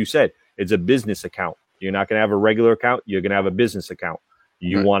 It's like you said, it's a business account. You're not going to have a regular account. You're going to have a business account.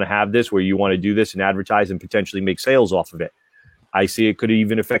 You want to have this where you want to do this and advertise and potentially make sales off of it. I see it could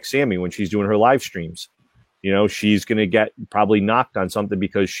even affect Sammy when she's doing her live streams. You know, she's going to get probably knocked on something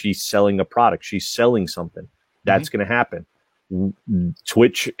because she's selling a product. She's selling something. That's going to happen.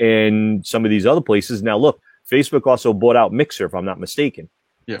 Twitch and some of these other places. Now, look, Facebook also bought out Mixer, if I'm not mistaken.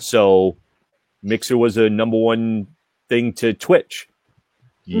 Yeah. So Mixer was a number one thing to Twitch.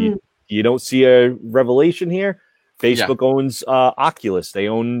 You don't see a revelation here. Facebook owns Oculus. They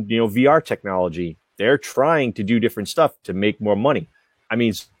own, VR technology. They're trying to do different stuff to make more money. I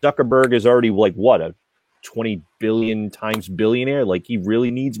mean, Zuckerberg is already like what, a 20 billion times billionaire? Like, he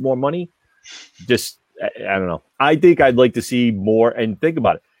really needs more money? Just, I don't know. I think I'd like to see more. And think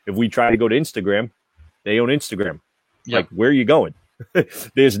about it. If we try to go to Instagram, they own Instagram. Like, where are you going?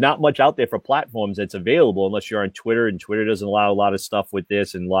 There's not much out there for platforms that's available unless you're on Twitter, and Twitter doesn't allow a lot of stuff with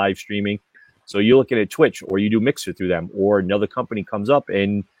this and live streaming. So you're looking at Twitch, or you do Mixer through them, or another company comes up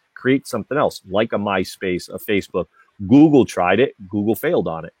and creates something else, like a MySpace, a Facebook. Google tried it. Google failed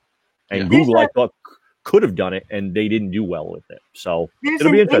on it. And Google, I thought, could have done it, and they didn't do well with it. So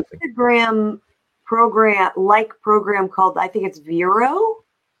it'll be interesting. Instagram program called, I think it's Vero.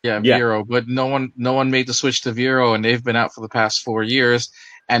 Yeah, Vero, but no one made the switch to Vero, and they've been out for the past 4 years,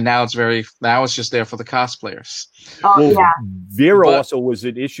 and now it's just there for the cosplayers. Vero also was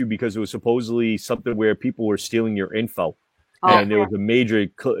an issue because it was supposedly something where people were stealing your info, and there was a major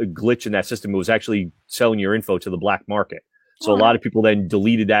glitch in that system. It was actually selling your info to the black market. So a lot of people then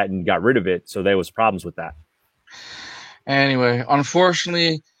deleted that and got rid of it. So there was problems with that. Anyway,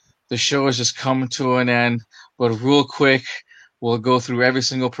 unfortunately, the show is just coming to an end. But real quick, we'll go through every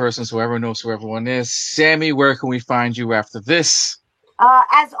single person so everyone knows who everyone is. Sammy, where can we find you after this?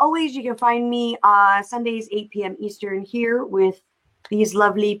 As always, you can find me Sundays, 8 p.m. Eastern here with these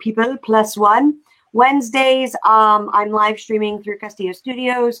lovely people, +1. Wednesdays, I'm live streaming through Castillo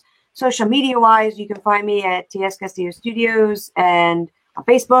Studios. Social media-wise, you can find me at TS Castillo Studios and on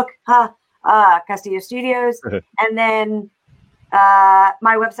Facebook, Castillo Studios. And then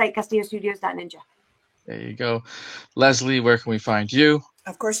my website, castillostudios.ninja. There you go. Leslie, where can we find you?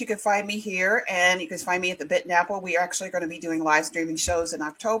 Of course, you can find me here, and you can find me at the Bit and Apple. We are actually going to be doing live streaming shows in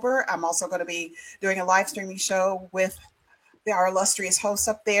October. I'm also going to be doing a live streaming show with our illustrious hosts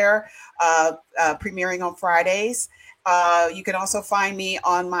up there, premiering on Fridays. You can also find me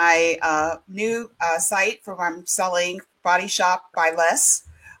on my new site where I'm selling Body Shop by Les.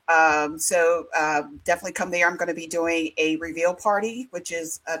 So definitely come there. I'm going to be doing a reveal party, which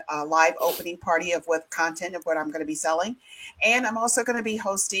is a live opening party of what content of what I'm going to be selling. And I'm also going to be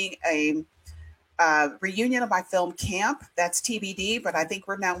hosting a reunion of my film Camp. That's TBD, but I think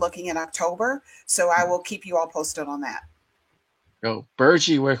we're now looking at October. So I will keep you all posted on that. Go.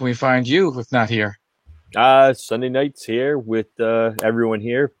 Bergie, where can we find you if not here? Sunday nights here with everyone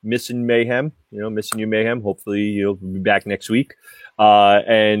here. Missing Mayhem, missing you, Mayhem. Hopefully you'll be back next week.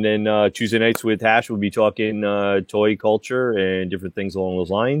 And then Tuesday nights with Hash, we'll be talking toy culture and different things along those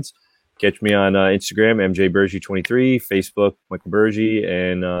lines. Catch me on Instagram, MJBergie23, Facebook, Michael Bergie,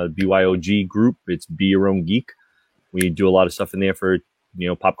 and BYOG group. It's Be Your Own Geek. We do a lot of stuff in there for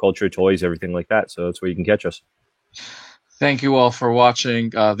pop culture, toys, everything like that. So that's where you can catch us. Thank you all for watching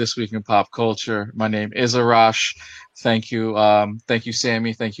This Week in Pop Culture. My name is Arash. Thank you,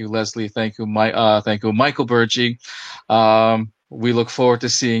 Sammy. Thank you, Leslie. Thank you, Michael Bergie. We look forward to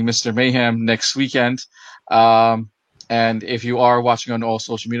seeing Mr. Mayhem next weekend. And if you are watching on all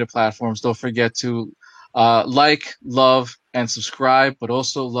social media platforms, don't forget to like, love, and subscribe, but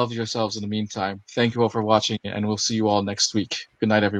also love yourselves in the meantime. Thank you all for watching, and we'll see you all next week. Good night, everyone.